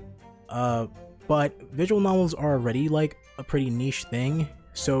 But visual novels are already, like, a pretty niche thing.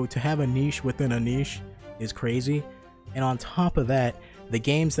 So to have a niche within a niche is crazy. And on top of that, the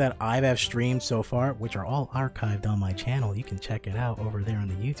games that I have streamed so far, which are all archived on my channel, you can check it out over there on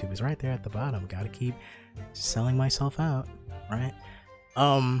the YouTube. It's right there at the bottom. Gotta keep selling myself out, right?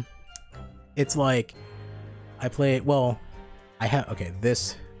 It's like, I play, well, I have, okay,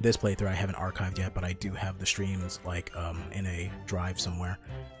 this this playthrough I haven't archived yet, but I do have the streams like in a drive somewhere.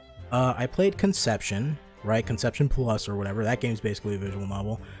 I played Conception, right? Conception Plus or whatever. That game's basically a visual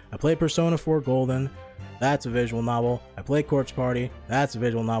novel. I played Persona 4 Golden. That's a visual novel. I played Corpse Party. That's a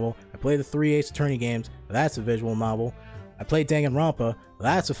visual novel. I played the 3 Ace Attorney games. That's a visual novel. I played Danganronpa.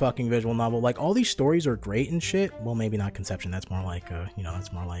 That's a fucking visual novel. Like, all these stories are great and shit. Well, maybe not Conception. That's more like, you know,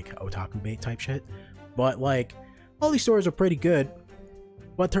 that's more like otaku bait type shit. But, like, all these stories are pretty good.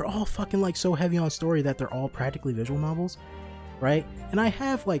 But they're all fucking, like, so heavy on story that they're all practically visual novels. Right? And I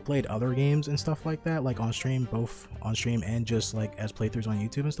have, like, played other games and stuff like that. Like, on stream, both on stream and just, like, as playthroughs on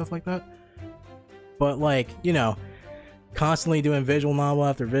YouTube and stuff like that. But, like, you know, constantly doing visual novel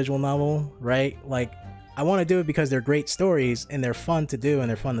after visual novel, right? Like, I want to do it because they're great stories and they're fun to do and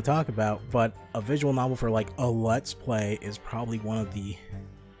they're fun to talk about, but a visual novel for like a let's play is probably one of the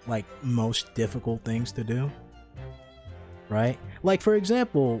like most difficult things to do, right? Like, for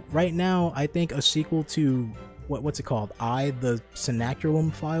example, right now I think a sequel to what's it called, the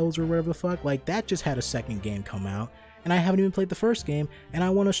Synaculum Files or whatever the fuck, like that just had a second game come out and I haven't even played the first game, and I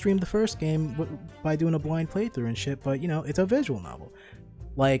want to stream the first game by doing a blind playthrough and shit, but you know, it's a visual novel.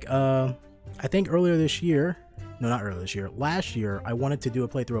 Like I think earlier this year, no, not earlier this year, last year, I wanted to do a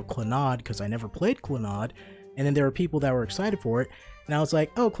playthrough of Clannad because I never played Clannad, and then there were people that were excited for it, and I was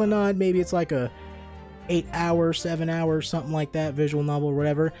like, oh, Clannad, maybe it's like a 8 hour, 7 hour, something like that, visual novel or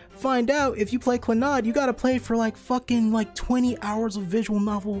whatever. Find out, if you play Clannad, you gotta play for like fucking like 20 hours of visual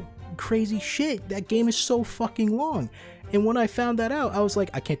novel crazy shit. That game is so fucking long. And when I found that out, I was like,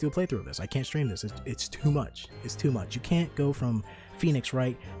 I can't do a playthrough of this. I can't stream this. It's too much. It's too much. You can't go from Phoenix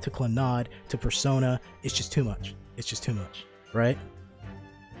Wright to Clannad to Persona. It's just too much. It's just too much, right?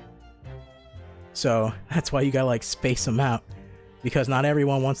 So that's why you gotta like space them out, because not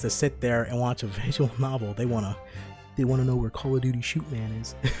everyone wants to sit there and watch a visual novel. They wanna know where Call of Duty Shoot Man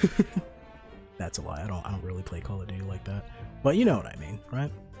is. That's a lie. I don't really play Call of Duty like that, but you know what I mean,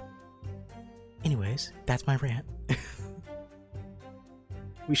 right? Anyways, that's my rant.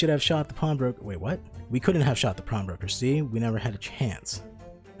 We should have shot the pawnbroker. Wait, what? We couldn't have shot the pawnbroker. See, we never had a chance.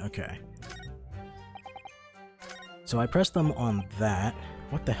 Okay. So I pressed them on that.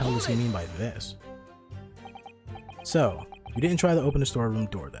 What the hell does he mean by this? So, you didn't try to open the storeroom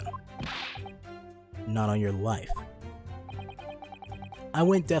door then? Not on your life. I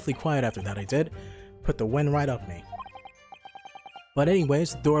went deathly quiet after that, I did. Put the wind right up me. But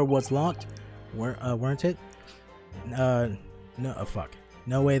anyways, the door was locked. Weren't it? No, oh fuck.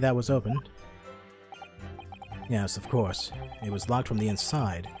 No way that was opened. Yes, of course. It was locked from the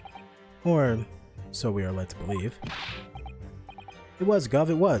inside. Or, so we are led to believe. It was, Gov,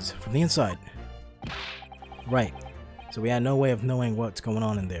 it was. From the inside. Right. So we had no way of knowing what's going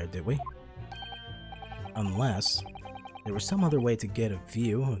on in there, did we? Unless there was some other way to get a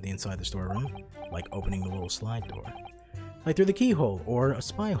view of the inside the storeroom, like opening the little slide door. Like through the keyhole, or a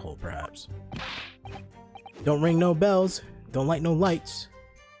spy hole, perhaps. Don't ring no bells, don't light no lights.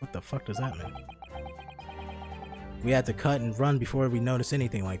 What the fuck does that mean? We had to cut and run before we noticed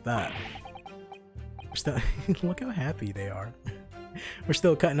anything like that. We're still look how happy they are. We're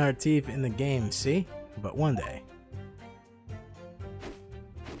still cutting our teeth in the game, see? But one day.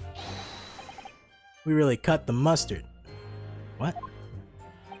 We really cut the mustard. What?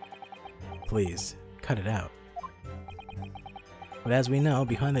 Please, cut it out. But as we know,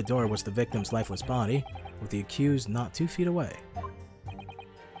 behind the door was the victim's lifeless body, with the accused not 2 feet away.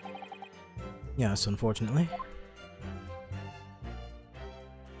 Yes, unfortunately.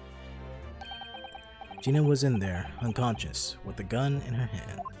 Gina was in there, unconscious, with the gun in her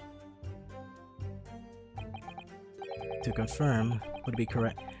hand. To confirm, would it be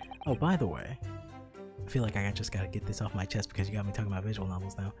correct? Oh, by the way, I feel like I just gotta get this off my chest because you got me talking about visual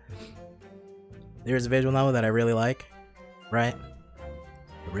novels now. There's a visual novel that I really like, right?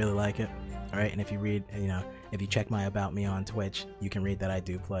 I really like it, alright? And if you read, you know, if you check my About Me on Twitch, you can read that I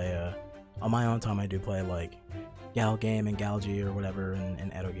do play, on my own time I do play, like, Gal Game and Galgy or whatever,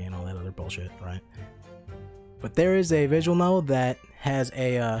 and Edo Game and all that other bullshit, right? But there is a visual novel that has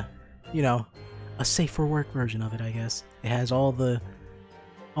a, you know, a safe for work version of it, I guess. It has all the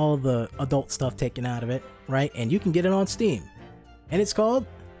adult stuff taken out of it, right? And you can get it on Steam. And it's called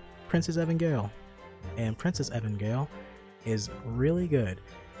Princess Evangale. And Princess Evangale is really good.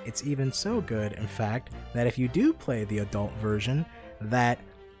 It's even so good, in fact, that if you do play the adult version, that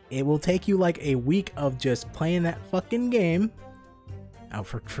it will take you like a week of just playing that fucking game. Oh,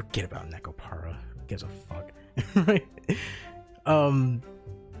 forget about Nekopara. Who gives a fuck? Right?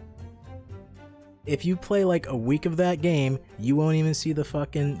 if you play like a week of that game, you won't even see the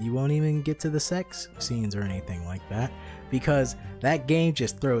fucking, you won't even get to the sex scenes or anything like that, because that game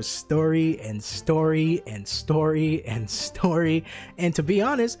just throws story and story and story and story. And to be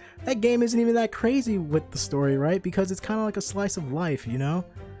honest, that game isn't even that crazy with the story, right? Because it's kind of like a slice of life, you know?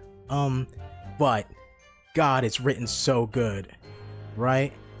 But God, it's written so good,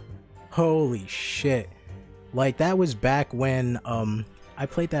 right? Holy shit. Like, that was back when, I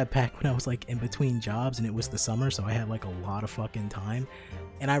played that back when I was like in between jobs and it was the summer, so I had like a lot of fucking time.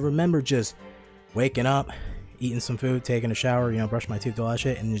 And I remember just waking up, eating some food, taking a shower, you know, brush my teeth, all that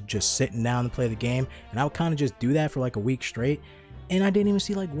shit, and just sitting down to play the game. And I would kind of just do that for like a week straight. And I didn't even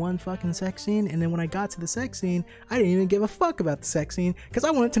see like one fucking sex scene. And then when I got to the sex scene, I didn't even give a fuck about the sex scene because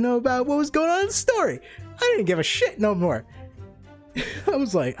I wanted to know about what was going on in the story. I didn't give a shit no more. I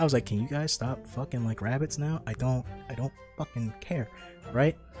was like, can you guys stop fucking like rabbits now? I don't fucking care,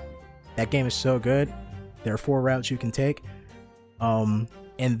 right? That game is so good. There are 4 routes you can take. And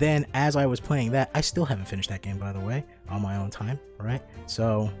then as I was playing that, I still haven't finished that game, by the way, on my own time, right?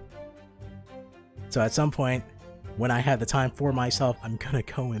 So at some point, when I had the time for myself, I'm gonna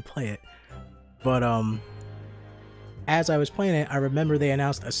go and play it. But as I was playing it, I remember they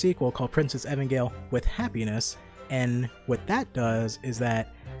announced a sequel called Princess Evangel with Happiness. And what that does is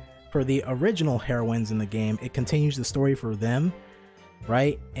that for the original heroines in the game, it continues the story for them,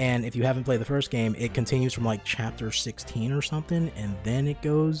 right? And if you haven't played the first game, it continues from like chapter 16 or something, and then it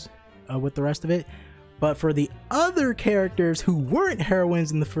goes with the rest of it. But for the other characters who weren't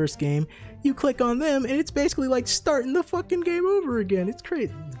heroines in the first game, you click on them and it's basically like starting the fucking game over again. It's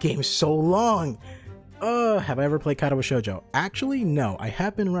crazy. The game is so long. Have I ever played Katawa Shoujo? Actually, no. I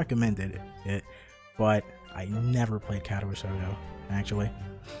have been recommended it, but I never played Katawa Shoujo, actually.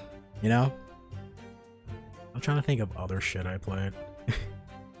 You know? I'm trying to think of other shit I played.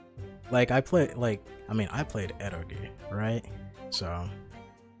 Like, I played Erogi, right? So,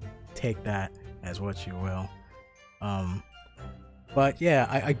 take that as what you will. But yeah,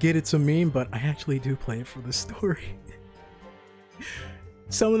 I get it's a meme, but I actually do play it for the story.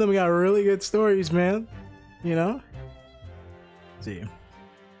 Some of them got really good stories, man. You know? Let's see.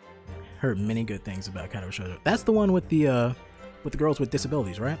 Heard many good things about Katawa Shoujo. That's the one with the girls with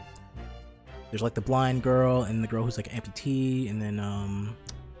disabilities, right? There's like the blind girl and the girl who's like an amputee, and then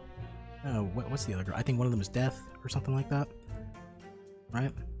what's the other girl? I think one of them is deaf or something like that,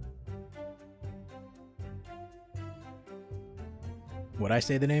 right? What'd I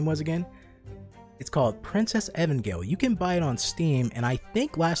say the name was again? It's called Princess Evangel. You can buy it on Steam, and I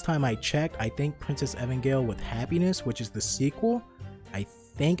think last time I checked, I think Princess Evangel with Happiness, which is the sequel, I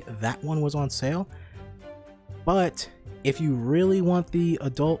think that one was on sale. But if you really want the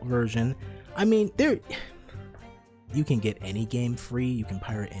adult version, I mean, you can get any game free, you can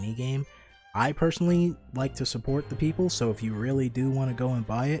pirate any game. I personally like to support the people, so if you really do want to go and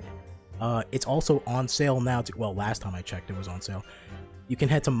buy it, it's also on sale now. Well, last time I checked, it was on sale. You can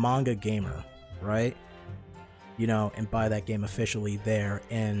head to Manga Gamer, right? You know, and buy that game officially there,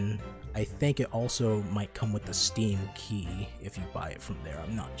 and I think it also might come with the Steam key if you buy it from there.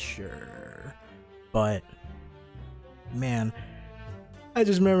 I'm not sure. But, man, I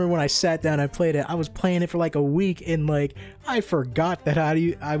just remember when I sat down and played it, I was playing it for like a week, and like, I forgot that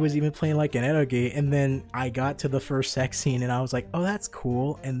I was even playing like an eroge, and then I got to the first sex scene, and I was like, oh, that's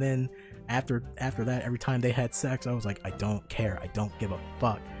cool, and then after that, every time they had sex, I was like, I don't care, I don't give a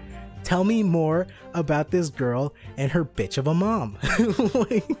fuck. Tell me more about this girl and her bitch of a mom.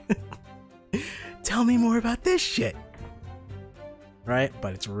 Like, tell me more about this shit. Right?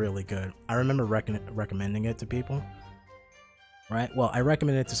 But it's really good. I remember recommending it to people. Right? Well, I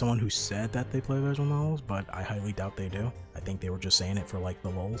recommended it to someone who said that they play visual novels, but I highly doubt they do. I think they were just saying it for like the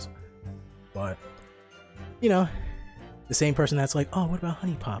lulz. But, you know, the same person that's like, oh, what about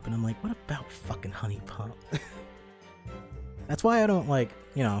Honey Pop? And I'm like, what about fucking Honey Pop? That's why I don't like,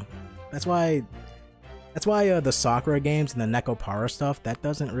 you know, that's why the Sakura games and the Nekopara stuff, that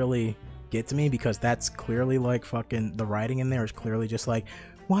doesn't really get to me, because that's clearly like fucking, the writing in there is clearly just like,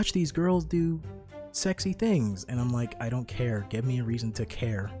 watch these girls do sexy things, and I'm like, I don't care, give me a reason to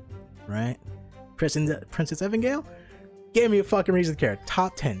care, right? Princess Evangel? Give me a fucking reason to care.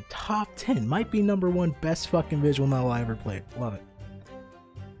 Top 10, might be #1 best fucking visual novel I ever played. Love it.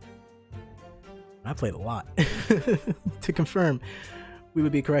 I played a lot. To confirm, we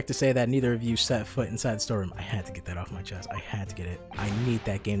would be correct to say that neither of you set foot inside the storeroom. I had to get that off my chest. I had to get it. I need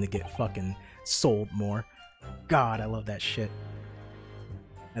that game to get fucking sold more. God, I love that shit.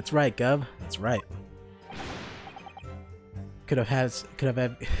 That's right, Gov. That's right. Could have had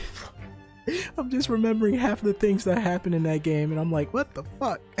I'm just remembering half of the things that happened in that game, and I'm like, what the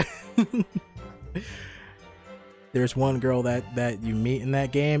fuck? There's one girl that you meet in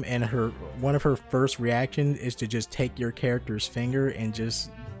that game, and one of her first reactions is to just take your character's finger and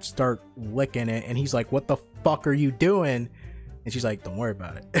just start licking it, and he's like, "What the fuck are you doing?" And she's like, "Don't worry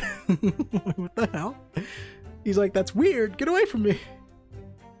about it." What the hell? He's like, "That's weird. Get away from me."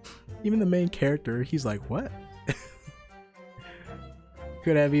 Even the main character, he's like, "What?"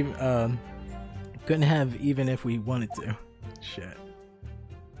 Could have even couldn't have even if we wanted to. Shit.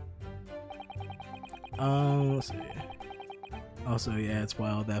 Let's see. Also, yeah, it's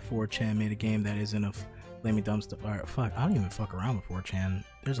wild that 4chan made a game that isn't a flaming dumpster. Alright, fuck. I don't even fuck around with 4chan.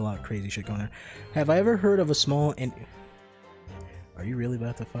 There's a lot of crazy shit going there. Have I ever heard of a small and are you really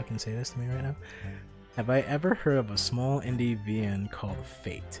about to fucking say this to me right now? Have I ever heard of a small indie VN called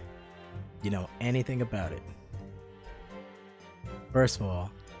Fate? You know anything about it? First of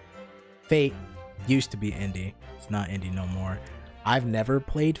all, Fate used to be indie. It's not indie no more. I've never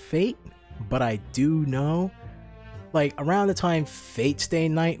played Fate, but I do know, like, around the time Fate Stay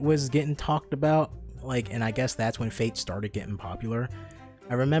Night was getting talked about, like, and I guess that's when Fate started getting popular.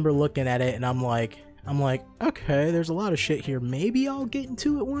 I remember looking at it and I'm like, okay, there's a lot of shit here. Maybe I'll get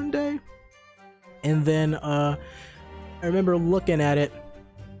into it one day. And then I remember looking at it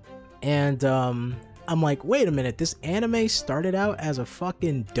and I'm like, wait a minute, this anime started out as a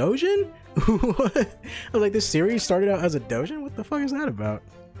fucking doujin? What? I was like, this series started out as a doujin? What the fuck is that about?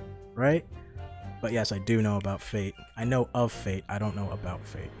 Right? But yes, I do know about Fate. I know of Fate. I don't know about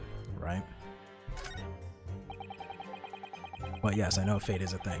Fate. Right? But yes, I know Fate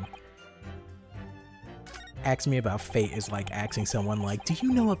is a thing. Asking me about Fate is like asking someone like, do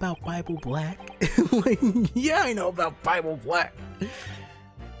you know about Bible Black? Like, yeah, I know about Bible Black.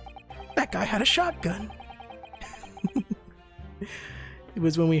 That guy had a shotgun. It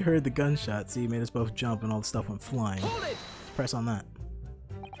was when we heard the gunshot. See, it made us both jump and all the stuff went flying. Press on that.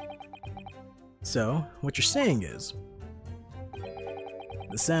 So, what you're saying is,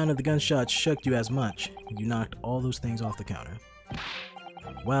 the sound of the gunshot shook you as much. You knocked all those things off the counter.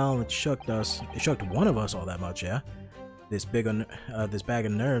 Well, it shook us. It shook one of us all that much, yeah? This bag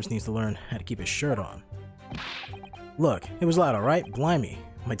of nerves needs to learn how to keep his shirt on. Look, it was loud, alright? Blimey.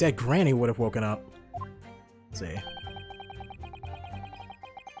 My dead granny would have woken up. Let's see.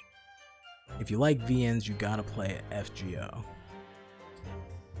 If you like VNs, you gotta play FGO.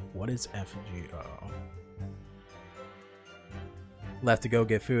 What is FGO? Left to go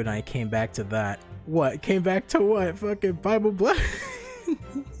get food and I came back to that. What? Came back to what? Fucking Bible Black?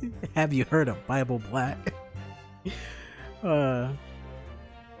 Have you heard of Bible Black? Oh,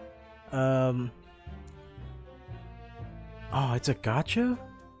 it's a gacha?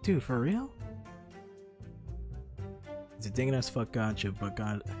 Dude, for real? It's a dingin' as fuck gacha, but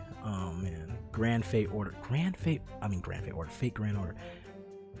God, oh man. Grand Fate Order. Fate Grand Order.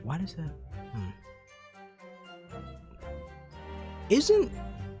 Why does that? Isn't...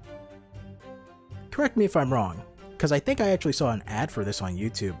 Correct me if I'm wrong, because I think I actually saw an ad for this on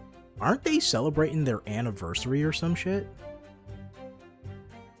YouTube. Aren't they celebrating their anniversary or some shit?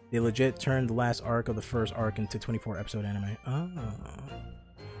 They legit turned the last arc of the first arc into 24-episode anime. Oh.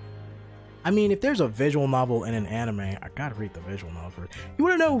 I mean, if there's a visual novel in an anime, I gotta read the visual novel first. You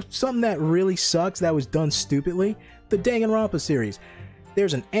wanna know something that really sucks that was done stupidly? The Danganronpa series.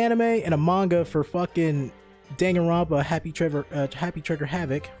 There's an anime and a manga for fucking Danganronpa Happy Trigger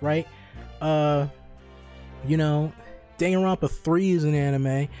Havoc, right? You know, Danganronpa 3 is an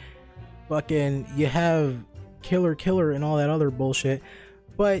anime. Fucking, you have Killer and all that other bullshit.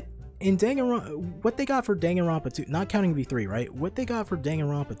 But in Danganronpa, what they got for Danganronpa 2, not counting V3, right? What they got for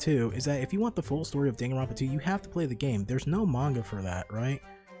Danganronpa 2 is that if you want the full story of Danganronpa 2, you have to play the game. There's no manga for that, right?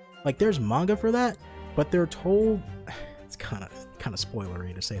 Like, there's manga for that, but they're told... It's kind of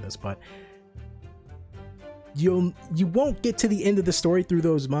spoilery to say this, but you won't get to the end of the story through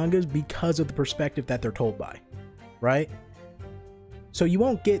those mangas because of the perspective that they're told by, right? So you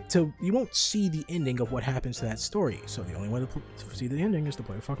won't see the ending of what happens to that story. So the only way to see the ending is to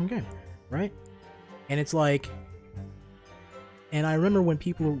play the fucking game, right? And it's like, and I remember when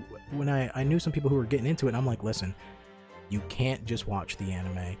I knew some people who were getting into it, and I'm like, listen, you can't just watch the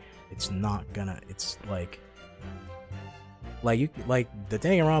anime. It's not gonna. It's like the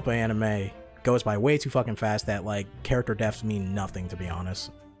Danganronpa anime goes by way too fucking fast that like character deaths mean nothing, to be honest,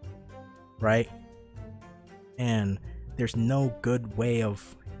 right? And there's no good way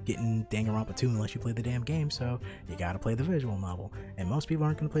of getting Danganronpa 2 unless you play the damn game, so you gotta play the visual novel. And most people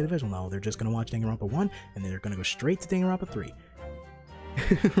aren't gonna play the visual novel, they're just gonna watch Danganronpa 1 and they're gonna go straight to Danganronpa 3.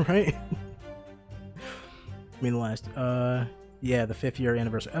 Right? I mean, yeah, the 5th year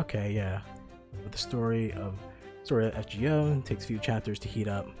anniversary. Okay, yeah. But the story of FGO takes a few chapters to heat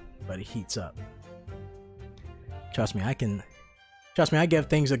up, but it heats up. Trust me, I can... Trust me, I give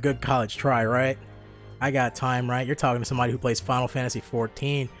things a good college try, right? I got time, right? You're talking to somebody who plays Final Fantasy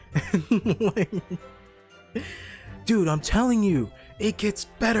 14. Dude, I'm telling you, it gets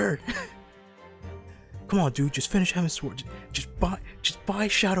better. Come on, dude, just finish having swords. Just buy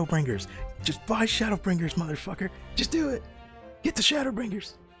Shadowbringers. Just buy Shadowbringers, motherfucker. Just do it. Get the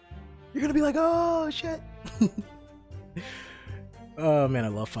Shadowbringers. You're gonna be like, oh shit. Oh man, I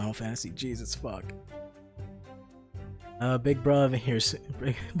love Final Fantasy. Jesus fuck. Big bruv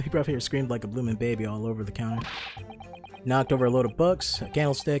here screamed like a blooming baby all over the counter. Knocked over a load of books, a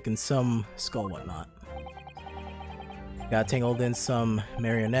candlestick, and some skull whatnot. Got tangled in some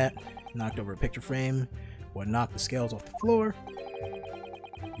marionette, knocked over a picture frame, what knocked the scales off the floor.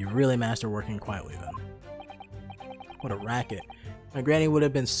 You really master working quietly then. What a racket. My granny would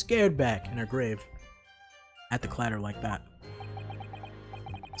have been scared back in her grave at the clatter like that.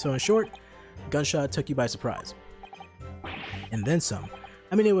 So in short, the gunshot took you by surprise. And then some.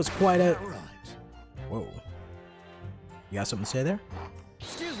 I mean, it was quite a... Whoa. You got something to say there?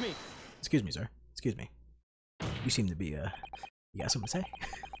 Excuse me. Excuse me, sir. Excuse me. You seem to be, you got something to say?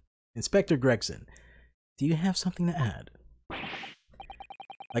 Inspector Gregson, do you have something to add?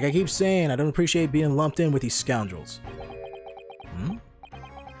 Like I keep saying, I don't appreciate being lumped in with these scoundrels. Hmm?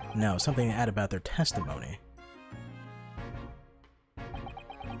 No, something to add about their testimony.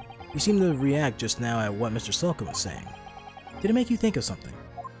 You seem to react just now at what Mr. Sulka was saying. Did it make you think of something?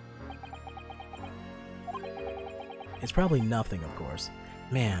 It's probably nothing, of course.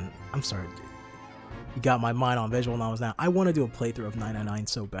 Man, I'm sorry. You got my mind on visual novels now. I want to do a playthrough of 999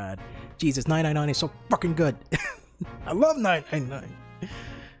 so bad. Jesus, 999 is so fucking good. I love 999.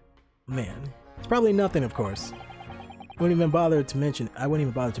 Man, it's probably nothing, of course. I wouldn't even bother to mention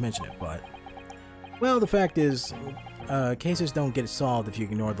it, but... Well, the fact is, cases don't get solved if you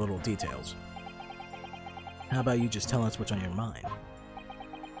ignore the little details. How about you just tell us what's on your mind?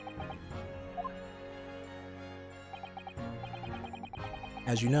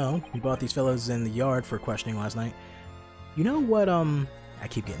 As you know, we bought these fellows in the yard for questioning last night. You know what, I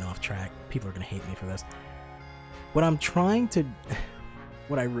keep getting off track. People are gonna hate me for this. What I'm trying to...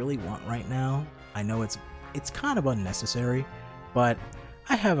 What I really want right now, I know it's kind of unnecessary, but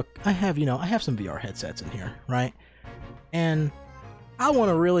I have some VR headsets in here, right? And I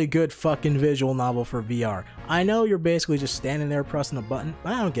want a really good fucking visual novel for VR. I know you're basically just standing there pressing a button,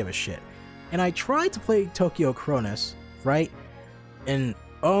 but I don't give a shit. And I tried to play Tokyo Chronos, right? And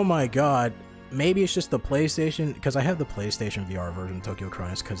oh my god, maybe it's just the PlayStation, because I have the PlayStation VR version of Tokyo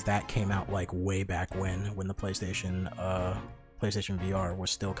Chronos, because that came out like way back when the PlayStation VR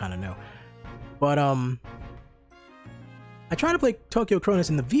was still kind of new. But I tried to play Tokyo Chronos,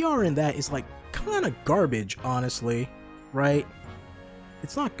 and the VR in that is like kind of garbage, honestly, right?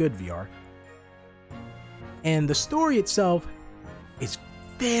 It's not good VR. And the story itself is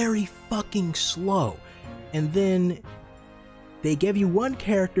very fucking slow. And then they give you one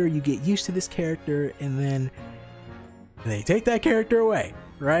character, you get used to this character, and then they take that character away,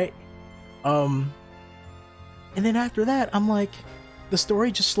 right? And then after that, I'm like, the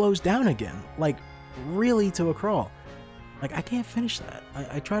story just slows down again, like really to a crawl. Like, I can't finish that.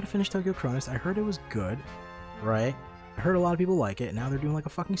 I tried to finish Tokyo Chronos, I heard it was good, right? I heard a lot of people like it, and now they're doing like a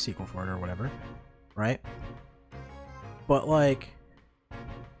fucking sequel for it or whatever, right? But like,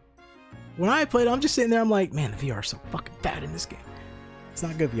 when I played it, I'm just sitting there, I'm like, man, the VR is so fucking bad in this game. It's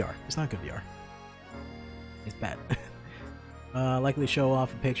not good VR. It's not good VR. It's bad. Likely show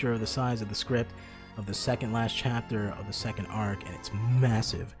off a picture of the size of the script of the second last chapter of the second arc, and it's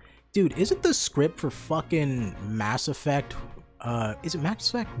massive. Dude, isn't the script for fucking Mass Effect, is it Mass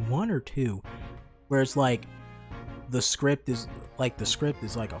Effect 1 or 2? Where it's like, the script is like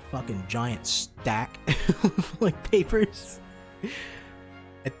a fucking giant stack of like papers.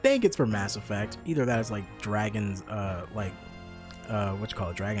 I think it's for Mass Effect. Either that is like Dragon's, what you call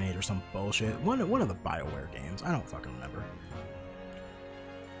it, Dragon Age or some bullshit. One of the BioWare games. I don't fucking remember.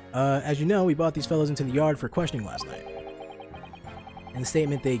 As you know, we bought these fellows into the yard for questioning last night. And the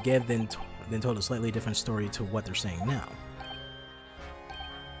statement they gave then told a slightly different story to what they're saying now.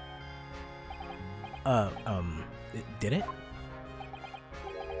 Did it?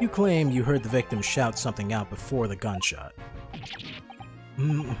 You claim you heard the victim shout something out before the gunshot.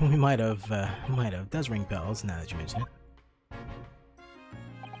 We might have. Does ring bells now that you mention it.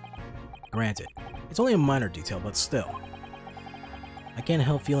 Granted, it's only a minor detail, but still. I can't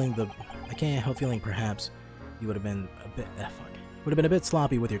help feeling perhaps you would have been a bit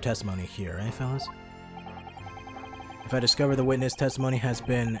sloppy with your testimony here, eh, fellas? If I discover the witness testimony has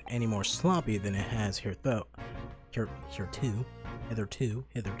been any more sloppy than it has hitherto,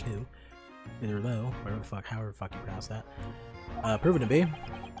 Low, however the fuck you pronounce that. Proven to be,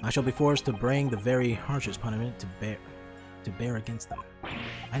 I shall be forced to bring the very harshest punishment to bear against them.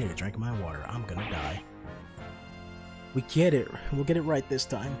 I need a drink of my water. I'm gonna die. We get it. We'll get it right this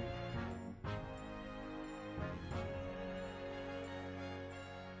time.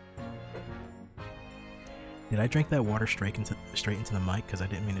 Did I drink that water straight into the mic? Because I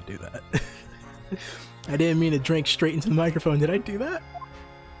didn't mean to do that. I didn't mean to drink straight into the microphone. Did I do that?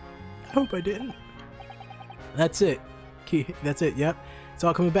 I hope I didn't. That's it. That's it. Yep. It's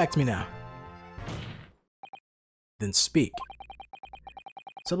all coming back to me now. Then speak.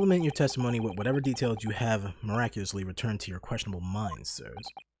 Supplement your testimony with whatever details you have miraculously returned to your questionable mind, sirs.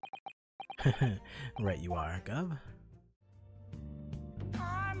 Right you are, Gov.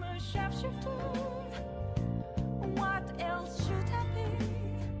 I'm a sharpshooter.